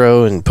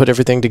 outro, and put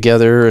everything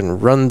together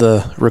and run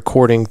the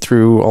recording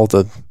through all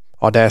the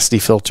Audacity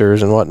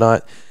filters and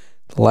whatnot,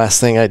 the last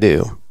thing I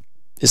do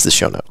is the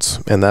show notes.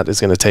 And that is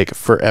going to take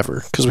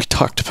forever because we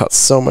talked about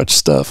so much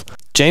stuff.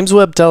 James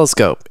Webb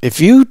Telescope.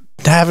 If you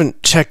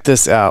haven't checked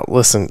this out,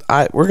 listen,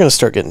 we're going to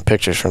start getting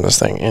pictures from this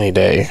thing any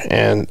day,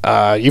 and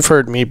you've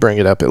heard me bring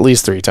it up at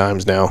least 3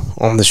 times now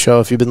on the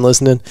show if you've been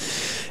listening.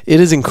 It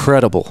is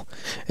incredible,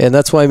 and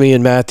that's why me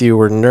and Matthew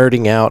were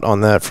nerding out on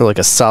that for like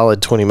a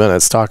solid 20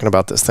 minutes talking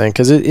about this thing,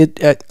 because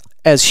it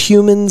as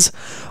humans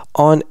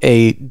on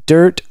a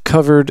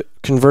dirt-covered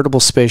convertible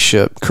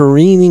spaceship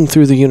careening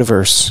through the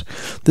universe,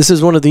 this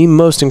is one of the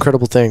most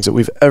incredible things that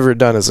we've ever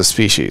done as a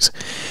species.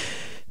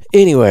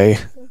 Anyway,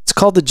 it's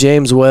called the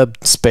James Webb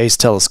Space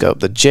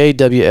Telescope. The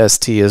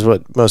JWST is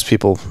what most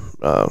people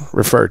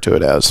refer to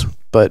it as.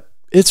 But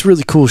it's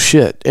really cool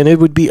shit, and it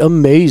would be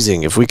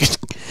amazing if we could,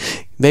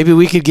 maybe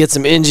we could get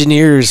some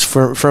engineers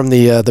from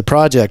the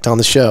project on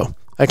the show.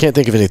 I can't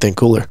think of anything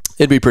cooler.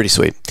 It'd be pretty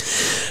sweet.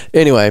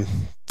 Anyway,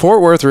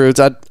 Fort Worth roots.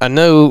 I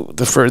know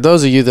for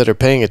those of you that are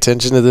paying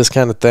attention to this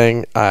kind of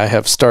thing, I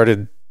have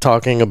started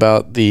talking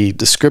about the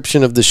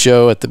description of the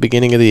show at the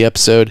beginning of the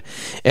episode,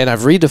 and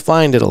I've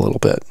redefined it a little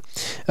bit.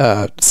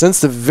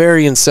 Since the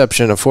very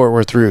inception of Fort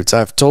Worth Roots,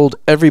 I've told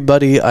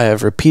everybody, I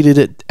have repeated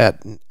it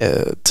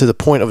to the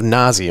point of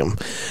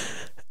nauseum.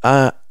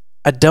 I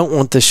don't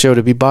want this show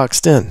to be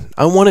boxed in.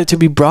 I want it to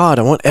be broad.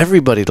 I want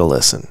everybody to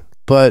listen.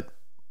 But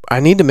I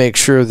need to make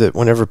sure that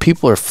whenever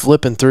people are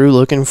flipping through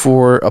looking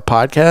for a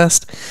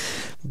podcast,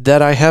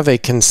 that I have a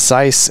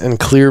concise and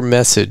clear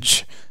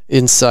message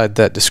inside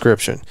that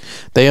description.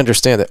 They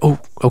understand that, oh,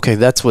 okay,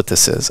 that's what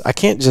this is. I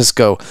can't just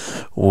go,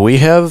 we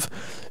have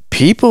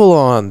people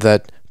on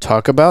that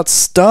talk about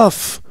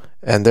stuff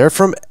and they're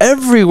from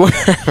everywhere.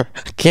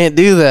 I can't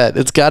do that.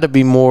 It's got to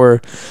be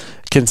more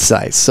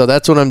concise. So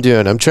that's what I'm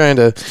doing. I'm trying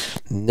to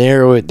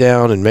narrow it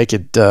down and make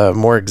it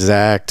more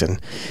exact,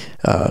 and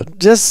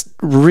just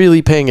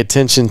really paying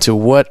attention to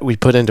what we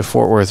put into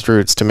Fort Worth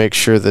Roots to make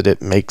sure that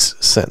it makes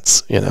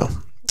sense.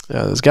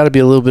 There's got to be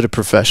a little bit of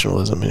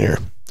professionalism in here,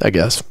 I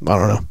guess. I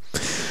don't know.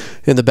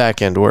 In the back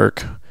end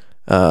work,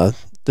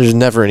 there's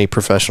never any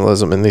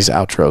professionalism in these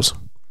outros.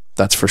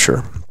 That's for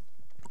sure.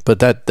 But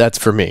that's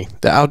for me.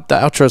 The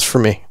outro's for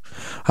me.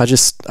 I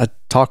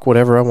talk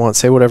whatever I want,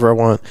 say whatever I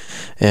want,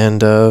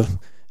 and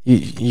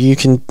you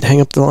can hang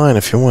up the line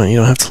if you want. You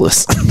don't have to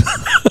listen.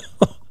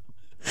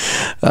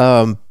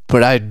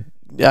 But I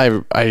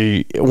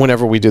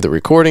whenever we do the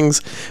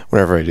recordings,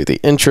 whenever I do the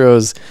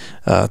intros,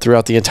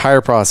 throughout the entire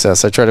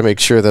process, I try to make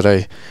sure that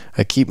I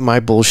keep my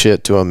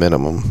bullshit to a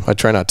minimum. I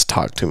try not to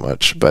talk too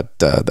much, but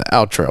the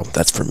outro,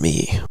 that's for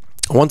me.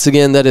 Once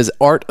again, that is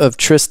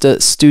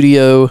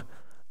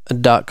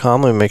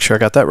artoftristastudio.com. Let me make sure I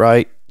got that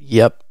right.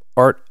 Yep,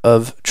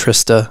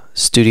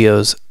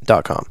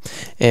 artoftristastudios.com.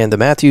 And The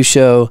Matthew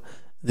Show,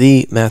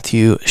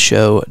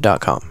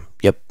 thematthewshow.com.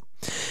 Yep.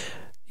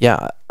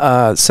 Yeah.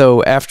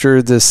 So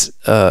after this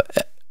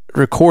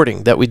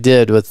recording that we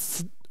did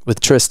with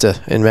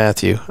Trista and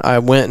Matthew, I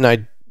went and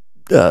I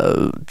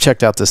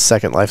checked out this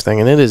Second Life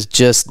thing, and it is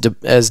just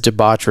as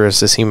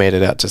debaucherous as he made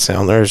it out to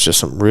sound. There's just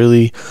some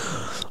really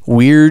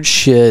weird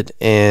shit,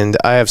 and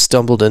I have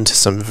stumbled into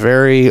some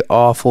very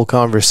awful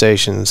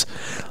conversations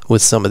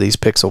with some of these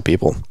Pixel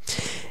people,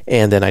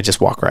 and then I just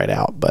walk right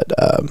out. But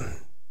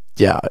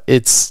yeah,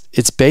 it's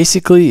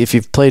basically, if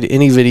you've played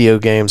any video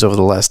games over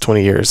the last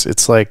 20 years,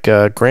 it's like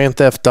Grand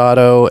Theft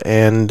Auto,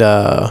 and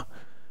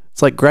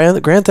it's like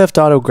Grand Theft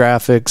Auto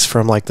graphics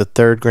from like the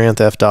third Grand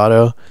Theft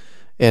Auto,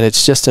 and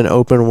it's just an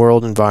open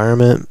world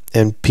environment,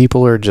 and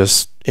people are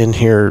just in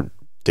here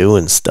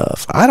doing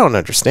stuff. I don't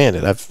understand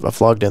it.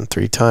 I've logged in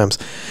 3 times,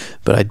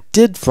 but I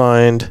did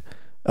find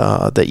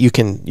that you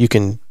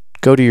can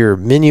go to your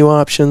menu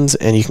options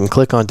and you can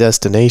click on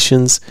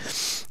destinations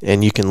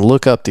and you can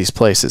look up these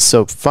places.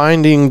 So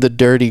finding the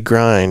dirty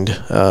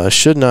grind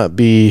should not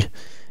be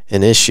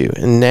an issue.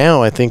 And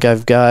now I think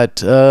I've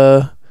got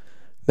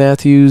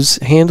Matthew's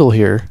handle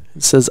here.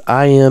 It says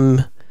I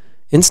am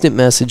instant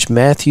message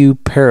Matthew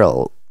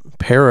Perreault.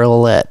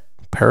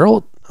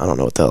 Perreault? I don't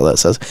know what the hell that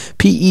says.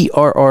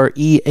 Perreault.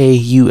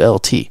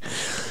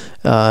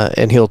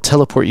 And he'll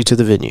teleport you to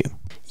the venue.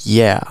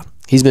 Yeah.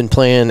 He's been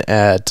playing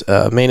at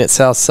Main at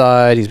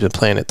Southside. He's been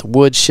playing at the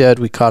Woodshed.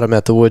 We caught him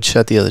at the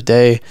Woodshed the other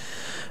day.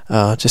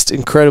 Just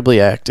incredibly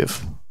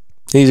active.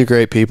 These are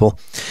great people.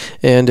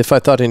 And if I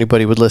thought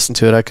anybody would listen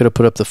to it, I could have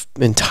put up the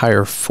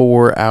entire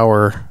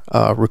 4-hour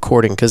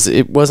recording, because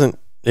it wasn't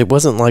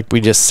like we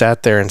just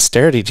sat there and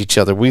stared at each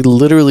other. We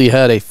literally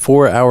had a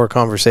 4-hour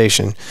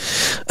conversation.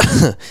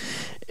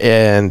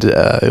 And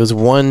it was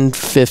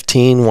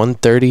 1:15,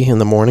 1:30 in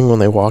the morning when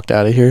they walked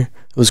out of here.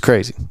 It was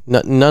crazy.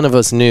 None of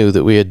us knew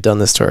that we had done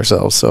this to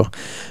ourselves, so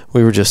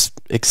we were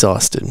just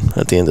exhausted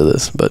at the end of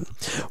this. But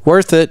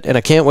worth it, and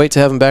I can't wait to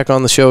have him back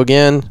on the show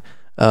again.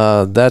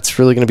 That's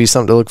really going to be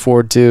something to look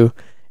forward to,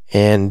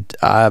 and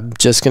I'm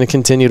just going to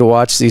continue to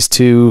watch these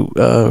two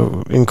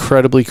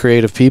incredibly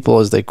creative people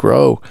as they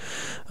grow.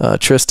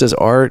 Trista's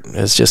art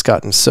has just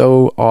gotten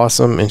so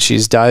awesome, and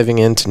she's diving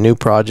into new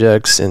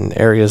projects in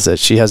areas that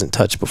she hasn't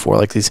touched before,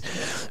 like these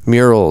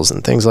murals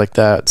and things like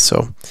that.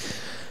 So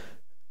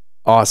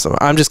awesome.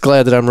 I'm just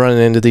glad that I'm running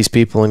into these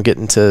people and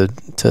getting to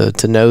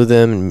know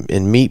them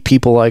and meet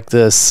people like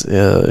this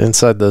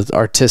inside the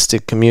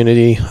artistic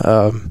community.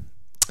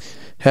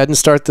 Hadn't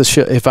started the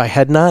show. If I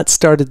had not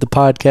started the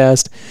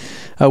podcast,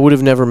 I would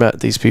have never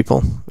met these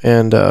people.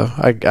 And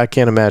I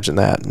can't imagine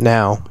that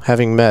now,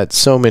 having met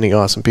so many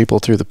awesome people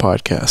through the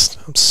podcast.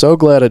 I'm so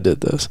glad I did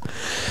this.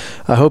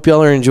 I hope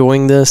y'all are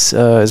enjoying this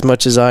as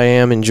much as I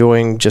am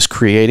enjoying just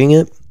creating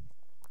it.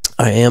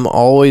 I am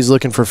always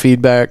looking for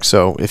feedback,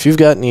 so if you've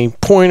got any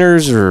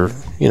pointers or,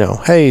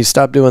 hey,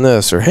 stop doing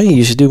this, or hey,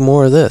 you should do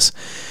more of this,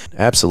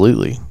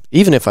 absolutely.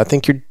 Even if I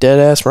think you're dead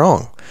ass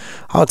wrong,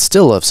 I'd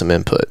still love some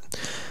input.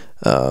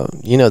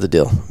 You know the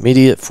deal.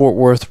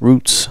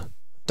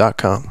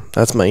 media@fortworthroots.com.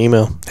 That's my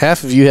email.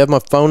 Half of you have my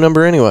phone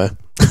number anyway.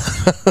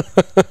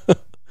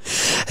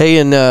 Hey,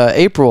 in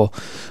April,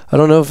 I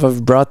don't know if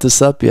I've brought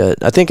this up yet.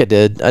 I think I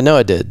did. I know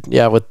I did.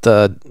 Yeah, with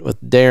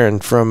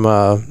Darren from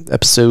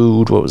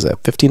episode, what was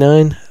that,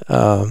 59?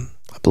 I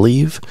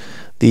believe.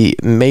 The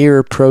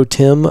Mayor Pro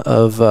Tem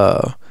of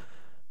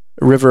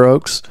River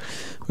Oaks.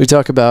 We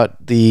talk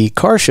about the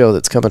car show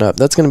that's coming up.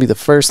 That's going to be the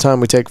first time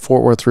we take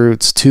Fort Worth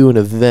Roots to an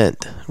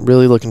event.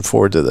 Really looking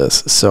forward to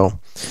this. So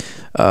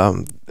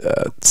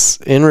it's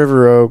in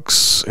River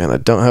Oaks, and I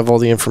don't have all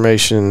the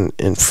information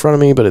in front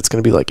of me, but it's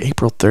going to be like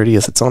April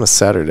 30th. It's on a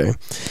Saturday.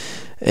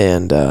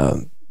 And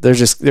they're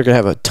going to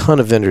have a ton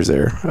of vendors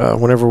there.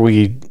 Whenever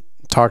we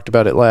talked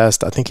about it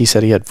last, I think he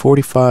said he had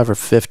 45 or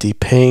 50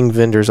 paying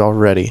vendors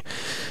already,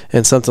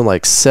 and something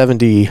like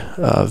 70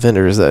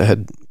 vendors that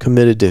had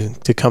committed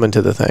to come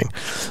into the thing.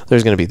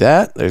 There's going to be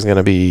that. There's going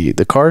to be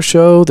the car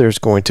show. There's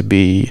going to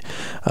be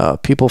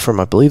people from,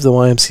 I believe, the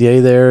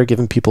YMCA there,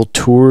 giving people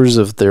tours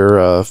of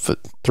their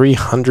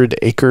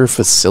 300-acre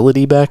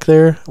facility back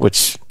there,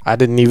 which I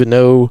didn't even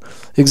know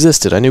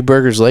existed. I knew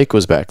Burgers Lake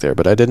was back there,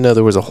 but I didn't know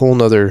there was a whole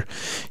nother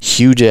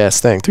huge-ass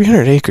thing.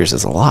 300 acres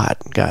is a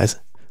lot, guys.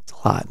 It's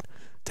a lot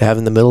to have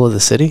in the middle of the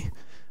city.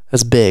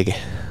 That's big.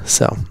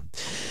 So,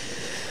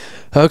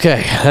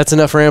 okay, that's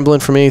enough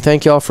rambling for me.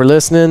 Thank y'all for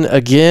listening.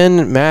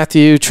 Again,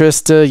 Matthew,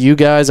 Trista, you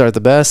guys are the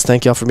best.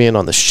 Thank y'all for being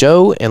on the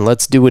show, and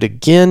let's do it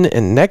again.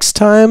 And next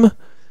time,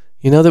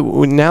 now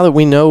that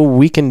we know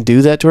we can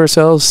do that to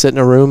ourselves, sit in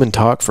a room and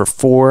talk for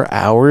 4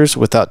 hours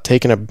without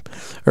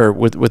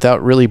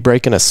without really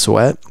breaking a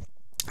sweat.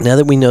 Now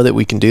that we know that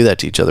we can do that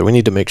to each other, we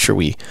need to make sure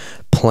we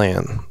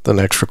plan the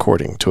next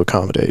recording to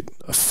accommodate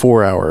a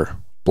 4-hour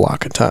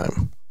block of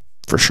time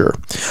for sure.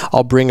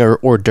 I'll bring our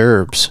hors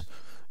d'oeuvres,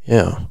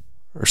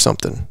 or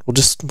something.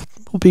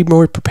 We'll be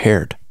more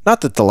prepared.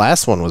 Not that the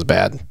last one was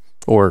bad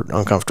or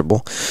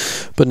uncomfortable,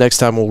 but next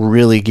time we'll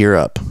really gear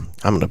up.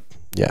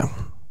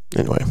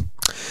 Anyway.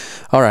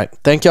 All right.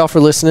 Thank y'all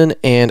for listening,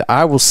 and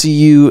I will see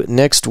you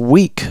next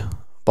week.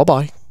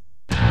 Bye-bye.